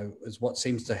 you know, is what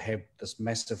seems to have this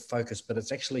massive focus, but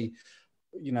it's actually,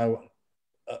 you know,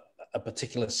 a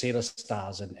particular set of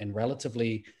stars and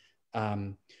relatively,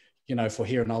 you know, for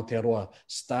here in Aotearoa,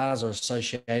 stars are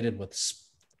associated with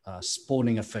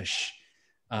spawning of fish,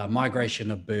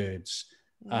 migration of birds,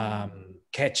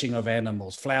 catching of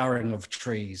animals, flowering of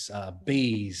trees,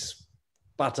 bees,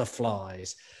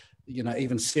 butterflies, you know,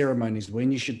 even ceremonies,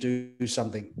 when you should do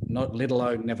something, not let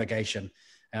alone navigation.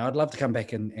 And I'd love to come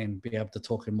back and be able to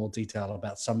talk in more detail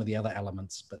about some of the other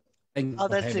elements. But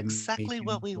that's exactly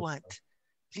what we want.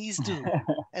 Please do,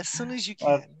 as soon as you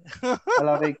can.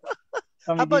 Alors,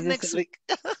 How about next week?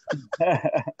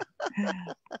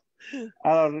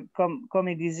 Alors, comme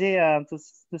il disait,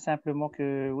 tout simplement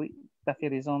que oui, tu as fait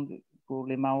raison. Pour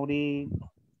les Maoris,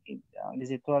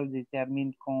 les étoiles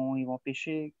déterminent quand ils vont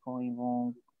pêcher, quand ils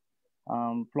vont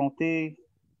planter,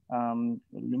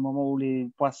 le moment où les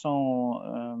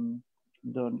poissons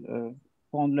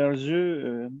pondent leurs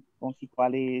œufs, quand il faut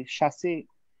aller chasser.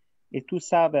 Et tout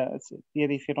ça, ben, fait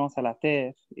référence à la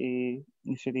Terre. Et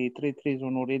je serais très, très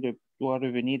honoré de pouvoir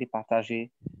revenir et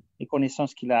partager les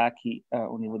connaissances qu'il a acquis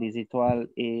au niveau des étoiles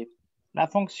et la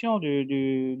fonction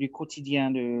du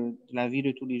quotidien, de la vie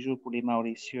de tous les jours pour les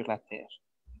Maoris sur la Terre.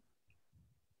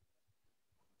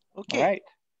 Okay. All right.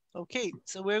 Okay,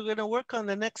 so we're going to work on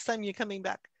the next time you're coming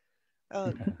back.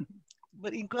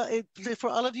 But for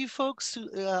all of you folks to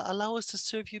allow us to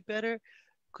serve you better,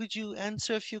 could you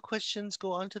answer a few questions,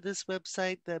 go onto this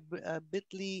website, the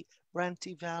bit.ly Brant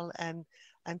Eval, and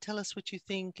tell us what you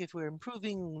think, if we're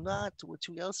improving, not, what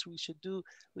else we should do.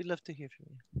 We'd love to hear from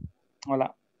you.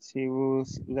 Voilà. Si vous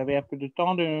avez un peu de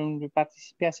temps de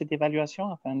participer à cette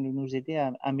évaluation afin de nous aider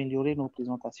à améliorer nos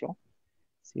présentations.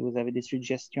 Si vous avez des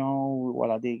suggestions ou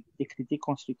voilà, des critiques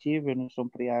constructives, nous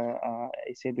sommes prêts à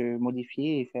essayer de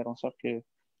modifier et faire en sorte que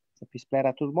ça puisse plaire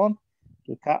à tout le monde. En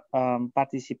tout cas,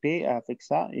 participer avec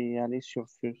ça et aller sur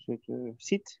ce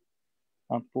site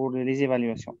pour les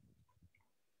évaluations.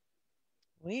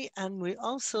 Oui, and we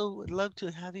also would love to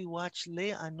have you watch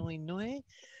Le Anui Nui,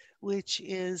 which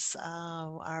is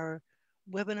our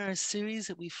webinar series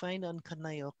that we find on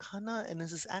Kanaiokana, and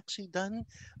this is actually done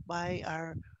by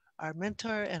our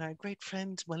mentor and our great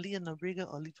friend Malia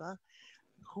Nobrega-Olivera,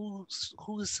 who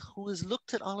has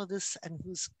looked at all of this and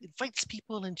who invites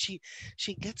people, and she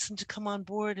gets them to come on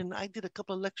board. And I did a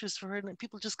couple of lectures for her, and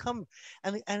people just come,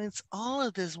 and it's all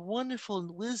of this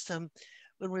wonderful wisdom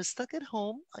when we're stuck at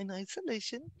home in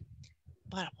isolation.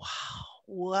 But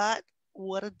wow,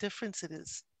 what a difference it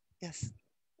is. Yes.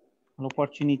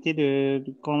 L'opportunité de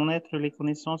connaître les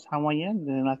connaissances hawaïennes,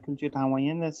 de la culture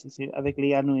hawaïenne, c'est avec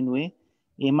les Anuenue.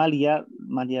 Et Malia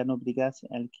Nobrega, c'est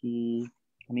elle qui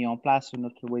a mis en place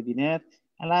notre webinaire.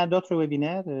 Elle a d'autres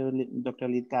webinaires, le Dr.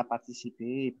 Lilikalā a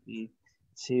participé. Et puis,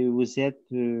 si vous êtes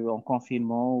en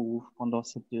confinement ou pendant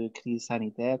cette crise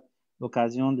sanitaire,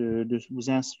 l'occasion de vous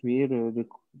instruire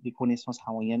des connaissances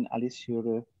hawaïennes, allez sur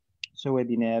ce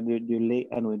webinaire de Les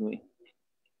Anuenue.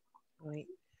 Oui.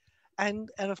 And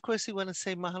of course, we want to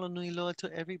say mahalo nui loa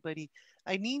to everybody.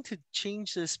 I need to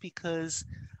change this because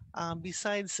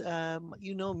besides,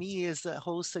 you know me as the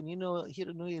host, and you know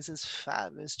Hironui is this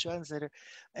fabulous translator,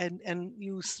 and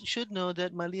you should know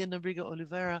that Malia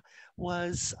Nobrega-Olivera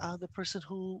was the person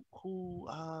who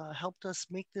helped us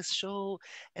make this show,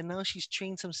 and now she's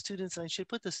trained some students, and I should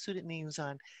put the student names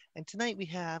on. And tonight we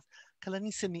have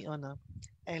Kalani Simeona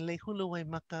and Lehulawai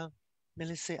Maka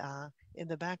Meleisea in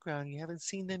the background. You haven't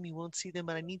seen them, you won't see them,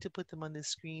 but I need to put them on the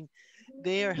screen.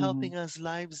 They are helping us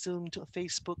live Zoom to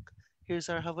Facebook. Here's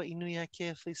our Hawaii Nui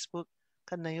Ake Facebook,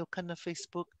 Kanaiokana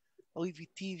Facebook, OEV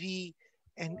TV,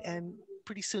 and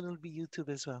pretty soon it'll be YouTube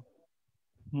as well.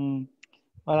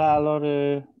 Voilà, alors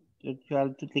tu as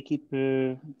toute l'équipe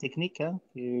technique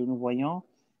que nous voyons.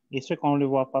 Et ceux qu'on ne le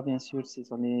voit pas, bien sûr, ce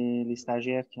sont les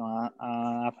stagiaires qui ont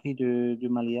appris de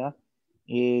Malia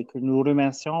et que nous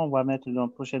remercions. On va mettre dans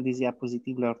la prochaine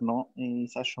diapositive leur nom et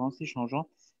ça change, c'est changeant.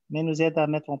 Mais nous aide à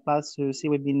mettre en place ces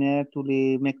webinaires tous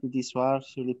les mercredis soirs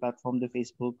sur les plateformes de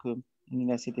Facebook,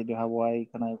 Université de Hawaï,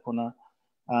 qu'on a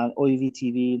OIV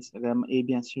TV, Instagram et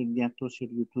bien sûr bientôt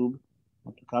sur YouTube.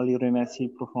 En tout cas, les remercie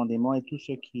profondément et tous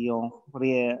ceux qui ont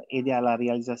aidé à la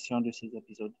réalisation de ces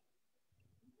épisodes.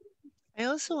 I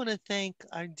also want to thank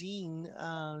our dean,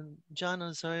 John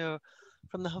Osorio,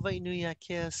 from the Hawaii Nui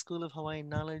Akea School of Hawaiian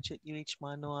Knowledge at UH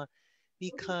Manoa,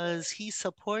 because he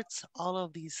supports all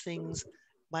of these things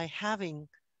by having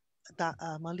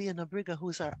Malia Nobrega,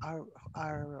 who's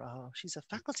she's a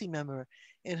faculty member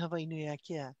in Hawaii Nui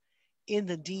Akea, in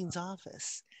the dean's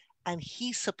office. And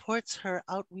he supports her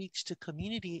outreach to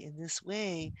community in this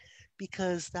way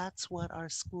because that's what our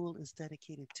school is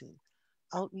dedicated to,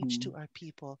 outreach to our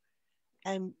people.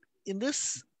 And in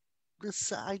this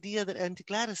idea that Auntie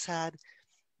Gladys had,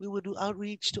 we would do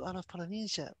outreach to all of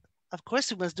Polynesia. Of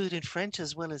course, we must do it in French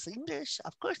as well as English,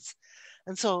 of course.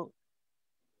 And so,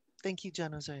 thank you,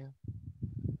 John Osorio.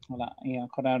 Voilà. Et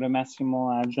encore un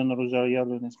remerciement à John Rosario,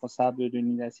 le responsable de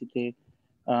l'université,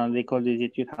 l'école des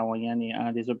études hawaïennes. Et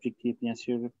un des objectifs, bien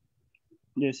sûr,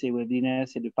 de ces webinaires,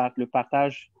 c'est le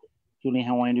partage tous les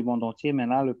Hawaïens du monde entier, mais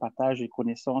là, le partage des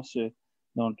connaissances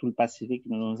dans tout le Pacifique,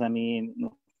 nos amis,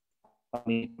 nos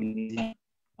familles polynésiennes,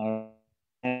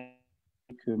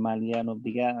 que Malia,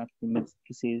 Nobrega, mettre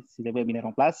tous ces webinaires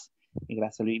en place. Et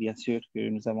grâce à lui, bien sûr, que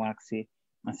nous avons accès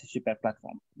à ces super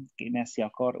plateformes. Okay, merci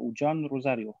encore, John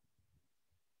Rosario.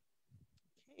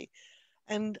 Okay.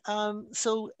 And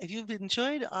so if you've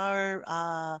enjoyed our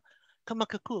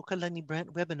Kamakaku Kalani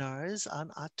Brand webinars on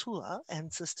ATUA,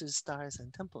 Ancestors, Stars,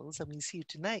 and Temples, and we see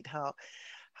tonight how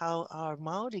our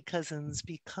Maori cousins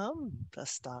become the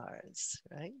stars,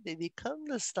 right? They become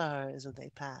the stars when they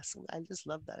pass. I just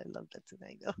love that. I love that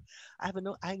tonight. Oh, I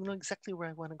know exactly where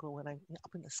I want to go when I'm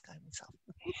up in the sky myself.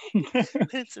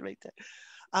 It's right there.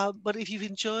 But if you've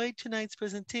enjoyed tonight's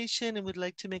presentation and would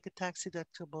like to make a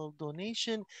tax-deductible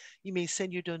donation, you may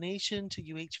send your donation to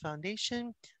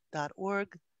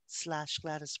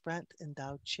uhfoundation.org/Gladys Brandt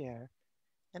Endowed Chair.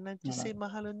 And I'd just say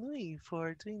mahalo nui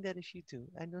for doing that if you do.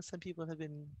 I know some people have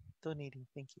been donating.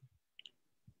 Thank you.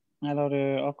 Alors,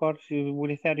 encore, si vous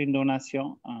voulez faire une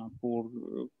donation pour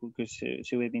que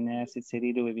ce webinaire, cette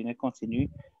série de webinaires continue,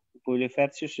 vous pouvez le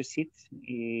faire sur ce site.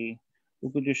 Et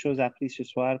beaucoup de choses apprises ce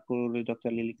soir pour le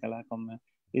docteur Lilikalā, comme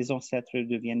les ancêtres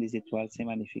deviennent des étoiles. C'est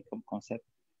magnifique comme concept.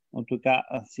 En tout cas,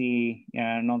 s'il y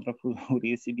a un endroit pour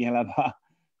mourir, c'est bien là-bas.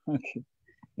 Okay.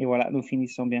 Et voilà, nous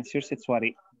finissons bien sûr cette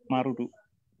soirée. Maruru.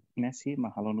 Merci.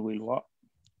 Mahalo nui loa.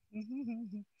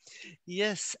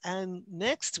 Yes, and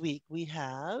next week we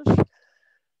have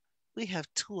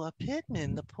Tua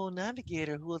Pittman, the pole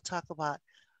navigator, who will talk about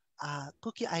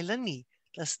Kukiʻailani,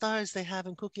 the stars they have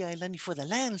in Kukiʻailani for the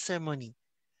land ceremony.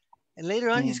 And later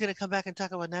on, he's going to come back and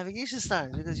talk about navigation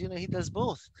stars because he does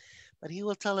both. But he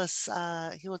will tell us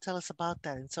about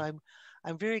that. And so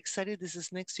I'm very excited. This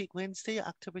is next week, Wednesday,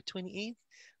 October 28th.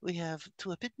 We have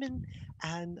Tua Pittman,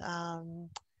 and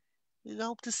we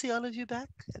hope to see all of you back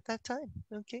at that time.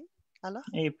 Okay? Alors?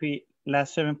 Et puis, la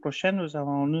semaine prochaine,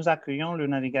 nous accueillons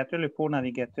le pôle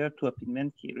navigateur Tua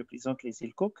Pittman qui représente les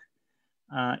îles Cook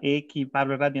et qui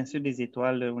parlera bien sûr des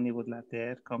étoiles au niveau de la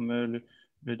Terre, comme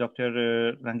le docteur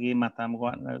Rangi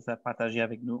Matamua a partagé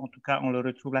avec nous. En tout cas, on le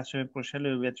retrouve la semaine prochaine,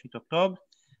 le 28 octobre.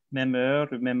 Même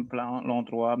heure, même plan,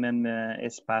 l'endroit, même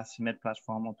espace, même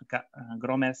plateforme. En tout cas, un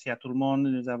grand merci à tout le monde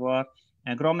de nous avoir.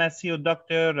 Un grand merci au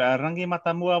docteur Rangi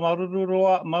Matamua.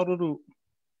 Maruru.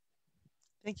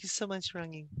 Thank you so much,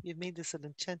 Rangi. You've made this an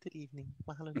enchanted evening.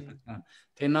 Mahalo nui.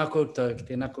 Tēnā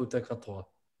koutou katoa.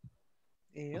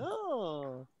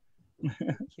 Oh.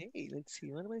 Okay, let's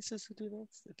see. What am I supposed to do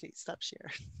next? Okay, stop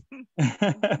share.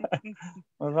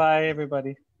 Bye-bye,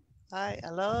 everybody. Hi,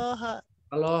 aloha.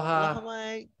 Aloha. Aloha,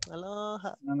 Mike.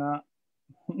 Aloha. Nana.